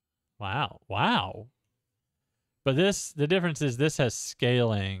 6. Wow. Wow. But the difference is this has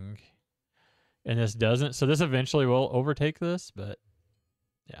scaling and this doesn't. So this eventually will overtake this, but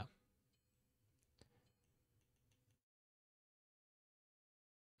yeah.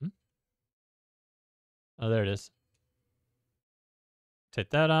 Oh, there it is.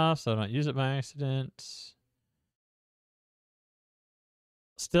 Take that off so I don't use it by accident.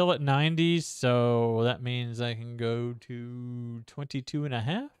 Still at 90, so that means I can go to 22 and a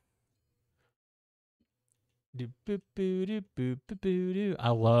half. I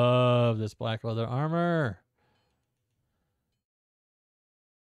love this black leather armor.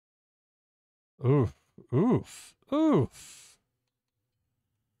 Oof, oof, oof.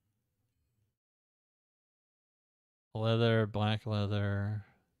 Leather, black leather.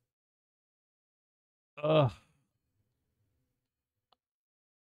 Ugh.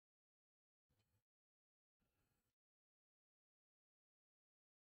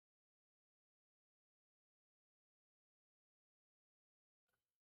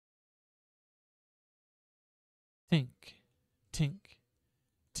 Tink, tink,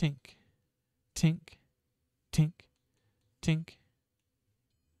 tink, tink, tink, tink.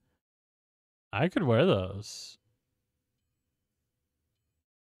 I could wear those.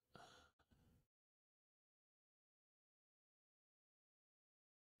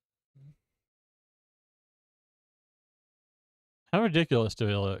 How ridiculous do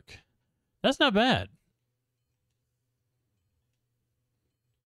we look? That's not bad.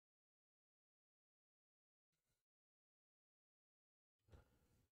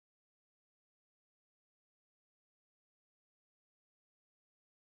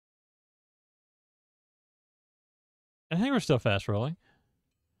 I think we're still fast rolling.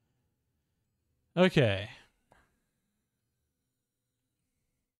 Okay.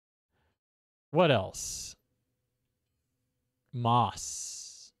 What else?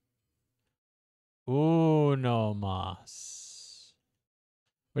 Moss. Ooh, no moss.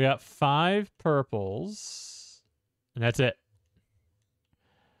 We got 5 purples. And that's it.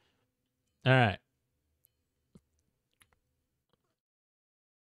 All right.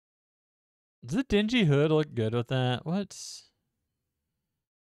 Does the dingy hood look good with that? What's...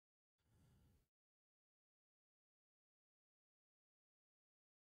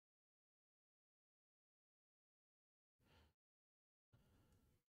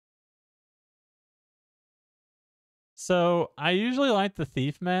 So, I usually like the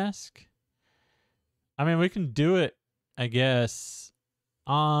thief mask. I mean, we can do it, I guess,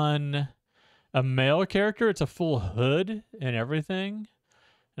 on a male character. It's a full hood and everything.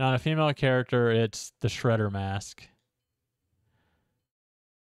 And on a female character, it's the shredder mask.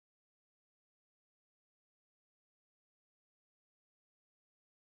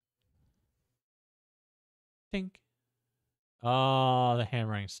 Tink. Oh, the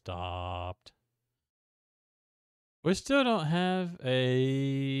hammering stopped. We still don't have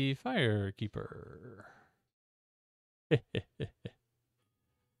a firekeeper.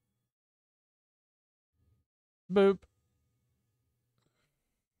 Boop.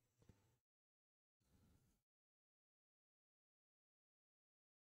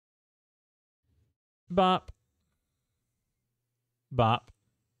 Bop. Bop.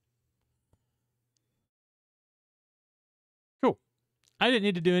 Cool. I didn't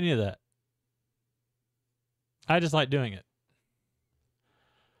need to do any of that. I just like doing it.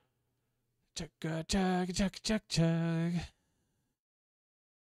 Chug, chug, chug, chug, chug.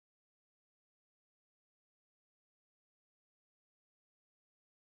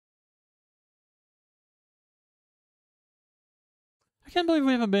 I can't believe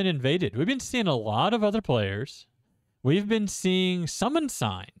we haven't been invaded. We've been seeing a lot of other players. We've been seeing summon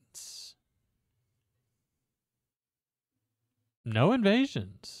signs. No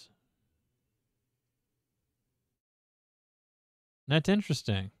invasions. That's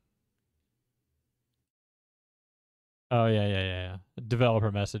interesting. Oh, yeah.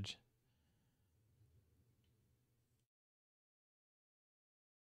 Developer message.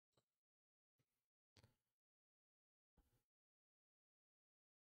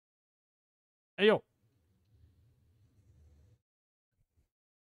 Hey, yo.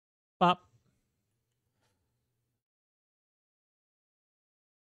 Bop.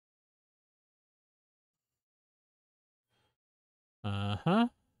 Uh-huh.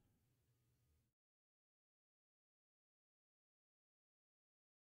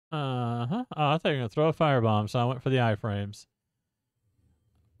 Uh-huh. Oh, I thought you were going to throw a firebomb, so I went for the iframes.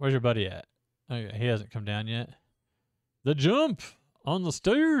 Where's your buddy at? Okay, he hasn't come down yet. The jump on the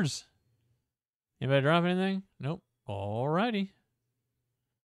stairs. Anybody drop anything? Nope. Alrighty.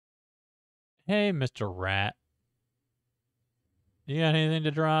 Hey, Mr. Rat. You got anything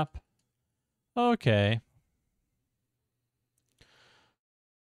to drop? Okay.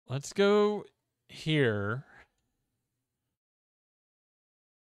 Let's go here.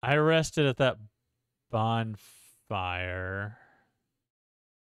 I rested at that bonfire.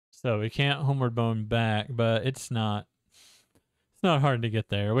 So we can't homeward bone back, but it's not hard to get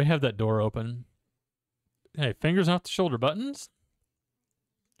there. We have that door open. Hey, fingers off the shoulder buttons.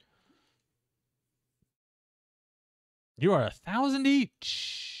 You are 1,000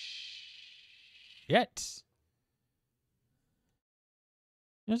 each. Yet.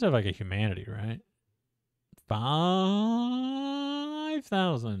 You just have like a humanity, right?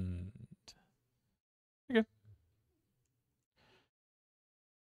 5,000. Okay.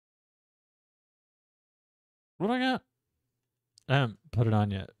 What do I got? I haven't put it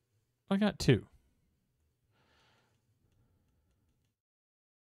on yet. I got 2.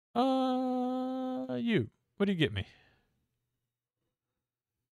 You. What do you get me?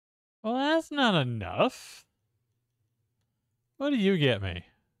 Well, that's not enough. What do you get me?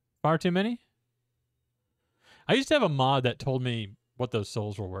 Far too many? I used to have a mod that told me what those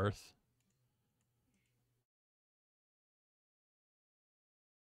souls were worth.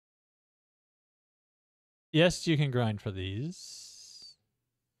 Yes, you can grind for these.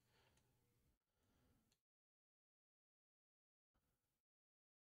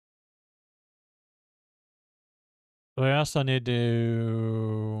 We also need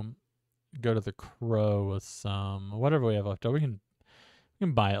to go to the crow with some whatever we have left over. We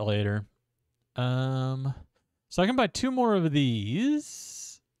can buy it later. So I can buy 2 more of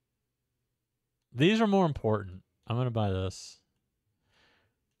these. These are more important. I'm gonna buy this.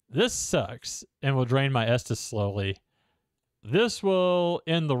 This sucks and will drain my Estus slowly. This will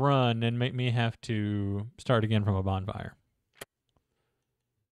end the run and make me have to start again from a bonfire.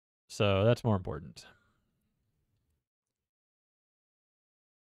 So that's more important.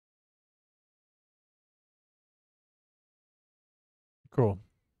 Cool.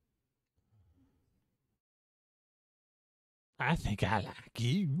 I think I like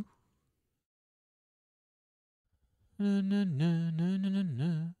you. Na, na, na, na, na,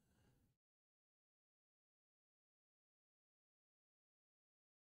 na.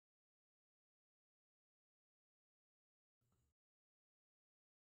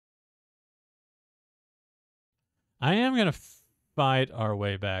 I am going to fight our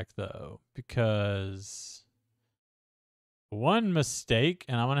way back, though, because one mistake,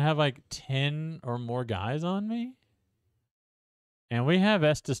 and I'm going to have like 10 or more guys on me. And we have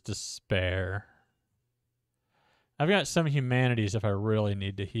Estus to spare. I've got some humanities if I really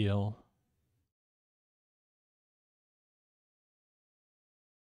need to heal.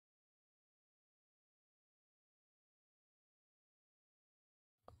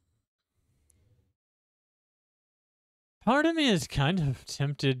 Part of me is kind of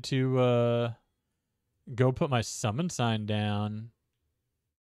tempted to go put my summon sign down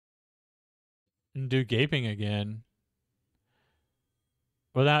and do gaping again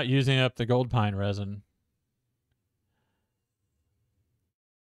without using up the gold pine resin.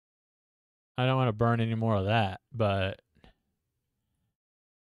 I don't want to burn any more of that, but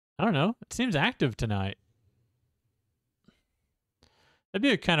I don't know. It seems active tonight. That'd be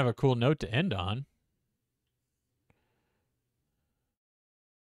a kind of a cool note to end on.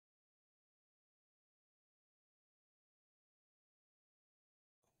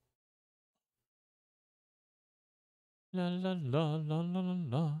 La la la la la la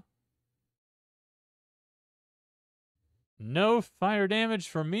la. No fire damage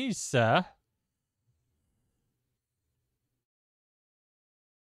for me, sir.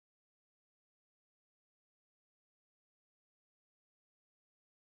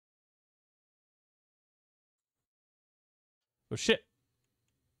 Oh shit.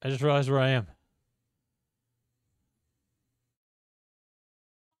 I just realized where I am.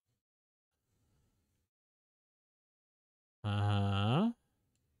 Uh-huh.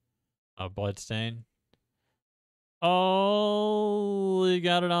 A bloodstain. Oh, he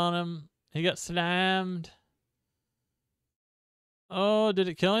got it on him. He got slammed. Oh, did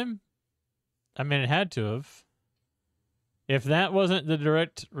it kill him? I mean, it had to have. If that wasn't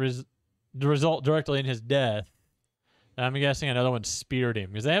the result directly in his death, I'm guessing another one speared him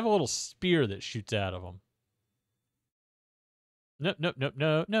because they have a little spear that shoots out of them. Nope, nope, nope,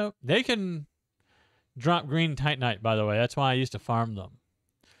 no, no. They can drop green Titanite, by the way. That's why I used to farm them.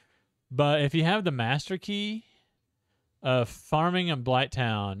 But if you have the master key, farming in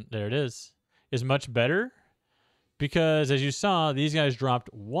Blighttown, there it is much better. Because as you saw, these guys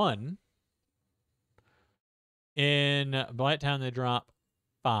dropped 1. In Blighttown, they drop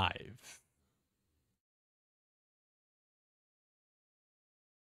 5.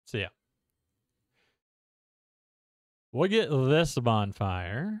 So yeah. We'll get this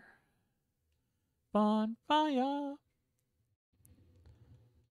bonfire. Bonfire.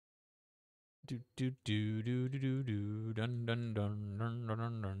 Do do do do do do do dun dun dun dun dun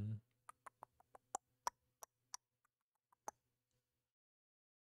dun dun.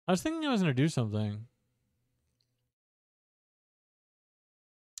 I was thinking I was gonna do something.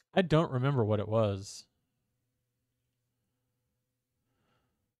 I don't remember what it was.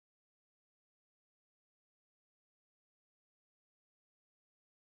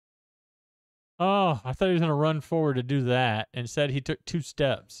 Oh, I thought he was gonna run forward to do that. Instead, he took 2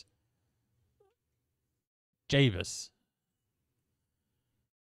 steps. Javis.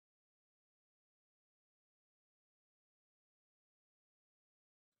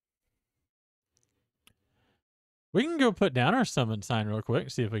 We can go put down our summon sign real quick,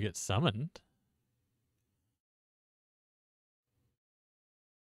 see if we get summoned.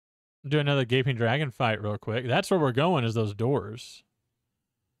 Do another gaping dragon fight real quick. That's where we're going, is those doors.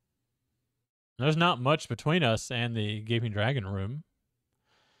 There's not much between us and the gaping dragon room.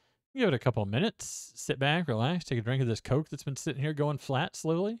 Give it a couple minutes. Sit back, relax, take a drink of this Coke that's been sitting here going flat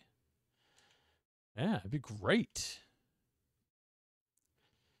slowly. Yeah, it'd be great.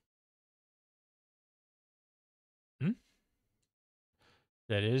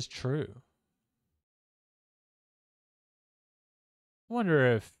 That is true.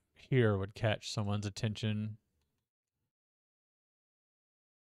 Wonder if here would catch someone's attention.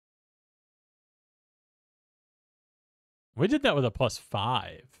 We did that with a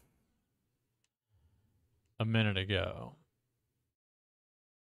 +5 a minute ago.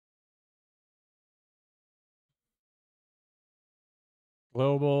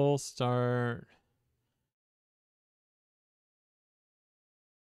 Global start.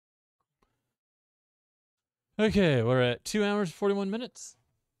 Okay, we're at 2 hours, 41 minutes.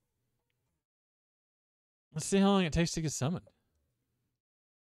 Let's see how long it takes to get summoned.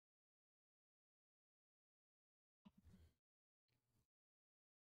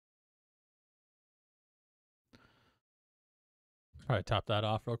 Probably top that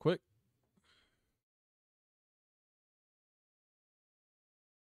off real quick.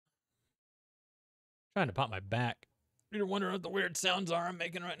 Trying to pop my back. You're wondering what the weird sounds are I'm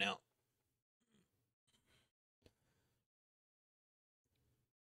making right now.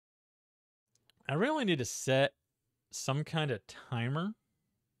 I really need to set some kind of timer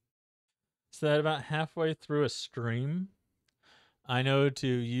so that about halfway through a stream, I know to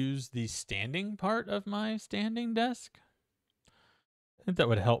use the standing part of my standing desk. I think that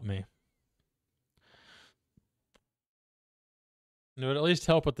would help me. It would at least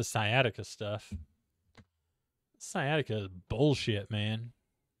help with the sciatica stuff. Sciatica is bullshit, man.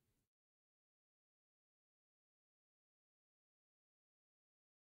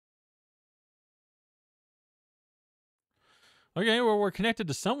 Okay, well, we're connected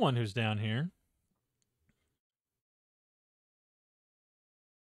to someone who's down here.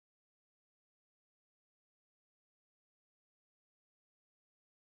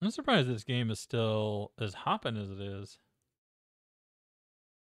 I'm surprised this game is still as hopping as it is.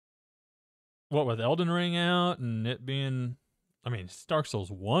 What, with Elden Ring out and it being... I mean, it's Dark Souls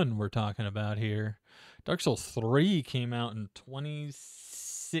 1 we're talking about here. Dark Souls 3 came out in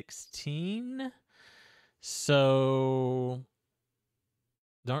 2016. So...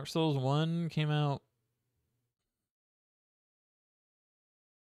 Dark Souls 1 came out...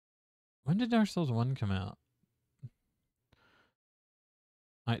 When did Dark Souls 1 come out?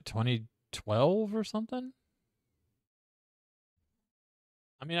 Like 2012 or something?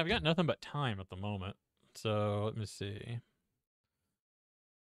 I mean, I've got nothing but time at the moment. So, let me see.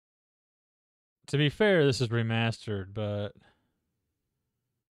 To be fair, this is remastered, but...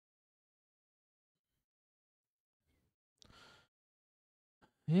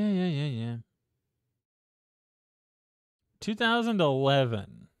 Yeah.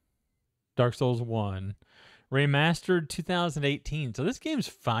 2011. Dark Souls 1. Remastered 2018. So this game's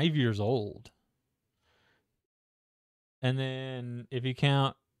 5 years old. And then if you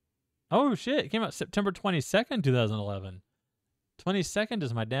count... Oh, shit. It came out September 22nd, 2011. 22nd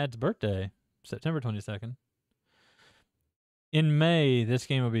is my dad's birthday. September 22nd. In May, this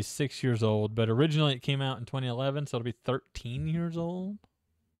game will be 6 years old, but originally it came out in 2011, so it'll be 13 years old.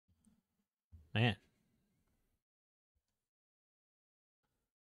 Man.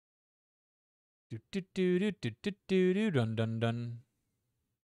 Do do do do do do do do dun dun dun.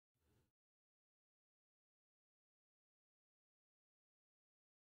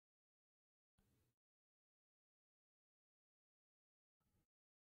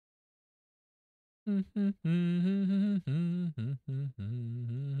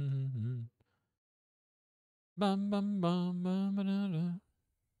 Bum bum bum bum ba da da.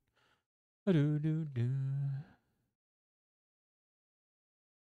 Do do do.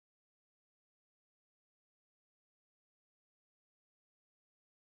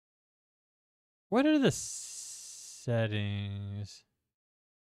 What are the settings?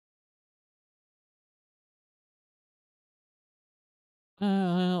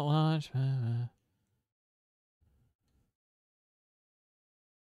 Launch.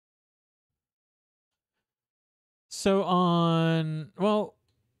 So I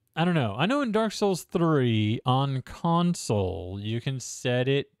don't know. I know in Dark Souls 3 on console, you can set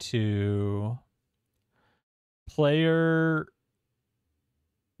it to player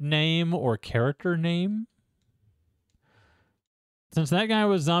name or character name. Since that guy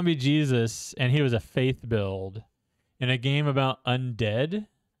was Zombie Jesus and he was a faith build in a game about undead,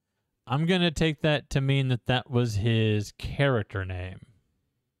 I'm going to take that to mean that that was his character name.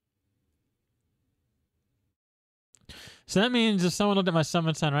 So that means if someone looked at my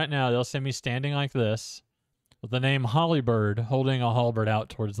summon sign right now, they'll see me standing like this with the name Hollybird holding a halberd out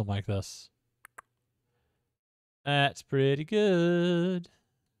towards them like this. That's pretty good.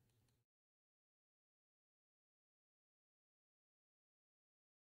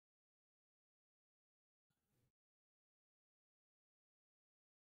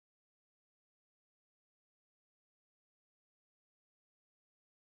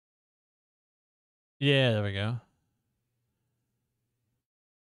 Yeah, there we go.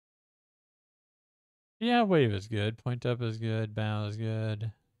 Yeah, wave is good. Point up is good. Bow is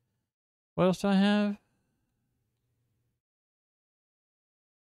good. What else do I have?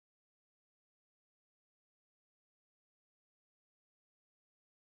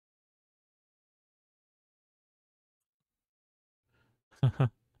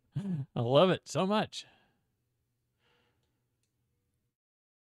 I love it so much.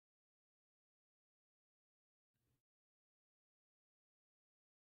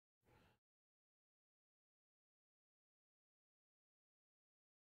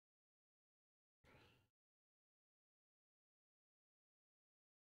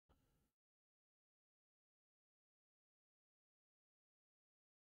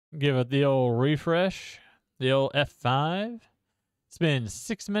 Give it the old refresh. The old F5. It's been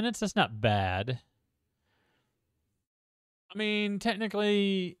 6 minutes. That's not bad. I mean,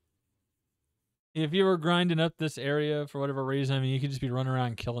 technically, if you were grinding up this area for whatever reason, I mean, you could just be running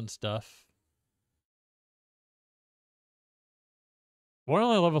around killing stuff. We're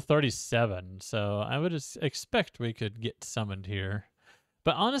only level 37, so I would expect we could get summoned here.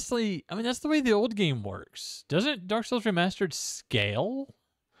 But honestly, I mean, that's the way the old game works. Doesn't Dark Souls Remastered scale?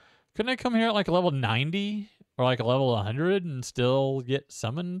 Couldn't I come here at like a level 90 or like a level 100 and still get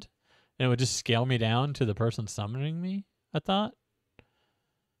summoned? And it would just scale me down to the person summoning me, I thought?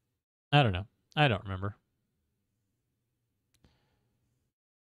 I don't know. I don't remember.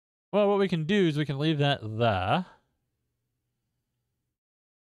 Well, what we can do is we can leave that there.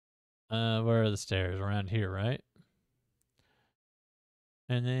 Where are the stairs? Around here, right?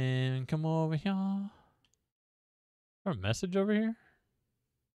 And then come over here. Is there a message over here?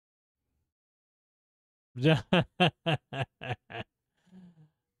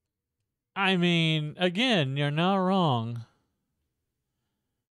 I mean, again, you're not wrong.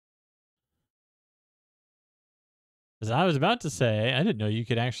 As I was about to say, I didn't know you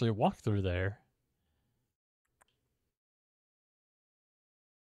could actually walk through there.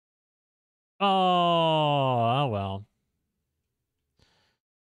 Oh well.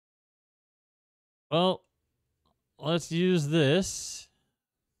 Well, let's use this.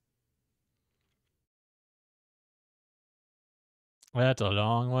 That's a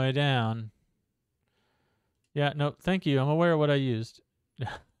long way down. Yeah, no, thank you. I'm aware of what I used.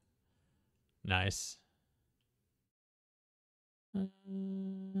 Nice.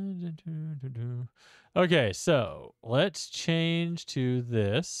 Okay, so let's change to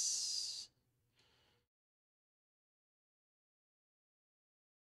this.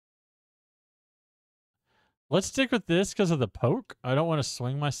 Let's stick with this because of the poke. I don't want to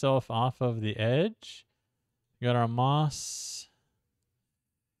swing myself off of the edge. We got our moss.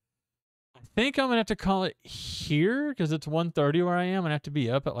 think I'm gonna have to call it here because it's 1:30 where I am, and I have to be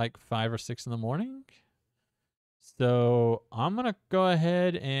up at like 5 or 6 in the morning. So I'm gonna go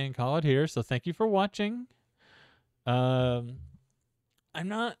ahead and call it here. So thank you for watching. I'm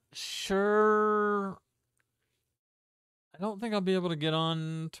not sure. I don't think I'll be able to get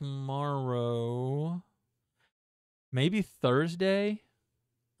on tomorrow. Maybe Thursday.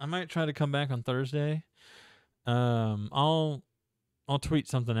 I might try to come back on Thursday. I'll tweet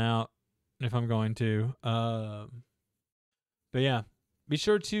something out if I'm going to. But yeah, be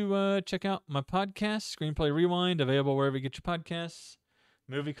sure to check out my podcast, Screenplay Rewind, available wherever you get your podcasts.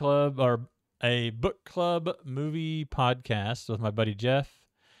 Movie Club, or a book club movie podcast with my buddy Jeff.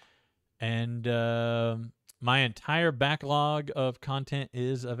 And my entire backlog of content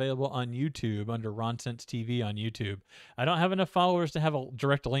is available on YouTube under RonsenseTV on YouTube. I don't have enough followers to have a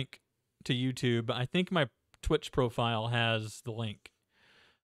direct link to YouTube, but I think my Twitch profile has the link.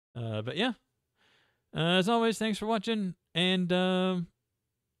 But yeah, as always, thanks for watching, and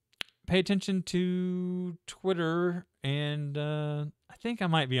pay attention to Twitter, and I think I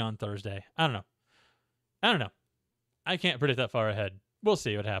might be on Thursday. I don't know. I can't predict that far ahead. We'll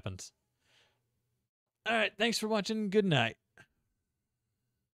see what happens. All right, thanks for watching. Good night.